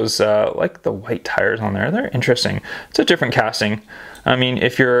looking with those, like the white tires on there. They're interesting. It's a different casting. I mean,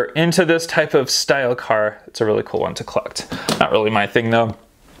 if you're into this type of style car, it's a really cool one to collect. Not really my thing though.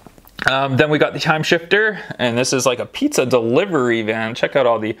 Then we got the Time Shifter, and this is like a pizza delivery van. Check out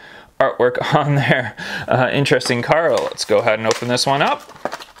all the artwork on there. Interesting car. Let's go ahead and open this one up.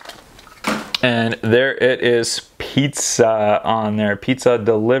 And there it is, pizza on there, pizza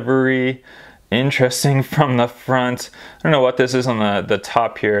delivery. Interesting from the front. I don't know what this is on the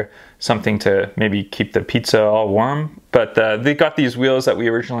top here. Something to maybe keep the pizza all warm. But they got these wheels that we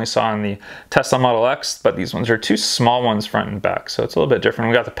originally saw in the Tesla Model X, but these ones are two small ones front and back, so it's a little bit different.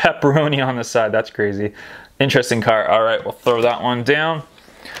 We got the pepperoni on the side, that's crazy. Interesting car. All right, we'll throw that one down.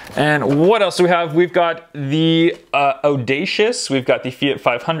 And what else do we have? We've got the Audacious, we've got the Fiat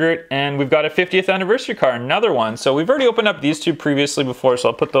 500, and we've got a 50th anniversary car, another one. So we've already opened up these two previously before, so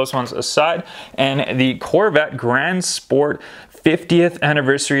I'll put those ones aside. And the Corvette Grand Sport 50th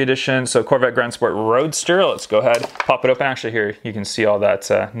anniversary edition, so Corvette Grand Sport Roadster. Let's go ahead, pop it open. Actually, here you can see all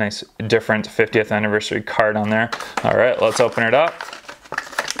that nice different 50th anniversary card on there. All right, let's open it up.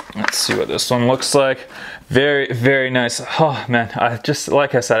 Let's see what this one looks like. Very, very nice. Oh man,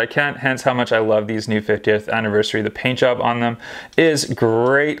 like I said, I can't hence how much I love these new 50th anniversary. The paint job on them is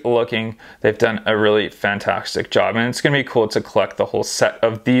great looking. They've done a really fantastic job, and it's gonna be cool to collect the whole set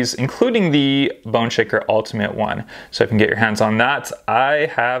of these, including the Bone Shaker Ultimate one. So if you can get your hands on that,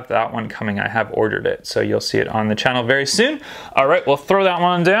 I have that one coming. I have ordered it, so you'll see it on the channel very soon. All right, we'll throw that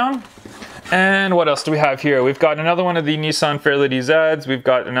one down. And what else do we have here? We've got another one of the Nissan Fairlady Zs. We've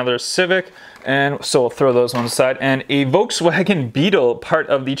got another Civic, and so we'll throw those ones aside. And a Volkswagen Beetle, part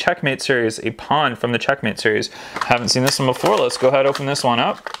of the Checkmate series, a pawn from the Checkmate series. Haven't seen this one before. Let's go ahead and open this one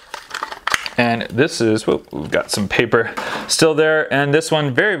up. And this is, whoop, we've got some paper still there. And this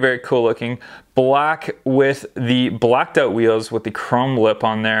one, very, very cool looking. Black with the blacked out wheels with the chrome lip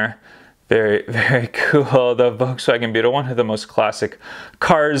on there. Very, very cool. The Volkswagen Beetle, one of the most classic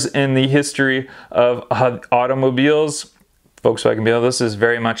cars in the history of automobiles. Volkswagen Beetle, this is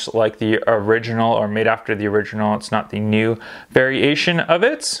very much like the original, or made after the original. It's not the new variation of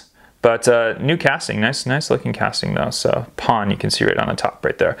it, but new casting. Nice looking casting though. So pawn, you can see right on the top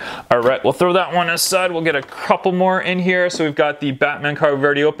right there. All right, we'll throw that one aside. We'll get a couple more in here. So we've got the Batman car we've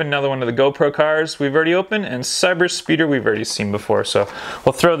already opened, another one of the GoPro cars we've already opened, and Cyber Speeder we've already seen before. So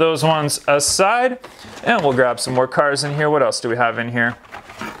we'll throw those ones aside, and we'll grab some more cars in here. What else do we have in here?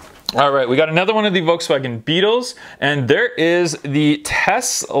 All right, we got another one of the Volkswagen Beetles, and there is the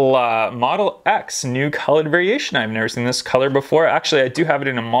Tesla Model X new colored variation. I've never seen this color before. Actually, I do have it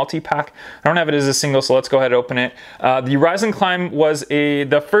in a multi-pack. I don't have it as a single, so let's go ahead and open it. The Rise and Climb was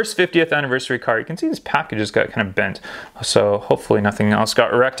the first 50th anniversary car. You can see this package has got kind of bent, so hopefully nothing else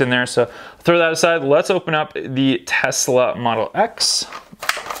got wrecked in there. So throw that aside. Let's open up the Tesla Model X.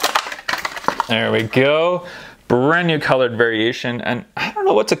 There we go. Brand new colored variation, and I don't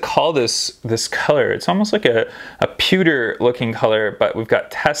know what to call this color. It's almost like a pewter looking color, but we've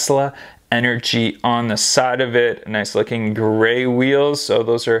got Tesla Energy on the side of it. Nice looking gray wheels, so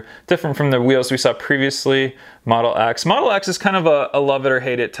those are different from the wheels we saw previously. Model X. Model X is kind of a love it or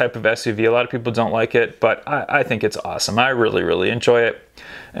hate it type of SUV. A lot of people don't like it, but I think it's awesome. I really enjoy it.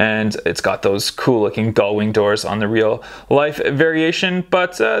 And it's got those cool looking gull-wing doors on the real life variation,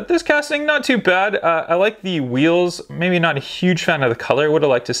 but this casting not too bad. I like the wheels, maybe not a huge fan of the color. Would have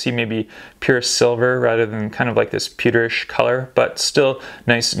liked to see maybe pure silver rather than kind of like this pewterish color, but still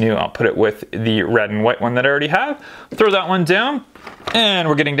nice new. I'll put it with the red and white one that I already have. Throw that one down, and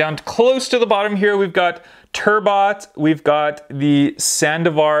we're getting down close to the bottom here. We've got Turbot, we've got the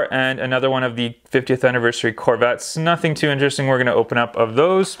Sandovar, and another one of the 50th anniversary Corvettes. Nothing too interesting we're gonna open up of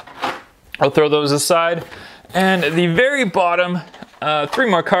those. I'll throw those aside. And at the very bottom, three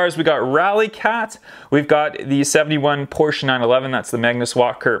more cars. We got Rally Cat. We've got the 71 Porsche 911. That's the Magnus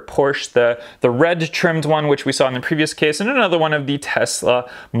Walker Porsche, the red trimmed one, which we saw in the previous case, and another one of the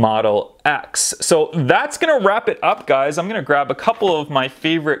Tesla Model X. So that's gonna wrap it up, guys. I'm gonna grab a couple of my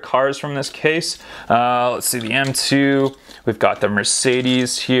favorite cars from this case. Let's see, the M2. We've got the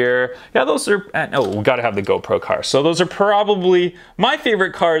Mercedes here. Yeah, those are, oh, we gotta have the GoPro car. So those are probably my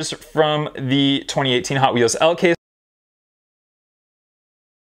favorite cars from the 2018 Hot Wheels LK.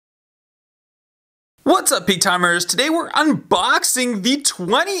 What's up, Peak Timers? Today we're unboxing the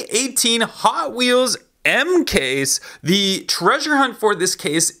 2018 Hot Wheels M case. The treasure hunt for this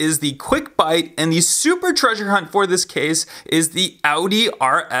case is the Quick Bite, and the super treasure hunt for this case is the Audi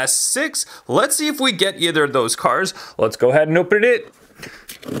RS6. Let's see if we get either of those cars. Let's go ahead and open it.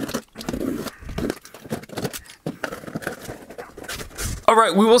 All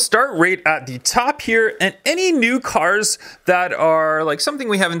right, we will start right at the top here, and any new cars that are like something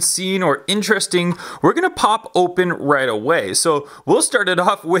we haven't seen or interesting, we're gonna pop open right away. So we'll start it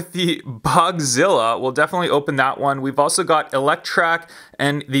off with the Bogzilla. We'll definitely open that one. We've also got Electrac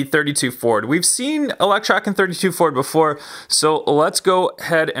and the 32 Ford. We've seen Electrac and 32 Ford before, so let's go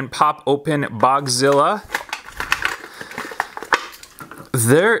ahead and pop open Bogzilla.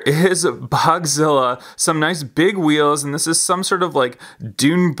 There is Bogzilla, some nice big wheels, and this is some sort of like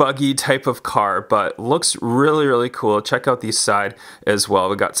dune buggy type of car, but looks really cool. Check out the side as well.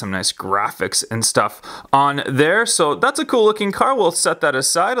 We got some nice graphics and stuff on there, so that's a cool looking car. We'll set that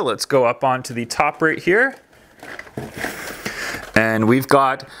aside. Let's go up onto the top right here, and we've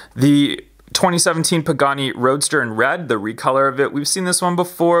got the 2017 Pagani Roadster in red, the recolor of it. We've seen this one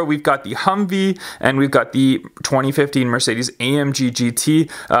before. We've got the Humvee, and we've got the 2015 Mercedes AMG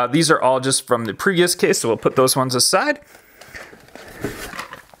GT. These are all just from the previous case, so we'll put those ones aside.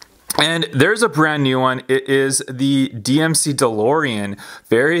 And there's a brand new one. It is the DMC DeLorean.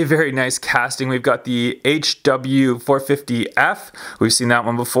 Very nice casting. We've got the HW450F. We've seen that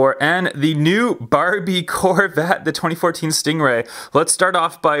one before. And the new Barbie Corvette, the 2014 Stingray. Let's start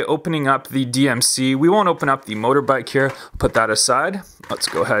off by opening up the DMC. We won't open up the motorbike here. Put that aside. Let's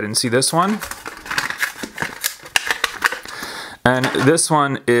go ahead and see this one. And this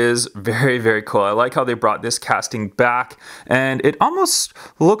one is very cool. I like how they brought this casting back, and it almost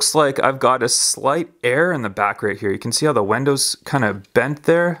looks like I've got a slight air in the back right here. You can see how the window's kind of bent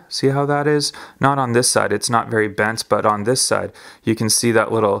there. See how that is? Not on this side, it's not very bent, but on this side, you can see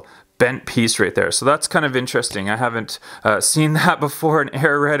that little bent piece right there. So that's kind of interesting. I haven't seen that before in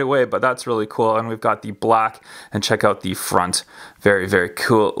Air right away, but that's really cool. And we've got the black, and check out the front. Very, very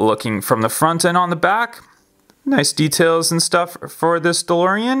cool looking from the front and on the back. Nice details and stuff for this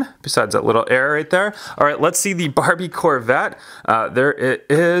DeLorean, besides that little air right there. All right, let's see the Barbie Corvette. There it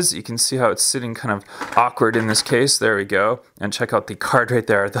is. You can see how it's sitting kind of awkward in this case. There we go. And check out the card right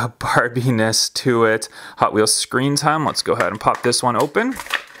there, the Barbie-ness to it. Hot Wheels screen time. Let's go ahead and pop this one open.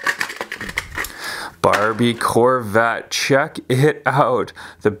 Barbie Corvette, check it out.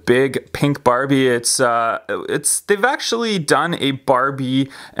 The big pink Barbie. They've actually done a Barbie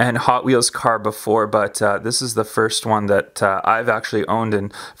and Hot Wheels car before, but this is the first one that I've actually owned,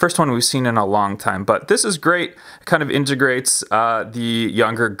 and first one we've seen in a long time. But this is great. It kind of integrates the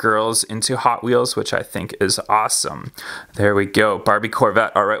younger girls into Hot Wheels, which I think is awesome. There we go, Barbie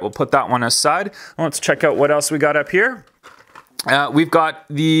Corvette. All right, we'll put that one aside. Let's check out what else we got up here. We've got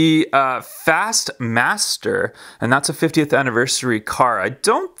the Fast Master, and that's a 50th anniversary car. I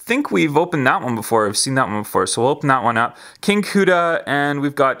don't think we've opened that one before. I've seen that one before, so we'll open that one up. King Cuda, and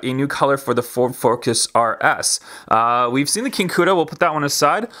we've got a new color for the Ford Focus RS. We've seen the King Cuda. We'll put that one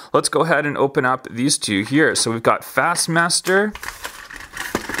aside. Let's go ahead and open up these two here. So we've got Fast Master,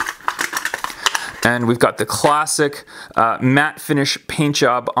 and we've got the classic matte finish paint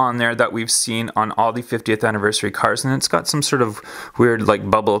job on there that we've seen on all the 50th anniversary cars. And it's got some sort of weird like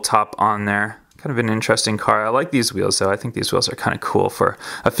bubble top on there. Kind of an interesting car. I like these wheels though. I think these wheels are kind of cool for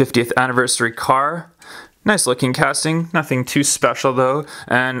a 50th anniversary car. Nice looking casting, nothing too special though.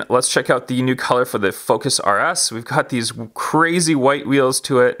 And let's check out the new color for the Focus RS. We've got these crazy white wheels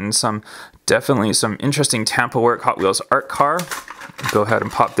to it, and definitely some interesting Tampa work Hot Wheels art car. Go ahead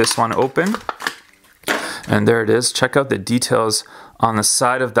and pop this one open. And there it is. Check out the details on the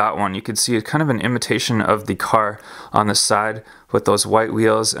side of that one. You can see it's kind of an imitation of the car on the side with those white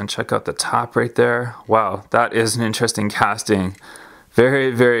wheels. And check out the top right there. Wow, that is an interesting casting.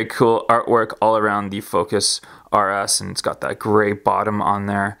 Very, very cool artwork all around the Focus RS, and it's got that gray bottom on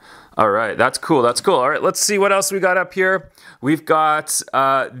there. All right, that's cool, that's cool. All right, let's see what else we got up here. We've got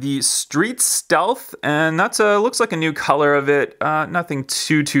the Street Stealth, and that's looks like a new color of it. Nothing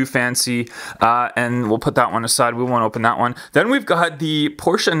too fancy, and we'll put that one aside. We won't open that one. Then we've got the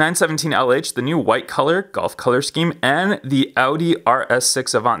Porsche 917 LH, the new white color, golf color scheme, and the Audi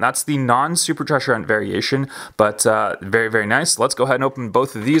RS6 Avant. That's the non-supercharger hunt variation, but very, very nice. Let's go ahead and open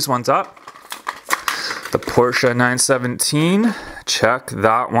both of these ones up. The Porsche 917, check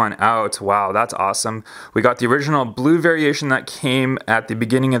that one out. Wow, that's awesome. We got the original blue variation that came at the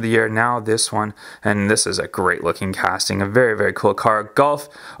beginning of the year, now this one, and this is a great looking casting, a very, very cool car. Golf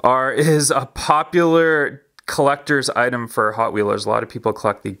R is a popular collector's item for Hot Wheelers. A lot of people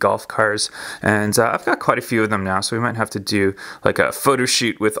collect the golf cars, and I've got quite a few of them now, so we might have to do like a photo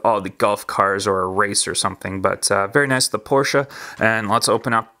shoot with all the golf cars or a race or something. But very nice, the Porsche. And let's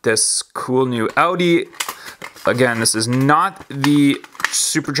open up this cool new Audi. Again, this is not the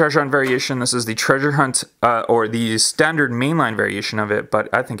supercharger hunt variation. This is the treasure hunt or the standard mainline variation of it, but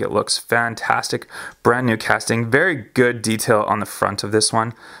I think it looks fantastic. Brand new casting, very good detail on the front of this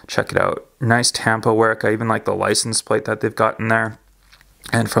one. Check it out. Nice Tampa work. I even like the license plate that they've got in there.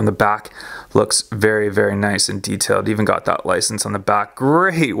 And from the back, looks very, very nice and detailed. Even got that license on the back.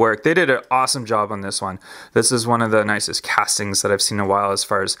 Great work. They did an awesome job on this one. This is one of the nicest castings that I've seen in a while as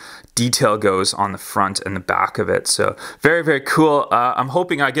far as detail goes on the front and the back of it. So very, very cool. I'm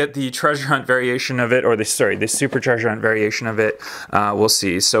hoping I get the treasure hunt variation of it, or the supercharger hunt variation of it. We'll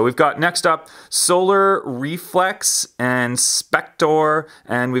see. So we've got next up Solar Reflex and Spector,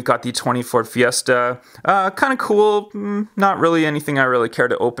 and we've got the 20 Ford Fiesta. Kind of cool. Not really anything I really care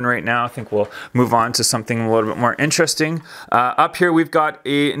to open right now. I think we'll move on to something a little bit more interesting. Up here we've got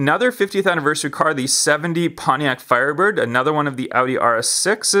another 50th anniversary car, the 70 Pontiac Firebird, another one of the Audi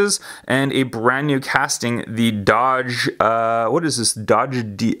RS6s, and a brand new casting, the Dodge, what is this? Dodge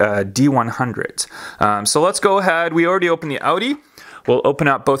D100. So let's go ahead. We already opened the Audi. We'll open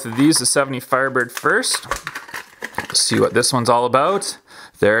up both of these, the 70 Firebird first. See what this one's all about.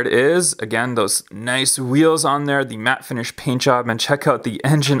 There it is. Again, those nice wheels on there, the matte finish paint job, and check out the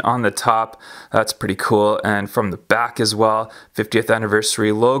engine on the top. That's pretty cool. And from the back as well, 50th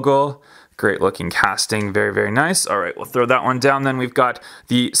anniversary logo. Great looking casting, very, very nice. All right, we'll throw that one down. Then we've got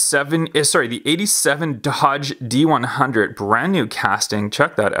the 87 Dodge D100, brand new casting.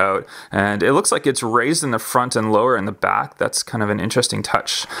 Check that out. And it looks like it's raised in the front and lower in the back. That's kind of an interesting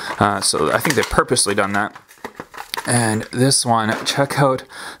touch. So I think they've purposely done that. And this one, check out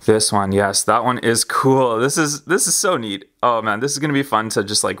this one. Yes, that one is cool. This is so neat. Oh man, this is gonna be fun to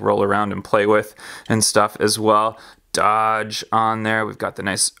just like roll around and play with and stuff as well. Dodge on there. We've got the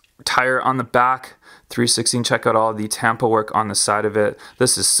nice tire on the back, 316. Check out all the Tampa work on the side of it.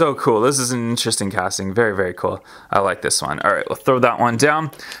 This is so cool. This is an interesting casting. Very, very cool. I like this one. All right, we'll throw that one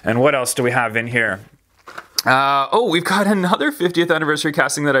down. And what else do we have in here? Oh, we've got another 50th anniversary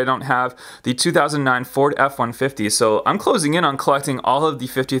casting that I don't have, the 2009 Ford F-150. So I'm closing in on collecting all of the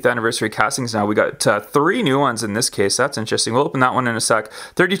 50th anniversary castings now. We got 3 new ones in this case. That's interesting. We'll open that one in a sec.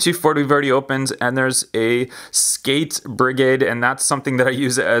 32 Ford we've already opened, and there's a Skate Brigade, and that's something that I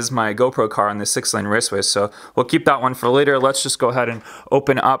use as my GoPro car on the 6-lane raceway. So we'll keep that one for later. Let's just go ahead and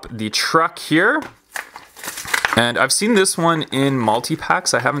open up the truck here. And I've seen this one in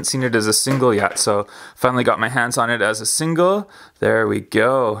multi-packs. I haven't seen it as a single yet, so finally got my hands on it as a single. There we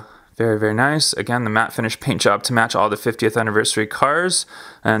go. Very, very nice. Again, the matte finish paint job to match all the 50th anniversary cars.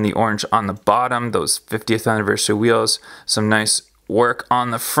 And the orange on the bottom, those 50th anniversary wheels. Some nice work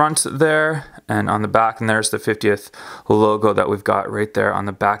on the front there and on the back. And there's the 50th logo that we've got right there on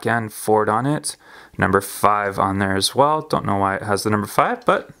the back end, Ford on it. Number 5 on there as well. Don't know why it has the number 5,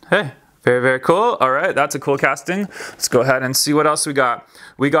 but hey. Very, very cool. All right, that's a cool casting. Let's go ahead and see what else we got.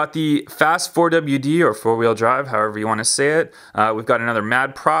 We got the Fast 4WD, or 4-wheel drive, however you want to say it. We've got another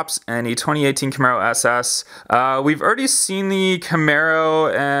Mad Props and a 2018 Camaro SS. We've already seen the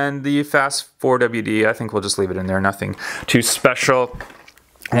Camaro and the Fast 4WD. I think we'll just leave it in there. Nothing too special.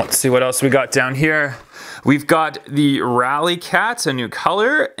 Let's see what else we got down here. We've got the Rally Cat, a new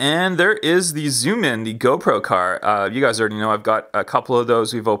color, and there is the Zoom In, the GoPro car. You guys already know I've got a couple of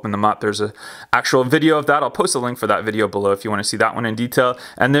those. We've opened them up. There's an actual video of that. I'll post a link for that video below if you want to see that one in detail.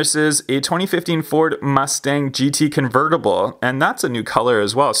 And this is a 2015 Ford Mustang GT convertible, and that's a new color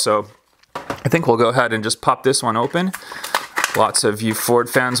as well. So I think we'll go ahead and just pop this one open. Lots of you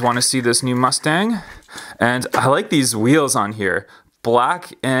Ford fans want to see this new Mustang. And I like these wheels on here.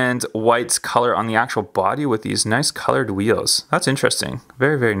 Black and white color on the actual body with these nice colored wheels. That's interesting.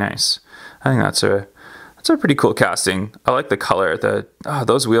 Very, very nice. I think that's a pretty cool casting. I like the color.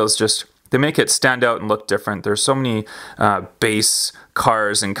 Those wheels just, they make it stand out and look different. There's so many base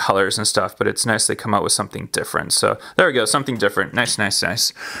cars and colors and stuff, but it's nice they come out with something different. So there we go, something different. Nice, nice,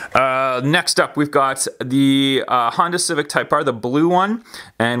 nice. Next up, we've got the Honda Civic Type R, the blue one,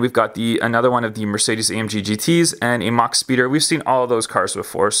 and we've got another one of the Mercedes AMG GTs and a Mach Speeder. We've seen all of those cars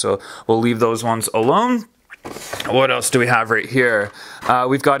before, so we'll leave those ones alone. What else do we have right here?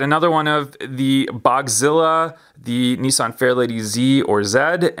 We've got another one of the Bogzilla, the Nissan Fairlady Z or Z,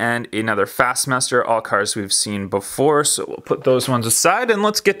 and another Fastmaster, all cars we've seen before. So we'll put those ones aside and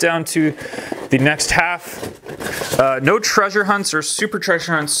let's get down to the next half. No treasure hunts or super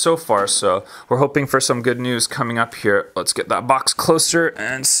treasure hunts so far, so we're hoping for some good news coming up here. Let's get that box closer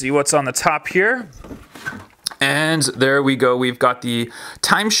and see what's on the top here. And there we go. We've got the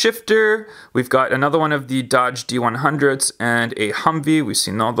Time Shifter. We've got another one of the Dodge D100s and a Humvee. We've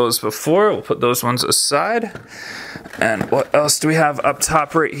seen all those before. We'll put those ones aside. And what else do we have up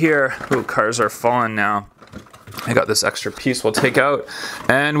top right here? Ooh, cars are falling now. I got this extra piece we'll take out.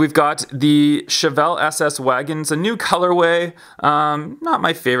 And we've got the Chevelle SS Wagons, a new colorway. Not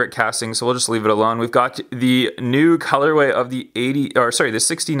my favorite casting, so we'll just leave it alone. We've got the new colorway of the the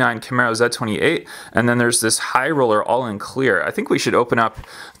 69 Camaro Z28. And then there's this High Roller all in clear. I think we should open up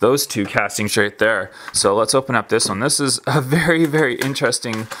those two castings right there. So let's open up this one. This is a very, very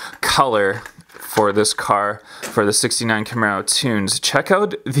interesting color for this car, for the 69 Camaro Tunes. Check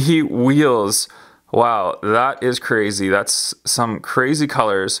out the wheels. Wow, that is crazy. That's some crazy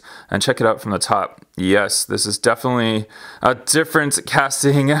colors. And check it out from the top. Yes, this is definitely a different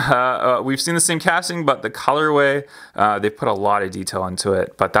casting. We've seen the same casting, but the colorway, they put a lot of detail into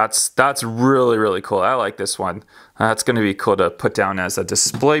it. But that's really, really cool. I like this one. That's going to be cool to put down as a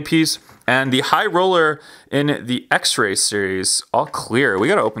display piece. And the High Roller in the X-Ray series, all clear. We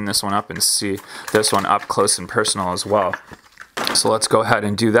got to open this one up and see this one up close and personal as well. So let's go ahead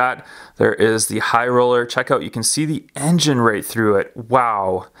and do that. There is the High Roller. Check out, you can see the engine right through it.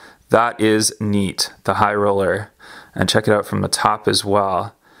 Wow, that is neat, the High Roller. And check it out from the top as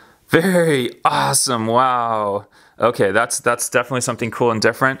well. Very awesome, wow. Okay, that's definitely something cool and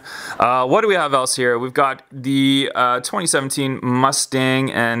different. What do we have else here? We've got the 2017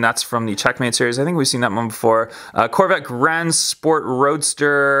 Mustang, and that's from the Checkmate series. I think we've seen that one before. Corvette Grand Sport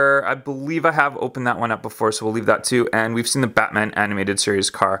Roadster. I believe I have opened that one up before, so we'll leave that too. And we've seen the Batman animated series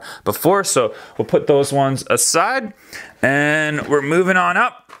car before, so we'll put those ones aside. And we're moving on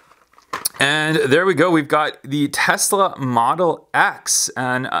up. And there we go, we've got the Tesla Model X,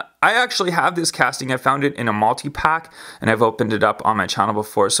 and I actually have this casting. I found it in a multi-pack, and I've opened it up on my channel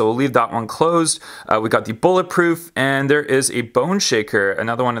before, so we'll leave that one closed. We got the Bulletproof, and there is a Bone Shaker,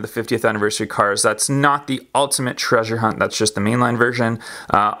 another one of the 50th anniversary cars. That's not the ultimate treasure hunt, that's just the mainline version.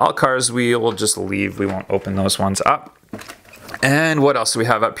 All cars we will just leave, we won't open those ones up. And what else do we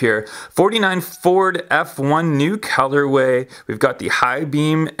have up here? 49 Ford F1 new colorway. We've got the high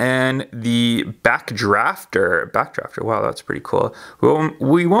beam and the backdrafter. Backdrafter, wow, that's pretty cool.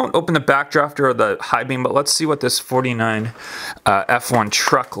 We won't open the backdrafter or the high beam, but let's see what this 49 F1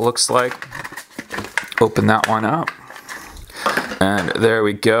 truck looks like. Open that one up. And there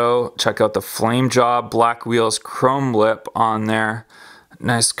we go. Check out the flame job, black wheels, chrome lip on there.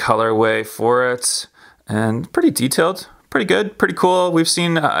 Nice colorway for it. And pretty detailed. Pretty good, pretty cool. We've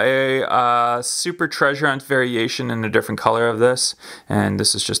seen a super treasure hunt variation in a different color of this, and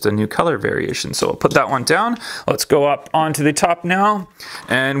this is just a new color variation. So we'll put that one down. Let's go up onto the top now,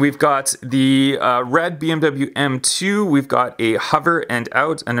 and we've got the red BMW M2. We've got a hover and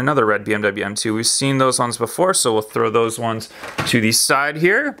out, and another red BMW M2. We've seen those ones before, so we'll throw those ones to the side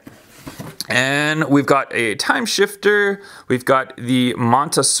here. And we've got a time shifter. We've got the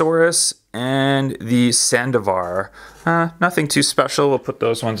Montosaurus and the Sandovar. Nothing too special. We'll put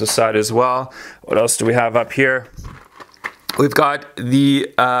those ones aside as well. What else do we have up here? We've got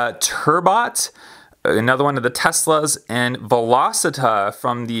the Turbot, another one of the Teslas, and Velocita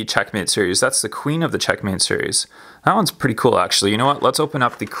from the Checkmate series. That's the queen of the Checkmate series. That one's pretty cool, actually. You know what? Let's open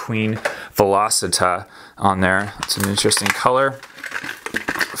up the Queen Velocita on there. It's an interesting color.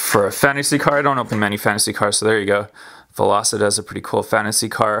 For a fantasy car, I don't open many fantasy cars, so there you go. Velocita is a pretty cool fantasy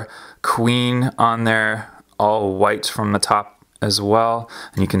car. Queen on there, all white from the top as well.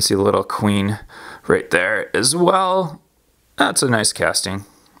 And you can see the little Queen right there as well. That's a nice casting.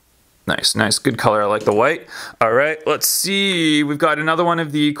 Nice, good color. I like the white. All right, let's see. We've got another one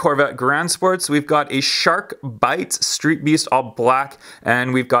of the Corvette Grand Sports. We've got a Shark Bite Street Beast, all black,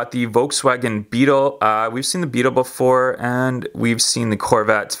 and we've got the Volkswagen Beetle. We've seen the Beetle before, and we've seen the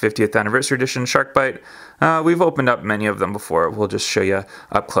Corvette 50th Anniversary Edition Shark Bite. We've opened up many of them before. We'll just show you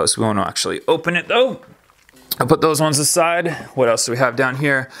up close. We won't actually open it though. I'll put those ones aside. What else do we have down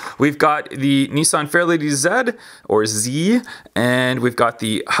here? We've got the Nissan Fairlady Z, or Z, and we've got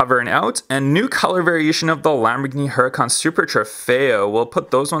the Hover and Out, and new color variation of the Lamborghini Huracan Super Trofeo. We'll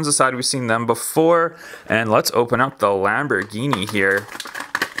put those ones aside. We've seen them before, and let's open up the Lamborghini here.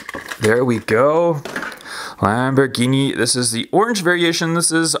 There we go. Lamborghini, this is the orange variation.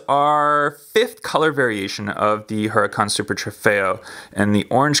 This is our 5th color variation of the Huracan Super Trofeo, and the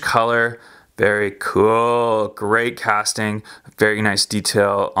orange color, very cool, great casting, very nice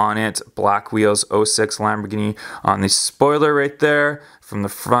detail on it. Black wheels, 06 Lamborghini on the spoiler right there. From the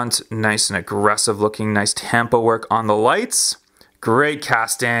front, nice and aggressive looking, nice tampo work on the lights. Great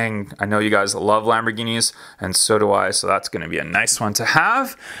casting. I know you guys love Lamborghinis, and so do I, so that's going to be a nice one to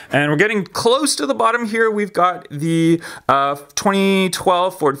have. And we're getting close to the bottom here. We've got the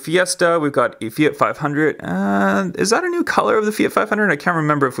 2012 Ford Fiesta. We've got a Fiat 500. Is that a new color of the Fiat 500? I can't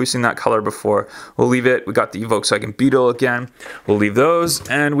remember if we've seen that color before. We'll leave it. We got the Volkswagen Beetle again. We'll leave those.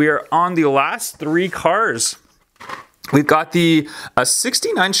 And we are on the last 3 cars. We've got the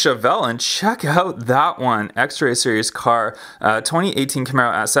 69 Chevelle, and check out that one, X-Ray Series car, 2018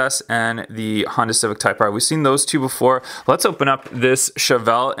 Camaro SS and the Honda Civic Type R. We've seen those two before. Let's open up this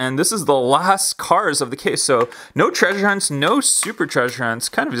Chevelle, and this is the last cars of the case, so no treasure hunts, no super treasure hunts,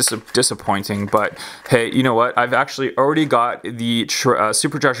 kind of disappointing, but hey, you know what? I've actually already got the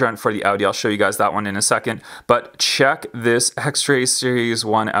super treasure hunt for the Audi. I'll show you guys that one in a second, but check this X-Ray Series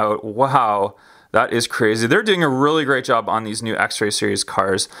one out. Wow. That is crazy. They're doing a really great job on these new X-Ray Series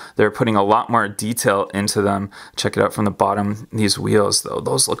cars. They're putting a lot more detail into them. Check it out from the bottom. These wheels, though,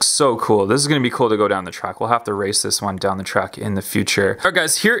 those look so cool. This is going to be cool to go down the track. We'll have to race this one down the track in the future. All right,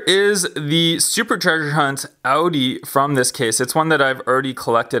 guys, here is the Super Treasure Hunt Audi from this case. It's one that I've already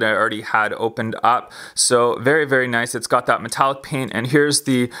collected. I already had opened up. So very, very nice. It's got that metallic paint. And here's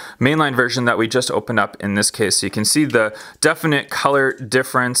the mainline version that we just opened up in this case. So you can see the definite color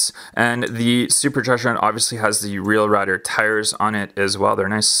difference, and the Super Treasure Hunt obviously has the Real Rider tires on it as well. They're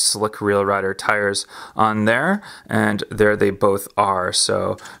nice slick Real Rider tires on there, and there they both are.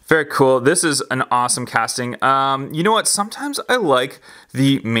 So very cool. This is an awesome casting. You know what? Sometimes I like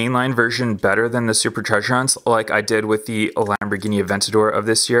the mainline version better than the Super Treasure Hunts, like I did with the Lamborghini Aventador of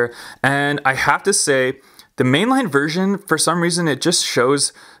this year. And I have to say, The mainline version, for some reason, it just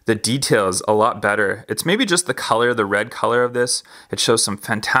shows the details a lot better. It's maybe just the color, the red color of this. It shows some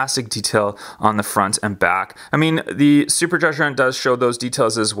fantastic detail on the front and back. I mean, the Super Treasure Hunt does show those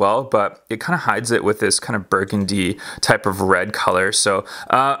details as well, but it kind of hides it with this kind of burgundy type of red color. So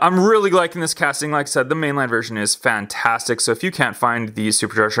I'm really liking this casting. Like I said, the mainline version is fantastic. So if you can't find the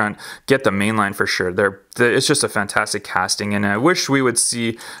Super Treasure Hunt, get the mainline for sure. It's just a fantastic casting, and I wish we would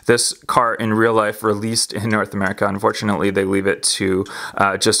see this car in real life released in North America. Unfortunately, they leave it to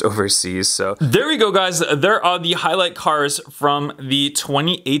just overseas. So there we go, guys. There are the highlight cars from the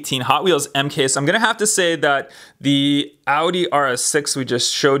 2018 Hot Wheels M case. I'm gonna have to say that the Audi RS6 we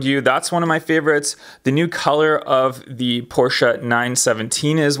just showed you, that's one of my favorites. The new color of the Porsche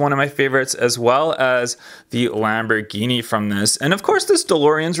 917 is one of my favorites, as well as the Lamborghini from this. And of course, this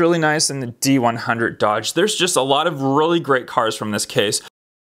DeLorean's really nice, and the D100 Dodge. There's just a lot of really great cars from this case.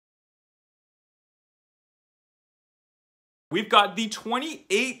 We've got the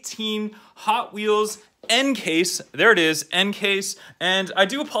 2018 Hot Wheels N case. There it is, N case. And I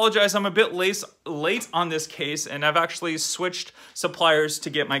do apologize, I'm a bit late on this case, and I've actually switched suppliers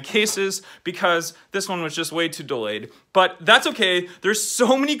to get my cases because this one was just way too delayed. But that's okay. There's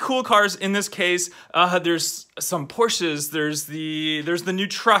so many cool cars in this case. There's some Porsches, there's the new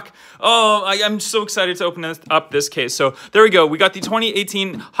truck. Oh, I'm so excited to open up this case. So there we go. We got the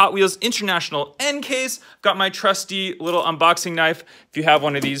 2018 Hot Wheels International N case. Got my trusty little unboxing knife. If you have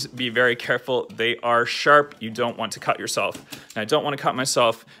one of these, be very careful. They are sharp. You don't want to cut yourself. And I don't want to cut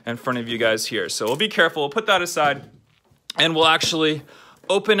myself in front of you guys here. So we'll be careful. We'll put that aside, and we'll actually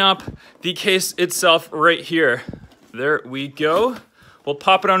open up the case itself right here. There we go. We'll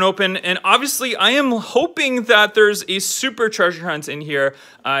pop it on open, and obviously I am hoping that there's a Super Treasure Hunt in here.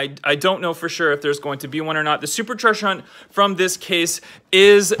 I don't know for sure if there's going to be one or not. The Super Treasure Hunt from this case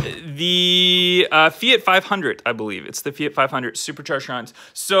is the Fiat 500, I believe. It's the Fiat 500 Super Treasure Hunt.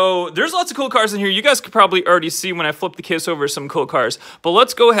 So there's lots of cool cars in here. You guys could probably already see when I flip the case over some cool cars. But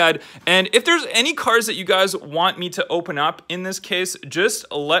let's go ahead, and if there's any cars that you guys want me to open up in this case,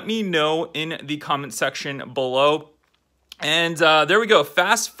 just let me know in the comment section below. And there we go,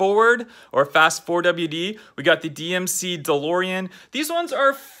 Fast Forward, or Fast 4WD. We got the DMC DeLorean. These ones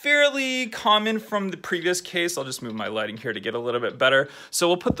are fairly common from the previous case. I'll just move my lighting here to get a little bit better. So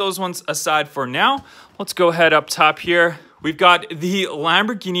we'll put those ones aside for now. Let's go ahead up top here. We've got the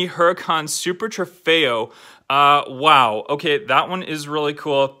Lamborghini Huracan Super Trofeo. Wow, okay, that one is really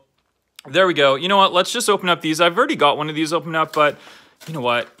cool. There we go. You know what, let's just open up these. I've already got one of these open up, but you know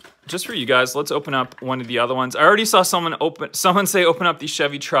what? Just for you guys, let's open up one of the other ones. I already saw someone say open up the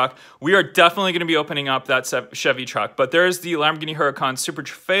Chevy truck. We are definitely going to be opening up that Chevy truck. But there's the Lamborghini Huracan Super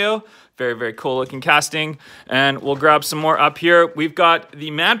Trofeo. Very, very cool looking casting. And we'll grab some more up here. We've got the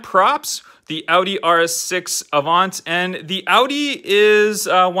Mad Props, the Audi RS6 Avant, and the Audi is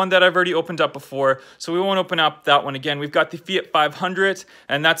one that I've already opened up before, so we won't open up that one again. We've got the Fiat 500,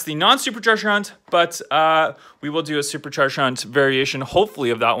 and that's the non-Super Treasure Hunt, but we will do a Super Treasure Hunt variation, hopefully,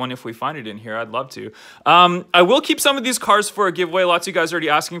 of that one if we find it in here. I'd love to. I will keep some of these cars for a giveaway. Lots of you guys are already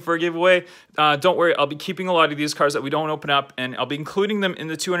asking for a giveaway. Don't worry, I'll be keeping a lot of these cars that we don't open up, and I'll be including them in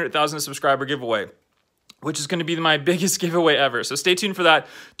the 200,000 subscriber giveaway, which is going to be my biggest giveaway ever. So stay tuned for that.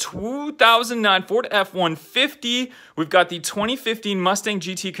 2009 Ford F-150. We've got the 2015 Mustang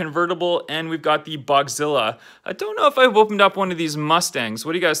GT convertible, and we've got the Bogzilla. I don't know if I've opened up one of these Mustangs.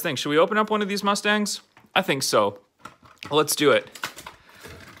 What do you guys think? Should we open up one of these Mustangs? I think so. Let's do it.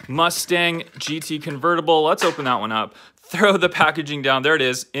 Mustang GT convertible. Let's open that one up. Throw the packaging down. There it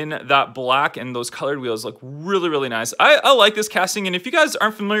is in that black, and those colored wheels look really, really nice. I like this casting, and if you guys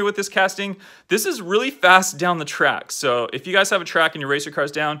aren't familiar with this casting, this is really fast down the track. So if you guys have a track and you race your cars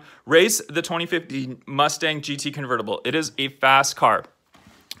down, race the 2015 Mustang GT convertible. It is a fast car.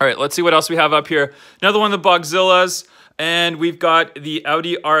 All right, let's see what else we have up here. Another one of the Bogzillas. And we've got the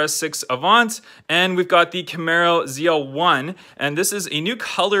Audi RS6 Avant, and we've got the Camaro ZL1, and this is a new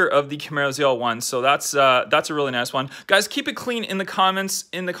color of the Camaro ZL1, so that's a really nice one. Guys, keep it clean in the comments,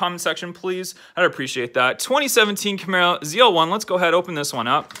 in the comment section, please. I'd appreciate that. 2017 Camaro ZL1, let's go ahead and open this one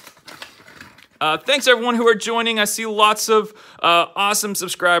up. Thanks everyone who are joining. I see lots of awesome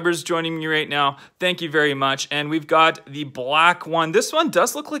subscribers joining me right now. Thank you very much. And we've got the black one. This one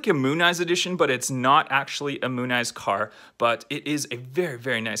does look like a Moon Eyes edition, but it's not actually a Moon Eyes car, but it is a very,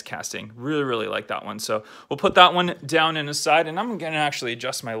 very nice casting. Really, really like that one. So we'll put that one down and aside, and I'm gonna actually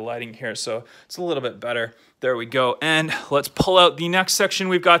adjust my lighting here so it's a little bit better. There we go. And let's pull out the next section.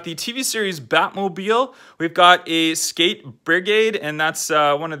 We've got the TV series Batmobile. We've got a Skate Brigade, and that's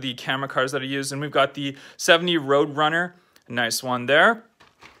one of the camera cars that I use. And we've got the 70 Roadrunner. Nice one there.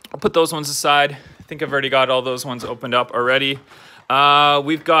 I'll put those ones aside. think I've already got all those ones opened up already.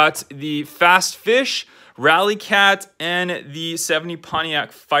 We've got the Fast Fish, Rally Cat, and the 70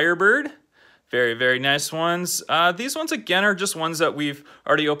 Pontiac Firebird. Very, very nice ones. These ones, again, are just ones that we've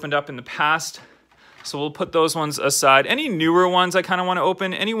already opened up in the past. So we'll put those ones aside. Any newer ones I kind of want to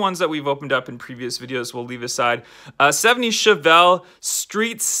open. Any ones that we've opened up in previous videos we'll leave aside. 70 Chevelle,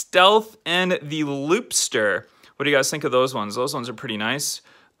 Street Stealth, and the Loopster. What do you guys think of those ones? Those ones are pretty nice.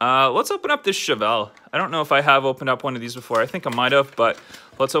 Let's open up this Chevelle. I don't know if I have opened up one of these before. I think I might have, but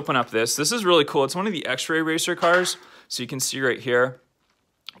let's open up this. This is really cool. It's one of the X-Ray Racer cars. So you can see right here.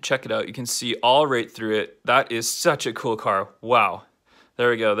 Check it out. You can see all right through it. That is such a cool car. Wow.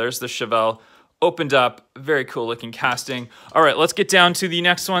 There we go. There's the Chevelle. Opened up. Very cool looking casting. All right, let's get down to the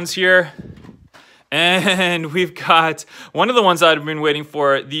next ones here. And we've got one of the ones I've been waiting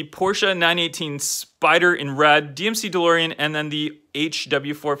for, the Porsche 918 Spyder in red, DMC DeLorean, and then the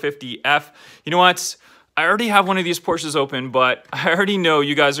HW450F. You know what? I already have one of these Porsches open, but I already know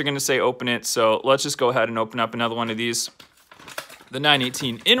you guys are going to say open it, so let's just go ahead and open up another one of these. The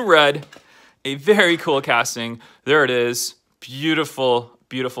 918 in red, a very cool casting. There it is. Beautiful,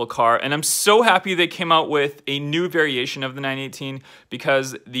 beautiful car. And I'm so happy they came out with a new variation of the 918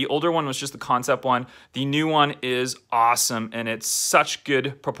 because the older one was just the concept one. The new one is awesome and it's such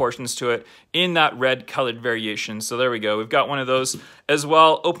good proportions to it in that red colored variation. So there we go. We've got one of those as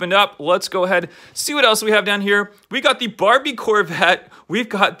well opened up. Let's go ahead, see what else we have down here. We got the Barbie Corvette. We've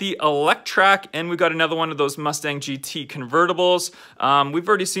got the Electrac, and we've got another one of those Mustang GT convertibles. We've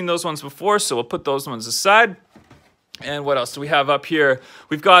already seen those ones before, so we'll put those ones aside. And what else do we have up here?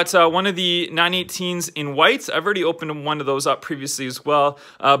 We've got one of the 918s in white. I've already opened one of those up previously as well.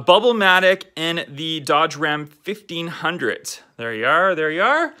 Bubble-Matic and the Dodge Ram 1500. There you are, there you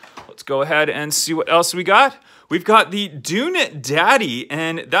are. Let's go ahead and see what else we got. We've got the Dune Daddy,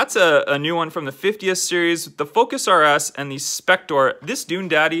 and that's a new one from the 50th series, the Focus RS and the Spector. This Dune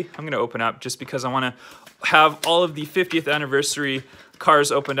Daddy, I'm going to open up just because I want to have all of the 50th anniversary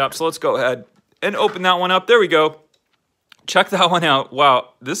cars opened up. So let's go ahead and open that one up. There we go. Check that one out.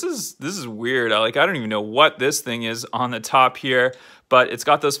 Wow, this is weird. I don't even know what this thing is on the top here, but it's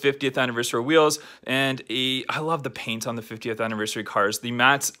got those 50th anniversary wheels, and I love the paint on the 50th anniversary cars. The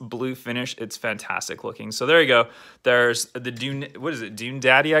matte blue finish, it's fantastic looking. So there you go. There's the Dune, what is it? Dune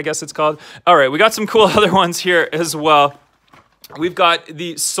Daddy, I guess it's called. All right, we got some cool other ones here as well. We've got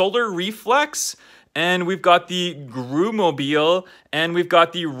the Solar Reflex, and we've got the Grewmobile, and we've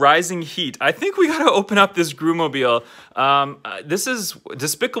got the Rising Heat. I think we gotta open up this Grewmobile. This is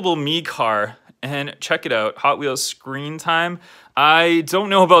Despicable Me car, and check it out, Hot Wheels Screen Time. I don't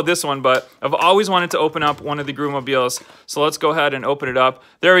know about this one, but I've always wanted to open up one of the Grewmobiles, so let's go ahead and open it up.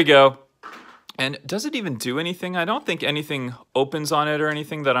 There we go. And does it even do anything? I don't think anything opens on it or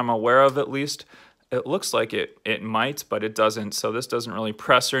anything that I'm aware of, at least. It looks like it might, but it doesn't. So this doesn't really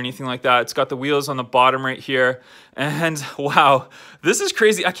press or anything like that. It's got the wheels on the bottom right here. And wow, this is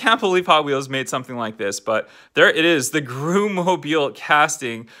crazy. I can't believe Hot Wheels made something like this, but there it is, the Grewmobile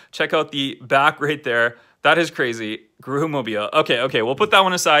casting. Check out the back right there. That is crazy. Grewmobile. Okay, we'll put that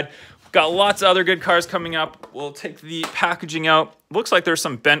one aside. We've got lots of other good cars coming up. We'll take the packaging out. Looks like there's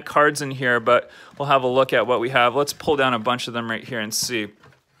some bent cards in here, but we'll have a look at what we have. Let's pull down a bunch of them right here and see.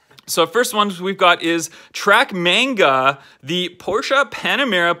 So first one we've got is Track Manga, the Porsche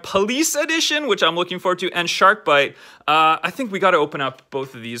Panamera Police Edition, which I'm looking forward to, and Shark Bite. I think we got to open up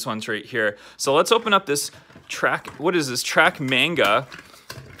both of these ones right here. So let's open up this Track, what is this? Track Manga.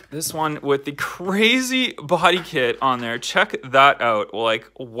 This one with the crazy body kit on there. Check that out. Like,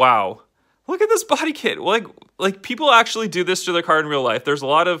 wow. Look at this body kit. Like people actually do this to their car in real life. There's a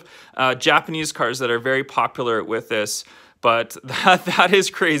lot of Japanese cars that are very popular with this. But that is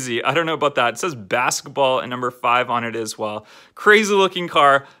crazy. I don't know about that. It says basketball and number 5 on it as well. Crazy looking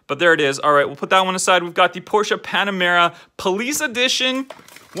car, but there it is. All right, we'll put that one aside. We've got the Porsche Panamera Police Edition,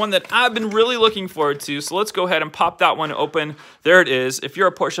 one that I've been really looking forward to. So let's go ahead and pop that one open. There it is. If you're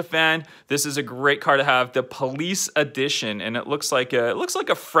a Porsche fan, this is a great car to have, the Police Edition. And it looks like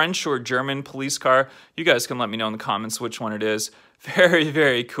a French or German police car. You guys can let me know in the comments which one it is. Very,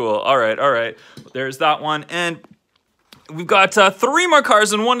 very cool. All right. There's that one. And we've got 3 more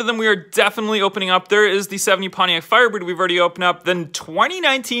cars, and one of them we are definitely opening up. There is the 70 Pontiac Firebird we've already opened up. Then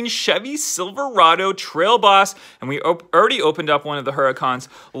 2019 Chevy Silverado Trail Boss, and we already opened up one of the Huracans.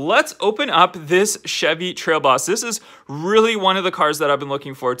 Let's open up this Chevy Trail Boss. This is really one of the cars that I've been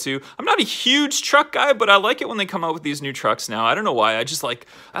looking forward to. I'm not a huge truck guy, but I like it when they come out with these new trucks now. I don't know why.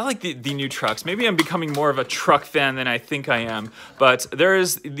 I like the new trucks. Maybe I'm becoming more of a truck fan than I think I am. But there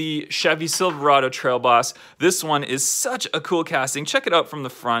is the Chevy Silverado Trail Boss. This one is such a cool casting. Check it out from the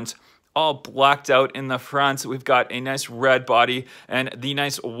front. all blacked out in the front. We've got a nice red body and the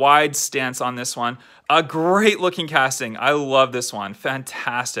nice wide stance on this one. A great looking casting. I love this one.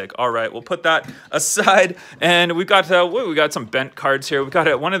 Fantastic. All right, we'll put that aside. And we've got we got some bent cards here. We've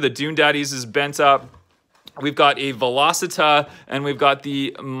got one of the Dune Daddies is bent up. We've got a Velocita, and we've got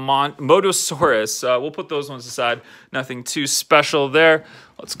the Motosaurus. We'll put those ones aside. Nothing too special there.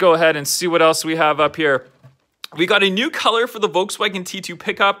 Let's go ahead and see what else we have up here. We got a new color for the Volkswagen T2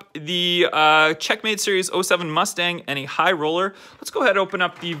 pickup, the Checkmate Series 07 Mustang, and a high roller. Let's go ahead and open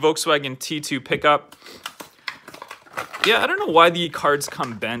up the Volkswagen T2 pickup. Yeah, I don't know why the cards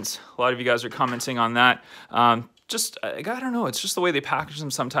come bent. A lot of you guys are commenting on that. I don't know, it's just the way they package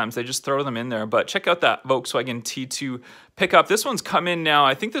them sometimes. They just throw them in there. But check out that Volkswagen T2 pickup. This one's come in now.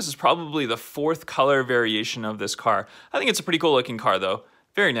 I think this is probably the 4th color variation of this car. I think it's a pretty cool looking car though.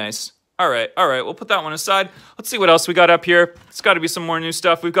 Very nice. All right, we'll put that one aside. Let's see what else we got up here. It's got to be some more new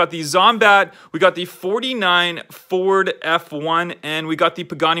stuff. We've got the Zombat, we got the 49 Ford F1, and we got the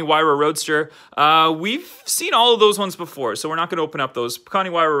Pagani Huayra Roadster. We've seen all of those ones before, so we're not going to open up those. Pagani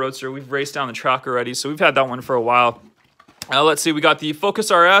Huayra Roadster, we've raced down the track already, so we've had that one for a while. Let's see, we got the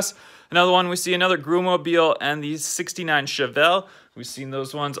Focus RS, another one. We see another Grumobile and the 69 Chevelle. We've seen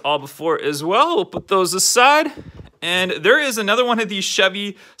those ones all before as well. We'll put those aside. And there is another one of these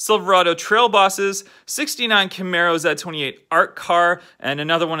Chevy Silverado Trail Bosses, 69 Camaro Z28 Art Car, and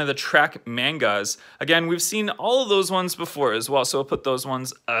another one of the Track Mangas. Again, we've seen all of those ones before as well, so we'll put those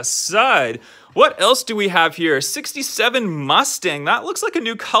ones aside. What else do we have here? 67 Mustang, that looks like a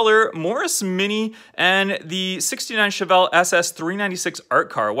new color, Morris Mini, and the 69 Chevelle SS 396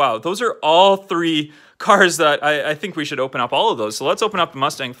 Art Car. Wow, those are all 3 cars that I think we should open up all of those. So let's open up the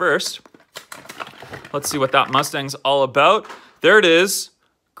Mustang first. Let's see what that Mustang's all about. There it is.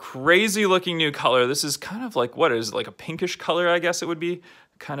 Crazy looking new color. This is kind of like, what is it, like a pinkish color, I guess it would be.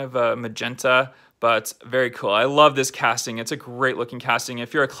 Kind of a magenta, but very cool. I love this casting. It's a great looking casting.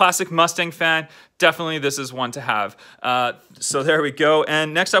 If you're a classic Mustang fan, definitely this is one to have. So there we go.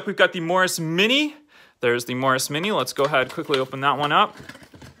 And next up, we've got the Morris Mini. There's the Morris Mini. Let's go ahead and quickly open that one up.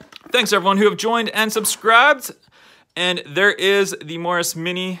 Thanks everyone who have joined and subscribed. And there is the Morris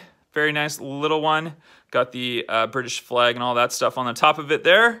Mini. Very nice little one. Got the British flag and all that stuff on the top of it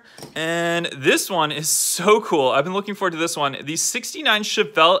there. And this one is so cool. I've been looking forward to this one. The 69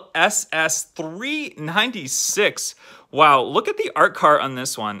 Chevelle SS 396. Wow, look at the art car on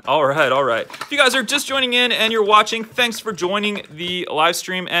this one. All right. If you guys are just joining in and you're watching, thanks for joining the live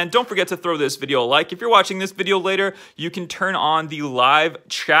stream. And don't forget to throw this video a like. If you're watching this video later, you can turn on the live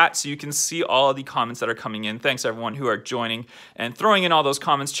chat so you can see all of the comments that are coming in. Thanks everyone who are joining and throwing in all those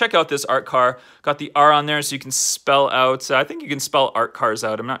comments. Check out this art car. Got the R on there so you can spell out, I think you can spell art cars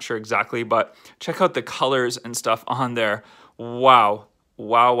out. I'm not sure exactly, but check out the colors and stuff on there. Wow.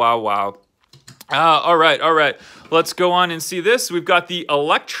 All right. Let's go on and see this. We've got the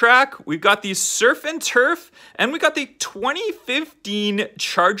Electrac, we've got the Surf and Turf, and we got the 2015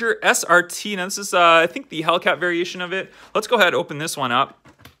 Charger SRT. Now this is, I think, the Hellcat variation of it. Let's go ahead and open this one up.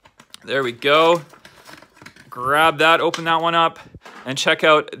 There we go. Grab that, open that one up, and check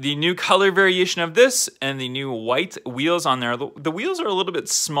out the new color variation of this and the new white wheels on there. The wheels are a little bit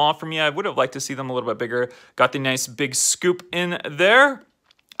small for me. I would have liked to see them a little bit bigger. Got the nice big scoop in there.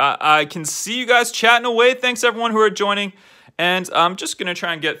 I can see you guys chatting away. Thanks everyone who are joining. And I'm just gonna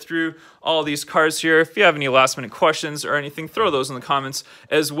try and get through all these cars here. If you have any last minute questions or anything, throw those in the comments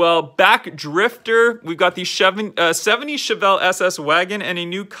as well. Back Drifter, we've got the 70 Chevelle SS wagon and a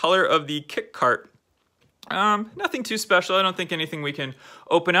new color of the kick cart. Nothing too special. I don't think anything we can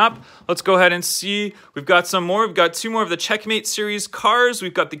open up. Let's go ahead and see. We've got some more. We've got 2 more of the Checkmate series cars.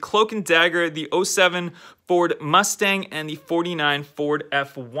 We've got the Cloak and Dagger, the 07 Ford Mustang, and the 49 Ford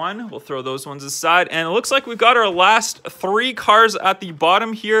F1. We'll throw those ones aside. And it looks like we've got our last 3 cars at the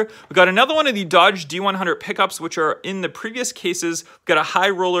bottom here. We've got another one of the Dodge D100 pickups, which are in the previous cases. We've got a high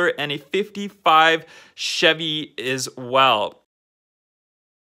roller and a 55 Chevy as well.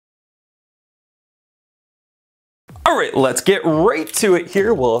 All right, let's get right to it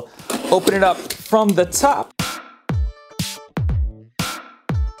here. We'll open it up from the top.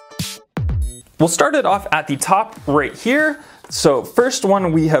 We'll start it off at the top right here. So first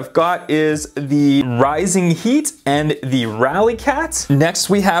one we have got is the Rising Heat and the Rally Cat. Next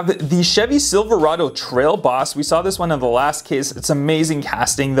we have the Chevy Silverado Trail Boss. We saw this one in the last case. It's amazing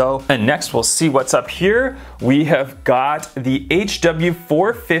casting though. And next we'll see what's up here. We have got the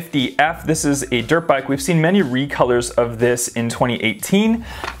HW450F. This is a dirt bike. We've seen many recolors of this in 2018.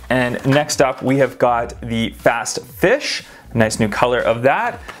 And next up, we have got the Fast Fish. Nice new color of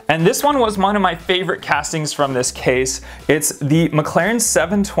that. And this one was one of my favorite castings from this case. It's the McLaren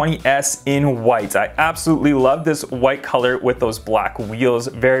 720S in white. I absolutely love this white color with those black wheels.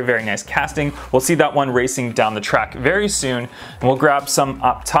 Very, very nice casting. We'll see that one racing down the track very soon. And we'll grab some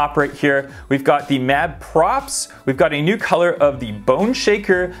up top right here. We've got the Mad Props. We've got a new color of the Bone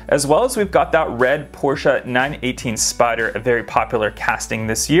Shaker, as well as we've got that red Porsche 918 Spyder, a very popular casting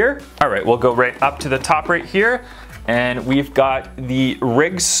this year. All right, we'll go right up to the top right here. And we've got the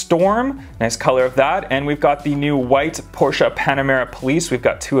Rig Storm, nice color of that. And we've got the new white Porsche Panamera Police. We've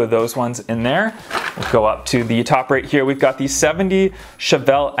got two of those ones in there. We'll go up to the top right here. We've got the 70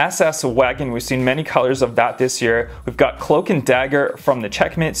 Chevelle SS Wagon. We've seen many colors of that this year. We've got Cloak and Dagger from the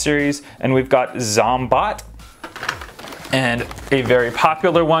Checkmate series. And we've got Zombot. And a very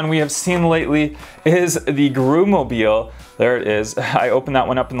popular one we have seen lately is the Grewmobile. There it is. I opened that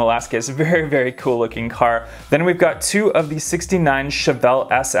one up in the last case. Very, very cool looking car. Then we've got two of the 69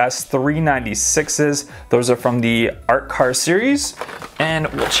 Chevelle SS 396s. Those are from the Art Car series. And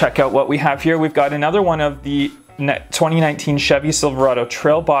we'll check out what we have here. We've got another one of the 2019 Chevy Silverado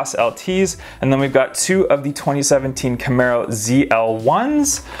Trail Boss LTs, and then we've got two of the 2017 Camaro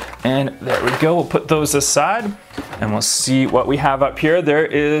ZL1s, and there we go. We'll put those aside and we'll see what we have up here. There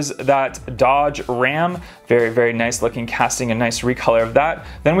is that Dodge Ram, very, very nice looking casting, a nice recolor of that.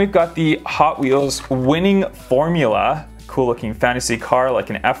 Then we've got the Hot Wheels Winning Formula, cool looking fantasy car, like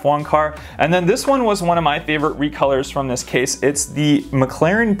an F1 car. And then this one was one of my favorite recolors from this case. It's the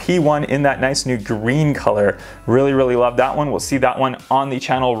McLaren P1 in that nice new green color. Really, really love that one. We'll see that one on the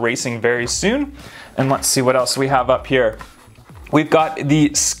channel racing very soon. And let's see what else we have up here. We've got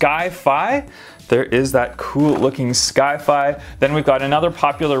the Sky-Fi. There is that cool looking Sky-Fi. Then we've got another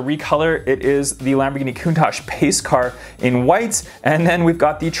popular recolor. It is the Lamborghini Countach Pace Car in white. And then we've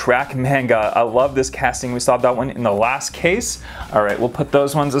got the Track Manga. I love this casting. We saw that one in the last case. All right, we'll put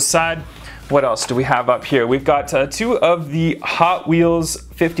those ones aside. What else do we have up here? We've got two of the Hot Wheels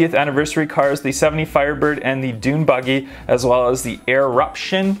 50th anniversary cars, the 70 Firebird and the Dune Buggy, as well as the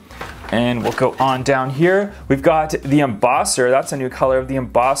Eruption. And we'll go on down here. We've got the Embosser. That's a new color of the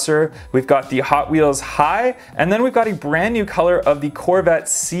Embosser. We've got the Hot Wheels High. And then we've got a brand new color of the Corvette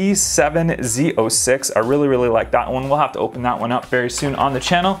C7 Z06. I really, really like that one. We'll have to open that one up very soon on the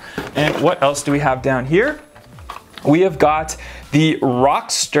channel. And what else do we have down here? We have got the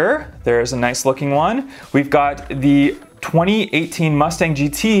Rockster. There's a nice looking one. We've got the 2018 Mustang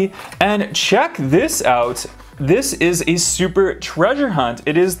GT. And check this out. This is a Super Treasure Hunt.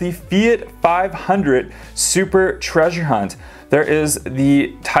 It is the Fiat 500 Super Treasure Hunt. There is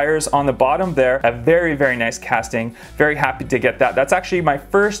the tires on the bottom there. A very, very nice casting. Very happy to get that. That's actually my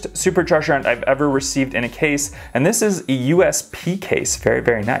first Super Treasure Hunt I've ever received in a case. And this is a USP case. Very,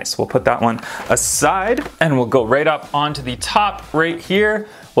 very nice. We'll put that one aside and we'll go right up onto the top right here.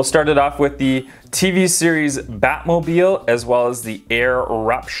 We'll start it off with the TV series Batmobile as well as the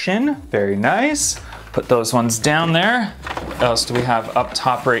Eruption. Very nice. Put those ones down there. What else do we have up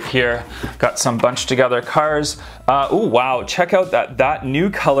top right here? Got some bunched together cars. Oh wow, check out that new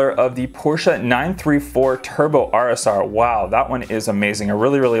color of the Porsche 934 Turbo RSR. Wow, that one is amazing. I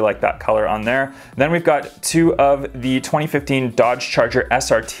really, really like that color on there. Then we've got two of the 2015 Dodge Charger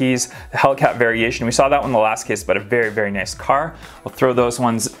SRTs, the Hellcat variation. We saw that one in the last case, but a very, very nice car. We'll throw those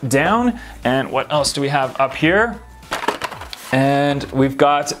ones down. And what else do we have up here? And we've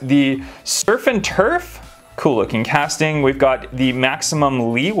got the Surf and Turf, cool looking casting. We've got the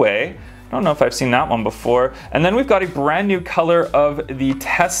Maximum Leeway. I don't know if I've seen that one before. And then we've got a brand new color of the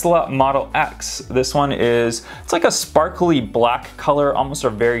Tesla Model X. This one is, it's like a sparkly black color, almost a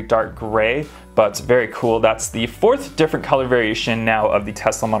very dark gray, but it's very cool. That's the fourth different color variation now of the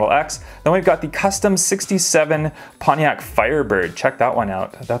Tesla Model X. Then we've got the custom 67 Pontiac Firebird. Check that one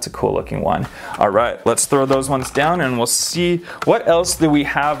out. That's a cool looking one. All right, let's throw those ones down and we'll see what else do we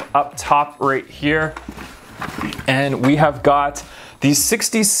have up top right here. And we have got the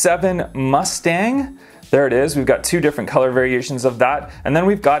 67 Mustang. There it is. We've got two different color variations of that. And then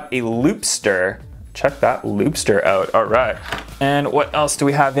we've got a Loopster. Check that Loopster out. All right. And what else do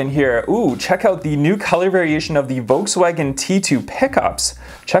we have in here? Ooh, check out the new color variation of the Volkswagen T2 pickups.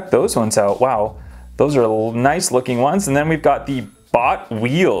 Check those ones out. Wow. Those are nice looking ones. And then we've got the Bot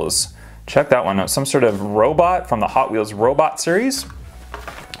Wheels. Check that one out. Some sort of robot from the Hot Wheels Robot series.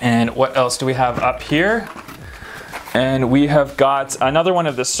 And what else do we have up here? And we have got another one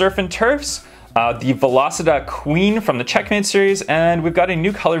of the Surf and Turfs, the Velocita Queen from the Checkmate series, and we've got a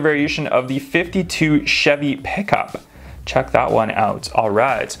new color variation of the 52 Chevy pickup. check that one out. All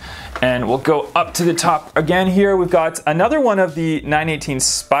right, and we'll go up to the top again here. We've got another one of the 918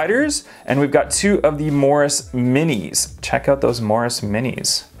 Spiders, and we've got 2 of the Morris Minis. Check out those Morris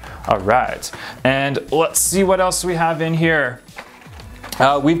Minis. All right, and let's see what else we have in here.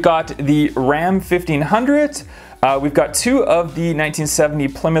 We've got the Ram 1500. We've got 2 of the 1970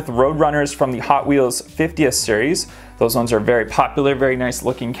 Plymouth Roadrunners from the Hot Wheels 50th series. Those ones are very popular, very nice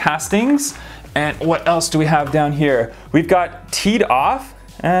looking castings. And what else do we have down here? We've got Teed Off,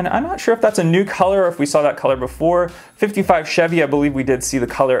 and I'm not sure if that's a new color or if we saw that color before. 55 Chevy, I believe we did see the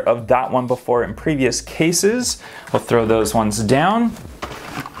color of that one before in previous cases. We'll throw those ones down.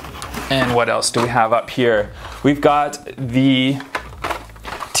 And what else do we have up here? We've got the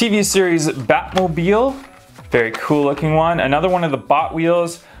TV series Batmobile, very cool looking one. Another one of the Bot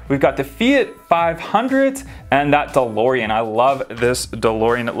Wheels. We've got the Fiat 500 and that DeLorean. I love this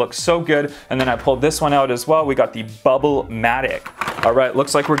DeLorean, it looks so good. And then I pulled this one out as well. We got the Bubble-Matic. All right,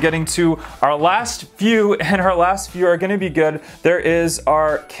 looks like we're getting to our last few, and our last few are gonna be good. There is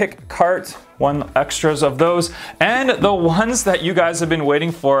our Kick Kart, 1 extras of those, and the ones that you guys have been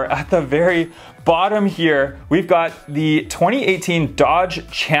waiting for at the very bottom here. We've got the 2018 Dodge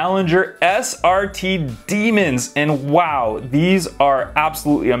Challenger SRT Demons, and wow, these are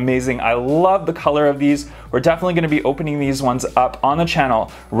absolutely amazing. I love the color of these. We're definitely going to be opening these ones up on the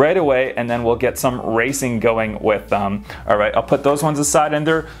channel right away, and then we'll get some racing going with them. All right, I'll put those ones aside, and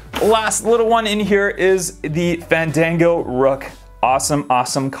their last little one in here is the Fandango Rook. Awesome,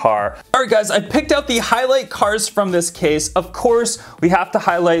 awesome car. All right guys, I picked out the highlight cars from this case. Of course, we have to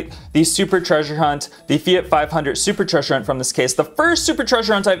highlight the Super Treasure Hunt, the Fiat 500 Super Treasure Hunt from this case. The first Super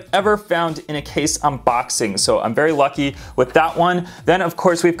Treasure Hunt I've ever found in a case unboxing, so I'm very lucky with that one. Then of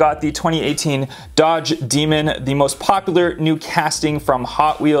course we've got the 2018 Dodge Demon, the most popular new casting from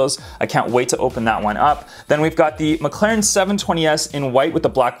Hot Wheels. I can't wait to open that one up. Then we've got the McLaren 720S in white with the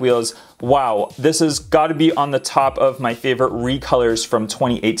black wheels. Wow, this has got to be on the top of my favorite recolors from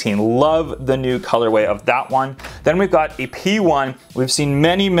 2018. Love the new colorway of that one. Then we've got a P1. We've seen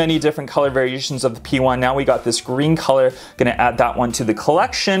many different color variations of the P1. Now we got this green color, gonna add that one to the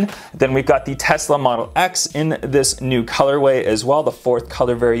collection. Then we've got the Tesla Model X in this new colorway as well, the 4th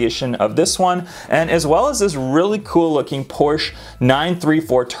color variation of this one, and as well as this really cool looking Porsche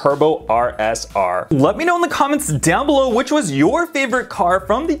 934 Turbo RSR. Let me know in the comments down below which was your favorite car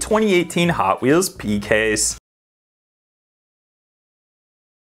from the 2018 Hot Wheels P case.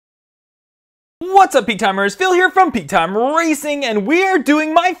 What's up, Peak Timers? Phil here from Peak Time Racing, and we are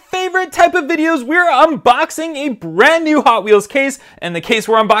doing my favorite type of videos. We're unboxing a brand new Hot Wheels case, and the case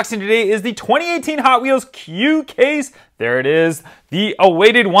we're unboxing today is the 2018 Hot Wheels Q case. There it is, the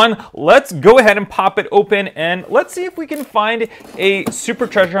awaited one. Let's go ahead and pop it open, and let's see if we can find a Super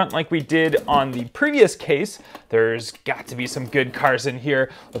Treasure Hunt like we did on the previous case. There's got to be some good cars in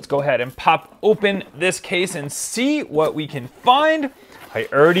here. Let's go ahead and pop open this case and see what we can find. I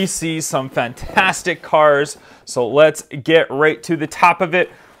already see some fantastic cars, so let's get right to the top of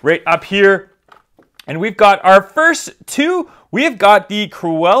it, right up here. And we've got our first 2. We've got the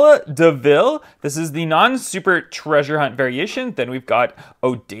Cruella de Vil. This is the non-Super Treasure Hunt variation. Then we've got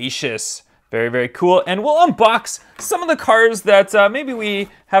Audacious. Very cool. And we'll unbox some of the cars that maybe we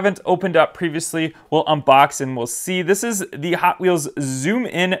haven't opened up previously. We'll unbox and we'll see. This is the Hot Wheels Zoom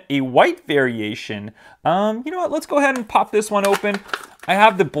In, a white variation. You know what? Let's go ahead and pop this one open. I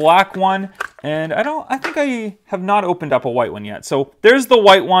have the black one, and I think I have not opened up a white one yet. So there's the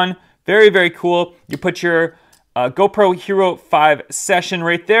white one. Very cool. You put your GoPro Hero 5 session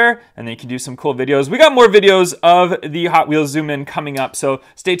right there, and then you can do some cool videos. We got more videos of the Hot Wheels Zoom In coming up, so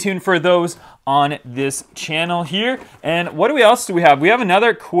stay tuned for those on this channel here. And what else do we have? We have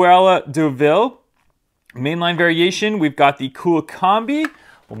another Cruella de Vil mainline variation. We've got the Cool Combi.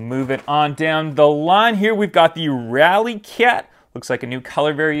 We'll move it on down the line here. We've got the Rally Cat. Looks like a new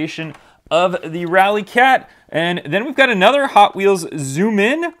color variation of the Rally Cat. And then we've got another Hot Wheels Zoom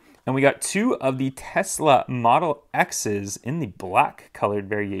In. And we got 2 of the Tesla Model X's in the black colored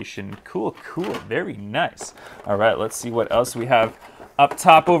variation. Cool. Very nice. All right, let's see what else we have up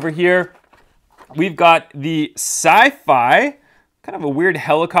top over here. We've got the Sci-Fi, kind of a weird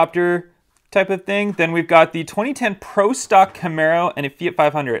helicopter type of thing. Then we've got the 2010 Pro Stock Camaro and a Fiat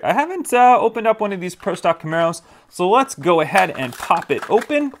 500. I haven't opened up one of these Pro Stock Camaros, so let's go ahead and pop it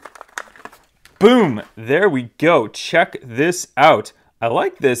open. Boom, there we go. Check this out. I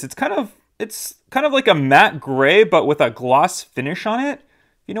like this. It's kind of like a matte gray, but with a gloss finish on it.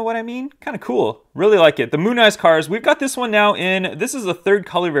 You know what I mean? Kind of cool. Really like it. The Moon Eyes cars, we've got this one now in, this is the third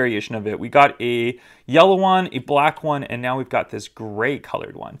color variation of it. We got a yellow one, a black one, and now we've got this gray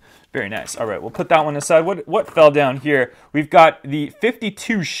colored one. Very nice. All right, we'll put that one aside. What fell down here? We've got the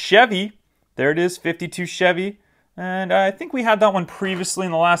 52 Chevy. There it is, 52 Chevy. And I think we had that one previously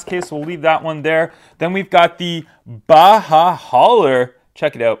in the last case. We'll leave that one there. Then we've got the Baja Hauler.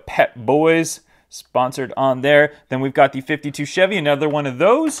 Check it out, Pet Boys. Sponsored on there. Then we've got the 52 Chevy, another one of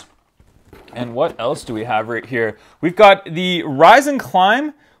those. And what else do we have right here? We've got the Rise and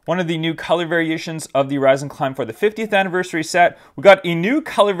Climb, one of the new color variations of the Rise and Climb for the 50th anniversary set. We've got a new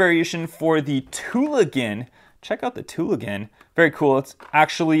color variation for the Tooligan. Check out the Tooligan. Very cool. It's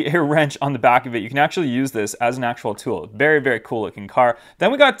actually a wrench on the back of it. You can actually use this as an actual tool. Very, very cool looking car. Then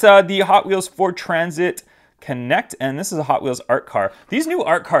we got the Hot Wheels Ford Transit Connect, and this is a Hot Wheels art car. These new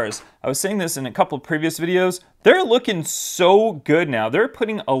art cars, I was saying this in a couple of previous videos, they're looking so good now. They're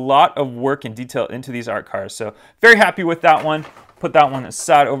putting a lot of work and detail into these art cars, so very happy with that one. Put that one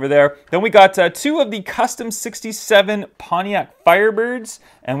aside over there. Then we got two of the custom 67 Pontiac Firebirds,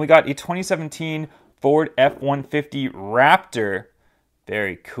 and we got a 2017 Ford F-150 Raptor.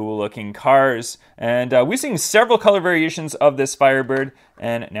 Very cool looking cars. And we've seen several color variations of this Firebird.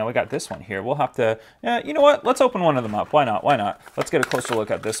 And now we got this one here. We'll have to, you know what? Let's open one of them up. Why not? Why not? Let's get a closer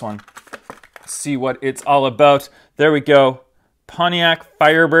look at this one. See what it's all about. There we go. Pontiac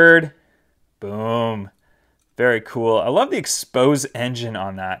Firebird. Boom. Very cool. I love the exposed engine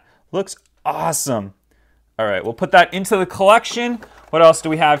on that. Looks awesome. All right, we'll put that into the collection. What else do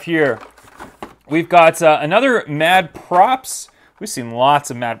we have here? We've got another Mad Props. We've seen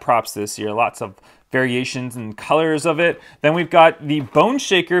lots of Mad Props this year, lots of variations and colors of it. Then we've got the Bone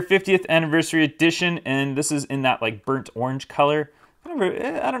Shaker 50th Anniversary Edition, and this is in that like burnt orange color. I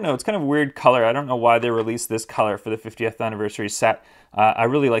don't know, it's kind of a weird color. I don't know why they released this color for the 50th Anniversary set. I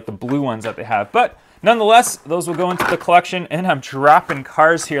really like the blue ones that they have, but nonetheless, those will go into the collection, and I'm dropping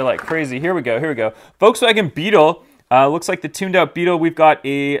cars here like crazy. Here we go, here we go. Volkswagen Beetle. Looks like the tuned out Beetle. We've got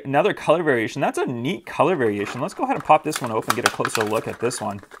another color variation. That's a neat color variation. Let's go ahead and pop this one open, get a closer look at this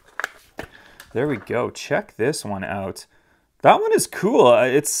one. There we go. Check this one out. That one is cool.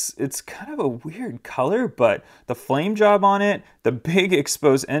 It's kind of a weird color, but the flame job on it, the big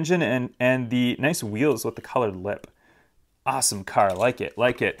exposed engine, and the nice wheels with the colored lip. Awesome car. Like it,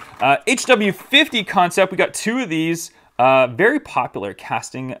 like it. HW50 concept. We got two of these. Very popular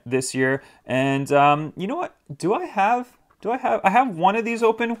casting this year, and you know what? I have one of these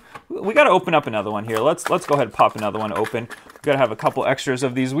open. We got to open up another one here. Let's go ahead and pop another one open. We got to have a couple extras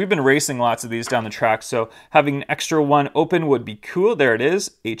of these. We've been racing lots of these down the track, so having an extra one open would be cool. There it is,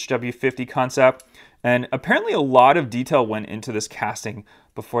 HW50 concept, and apparently a lot of detail went into this casting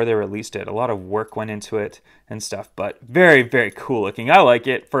before they released it. A lot of work went into it and stuff, but very, very cool looking. I like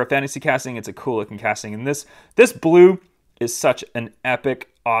it. For a fantasy casting, it's a cool looking casting, and this blue is such an epic,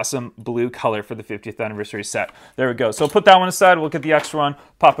 awesome blue color for the 50th anniversary set. There we go. So put that one aside. We'll get the extra one,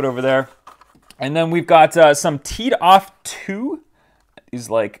 pop it over there. And then we've got some teed off 2. These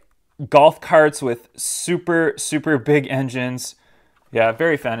like golf carts with super, super big engines. Yeah,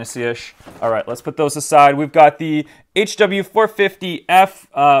 very fantasy-ish. All right, let's put those aside. We've got the HW450F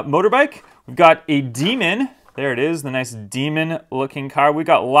motorbike. We've got a Demon. There it is, the nice demon-looking car. We've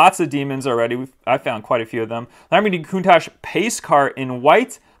got lots of demons already. I found quite a few of them. Lamborghini Countach pace car in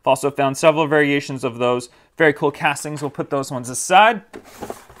white. I've also found several variations of those. Very cool castings. We'll put those ones aside.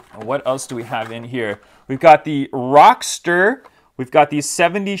 What else do we have in here? We've got the Rockster. We've got the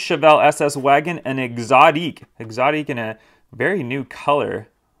 70 Chevelle SS Wagon and Exotique. Exotique in a very new color.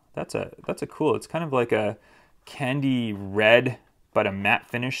 That's a cool. It's kind of like a candy red, but a matte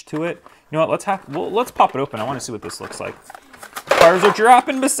finish to it. You know what? Let's pop it open. I want to see what this looks like. Cars are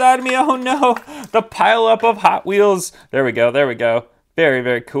dropping beside me. Oh no, the pile up of Hot Wheels. There we go. There we go. Very,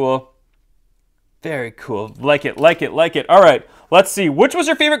 very cool. Very cool. Like it. Like it. Like it. All right. Let's see. Which was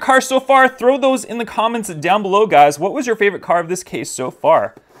your favorite car so far? Throw those in the comments down below, guys. What was your favorite car of this case so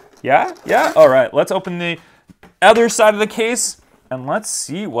far? Yeah? Yeah? All right. Let's open the other side of the case and let's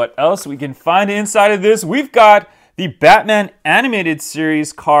see what else we can find inside of this. We've got the Batman Animated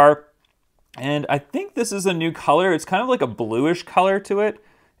Series car, and I think this is a new color. It's kind of like a bluish color to it.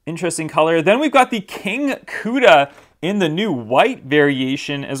 Interesting color. Then we've got the King Cuda in the new white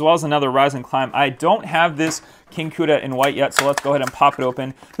variation, as well as another Rise and Climb. I don't have this King Cuda in white yet, so let's go ahead and pop it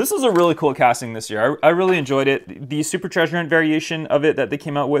open. This was a really cool casting this year. I really enjoyed it. The Super Treasure Hunt variation of it that they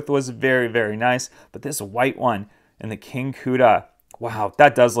came out with was very, very nice, but this white one and the King Cuda, wow,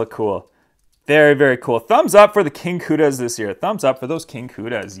 that does look cool. Very, very cool. Thumbs up for the King Cudas this year. Thumbs up for those King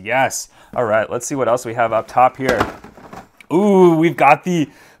Cudas. Yes. All right, let's see what else we have up top here. Ooh, we've got the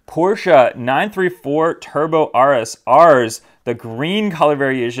Porsche 934 Turbo RSRs, the green color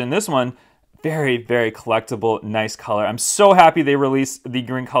variation. This one, very, very collectible, nice color. I'm so happy they released the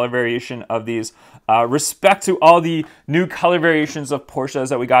green color variation of these. Respect to all the new color variations of Porsches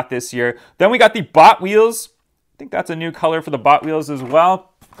that we got this year. Then we got the bot wheels. I think that's a new color for the bot wheels as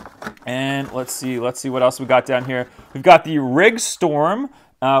well. And let's see what else we got down here. We've got the Rig Storm.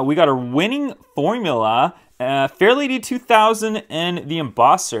 We got a winning formula, Fairlady 2000, and the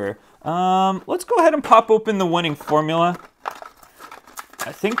Embosser. Let's go ahead and pop open the winning formula.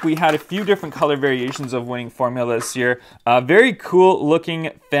 I think we had a few different color variations of winning formula this year. Very cool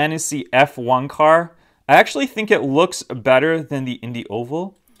looking fantasy F1 car. I actually think it looks better than the Indy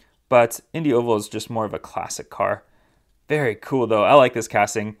Oval, but Indy Oval is just more of a classic car. Very cool though. I like this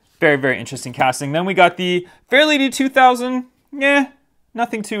casting. Very, very interesting casting. Then we got the Fairlady 2000. Yeah,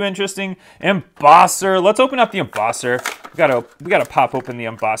 nothing too interesting. Embosser. Let's open up the Embosser. We gotta pop open the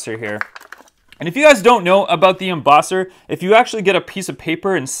Embosser here. And if you guys don't know about the Embosser, if you actually get a piece of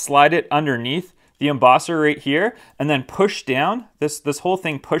paper and slide it underneath the Embosser right here, and then push down, this whole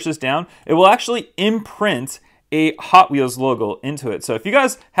thing pushes down, it will actually imprint a Hot Wheels logo into it. So if you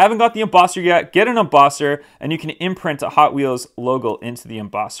guys haven't got the Embosser yet, get an Embosser, and you can imprint a Hot Wheels logo into the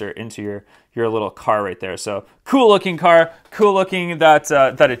Embosser, into your little car right there. So cool looking car, cool looking that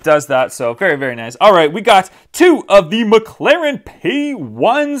it does that. So very, very nice. All right, we got two of the McLaren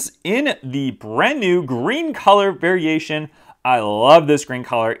P1s in the brand new green color variation. I love this green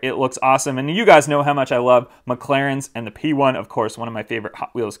color. It looks awesome. And you guys know how much I love McLarens, and the P1, of course, one of my favorite Hot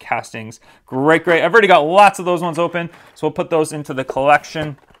Wheels castings. Great, great. I've already got lots of those ones open, so we'll put those into the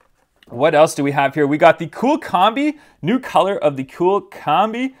collection. What else do we have here? We got the Cool Combi, new color of the Cool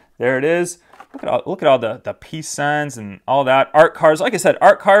Combi. There it is. Look at all the peace signs and all that. Art cars, like I said,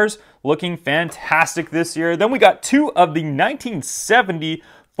 art cars looking fantastic this year. Then we got two of the 1970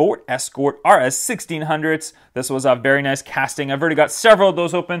 Ford Escort RS 1600s. This was a very nice casting. I've already got several of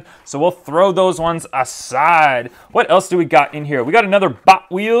those open, so we'll throw those ones aside. What else do we got in here? We got another bot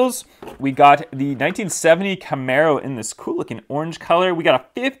wheels. We got the 1970 Camaro in this cool looking orange color. We got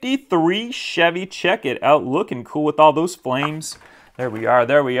a 53 Chevy. Check it out, looking cool with all those flames. There we are,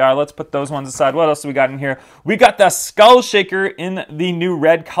 there we are. Let's put those ones aside. What else do we got in here? We got the Skull Shaker in the new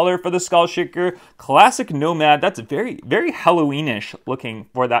red color for the Skull Shaker. Classic Nomad. That's very, very Halloweenish looking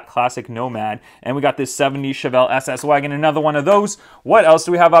for that classic Nomad. And we got this 70 Chevelle SS Wagon, another one of those. What else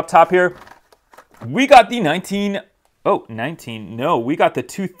do we have up top here? We got the we got the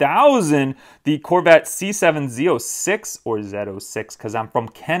 2000, the Corvette C7 Z06 or Z06, because I'm from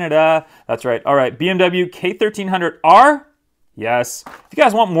Canada. That's right. All right, BMW K1300R. Yes. If you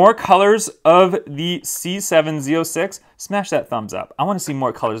guys want more colors of the C7 Z06, smash that thumbs up. I want to see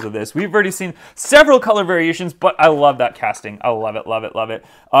more colors of this. We've already seen several color variations, but I love that casting. I love it, love it, love it.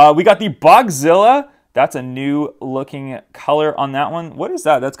 We got the Bogzilla. That's a new looking color on that one. What is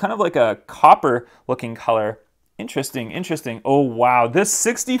that? That's kind of like a copper looking color. Interesting, interesting. Oh, wow. This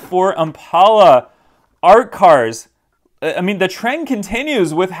 64 Impala art cars. I mean, the trend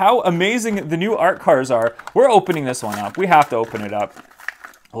continues with how amazing the new art cars are. We're opening this one up. We have to open it up.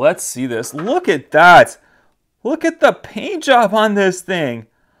 Let's see this. Look at that. Look at the paint job on this thing.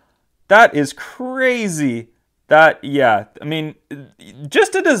 That is crazy. Yeah, I mean,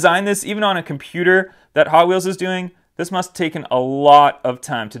 just to design this, even on a computer that Hot Wheels is doing, this must have taken a lot of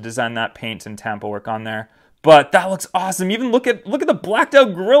time to design that paint and Tampa work on there. But that looks awesome. Even look at the blacked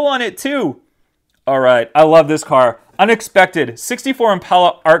out grill on it too. All right, I love this car. Unexpected 64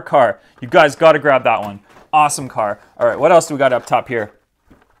 Impala art car. You guys got to grab that one. Awesome car. All right, what else do we got up top here?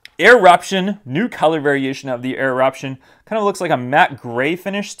 Eruption, new color variation of the Eruption. Kind of looks like a matte gray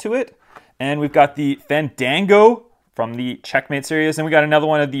finish to it. And we've got the Fandango from the Checkmate series. And we got another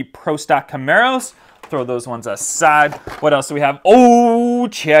one of the Pro Stock Camaros. Throw those ones aside. What else do we have? Oh,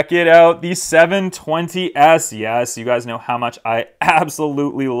 check it out. The 720S. Yes, you guys know how much I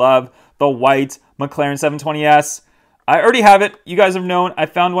absolutely love the white McLaren 720S. I already have it. You guys have known. I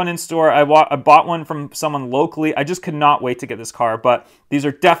found one in store. I bought one from someone locally. I just could not wait to get this car, but these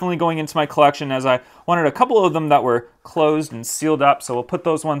are definitely going into my collection as I wanted a couple of them that were closed and sealed up, so we'll put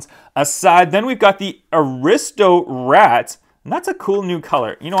those ones aside. Then we've got the Aristo Rat, and that's a cool new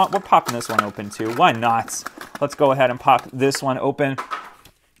color. You know what? We're popping this one open too. Why not? Let's go ahead and pop this one open.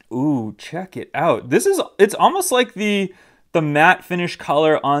 Ooh, check it out. It's almost like the matte finish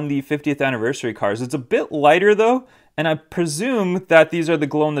color on the 50th anniversary cars. It's a bit lighter though, and I presume that these are the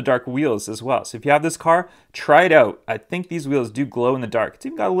glow-in-the-dark wheels as well. So if you have this car, try it out. I think these wheels do glow in the dark. It's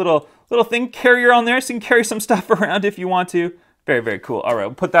even got a little thing carrier on there, so you can carry some stuff around if you want to. Very, very cool. All right,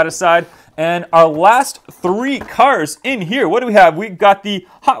 we'll put that aside. And our last 3 cars in here, what do we have? We've got the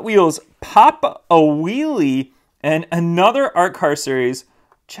Hot Wheels Pop-A-Wheelie and another art car series.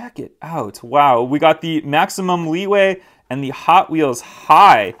 Check it out. Wow, we got the Maximum Leeway and the Hot Wheels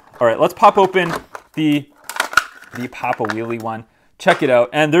High. All right, let's pop open the Pop-A-Wheelie one. Check it out.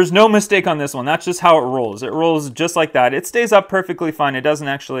 And there's no mistake on this one. That's just how it rolls. It rolls just like that. It stays up perfectly fine. It doesn't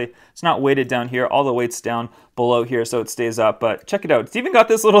actually, it's not weighted down here. All the weight's down below here, so it stays up. But check it out. It's even got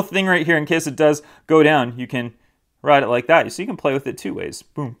this little thing right here in case it does go down. You can ride it like that. So you can play with it 2 ways.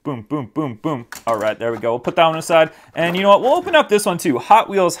 Boom, boom, boom, boom, boom. All right, there we go. We'll put that one aside. And you know what? We'll open up this one too. Hot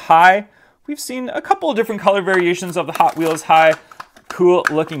Wheels High. We've seen a couple of different color variations of the Hot Wheels High. Cool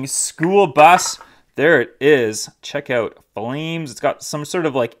looking school bus. There it is. Check out flames. It's got some sort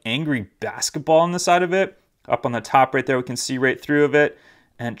of like angry basketball on the side of it. Up on the top right there, we can see right through of it.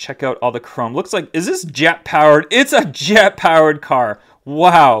 And check out all the chrome. Looks like, is this jet powered? It's a jet powered car.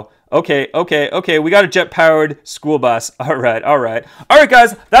 Wow. Okay, we got a jet-powered school bus. All right,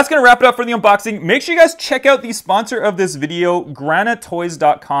 guys, that's gonna wrap it up for the unboxing. Make sure you guys check out the sponsor of this video,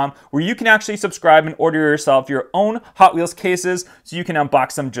 granatoys.com, where you can actually subscribe and order yourself your own Hot Wheels cases so you can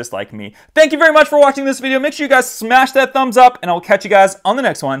unbox them just like me. Thank you very much for watching this video. Make sure you guys smash that thumbs up, and I'll catch you guys on the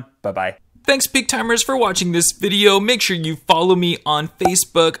next one. Bye-bye. Thanks, big timers, for watching this video. Make sure you follow me on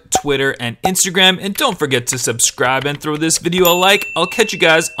Facebook, Twitter, and Instagram. And don't forget to subscribe and throw this video a like. I'll catch you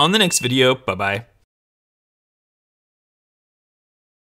guys on the next video. Bye-bye.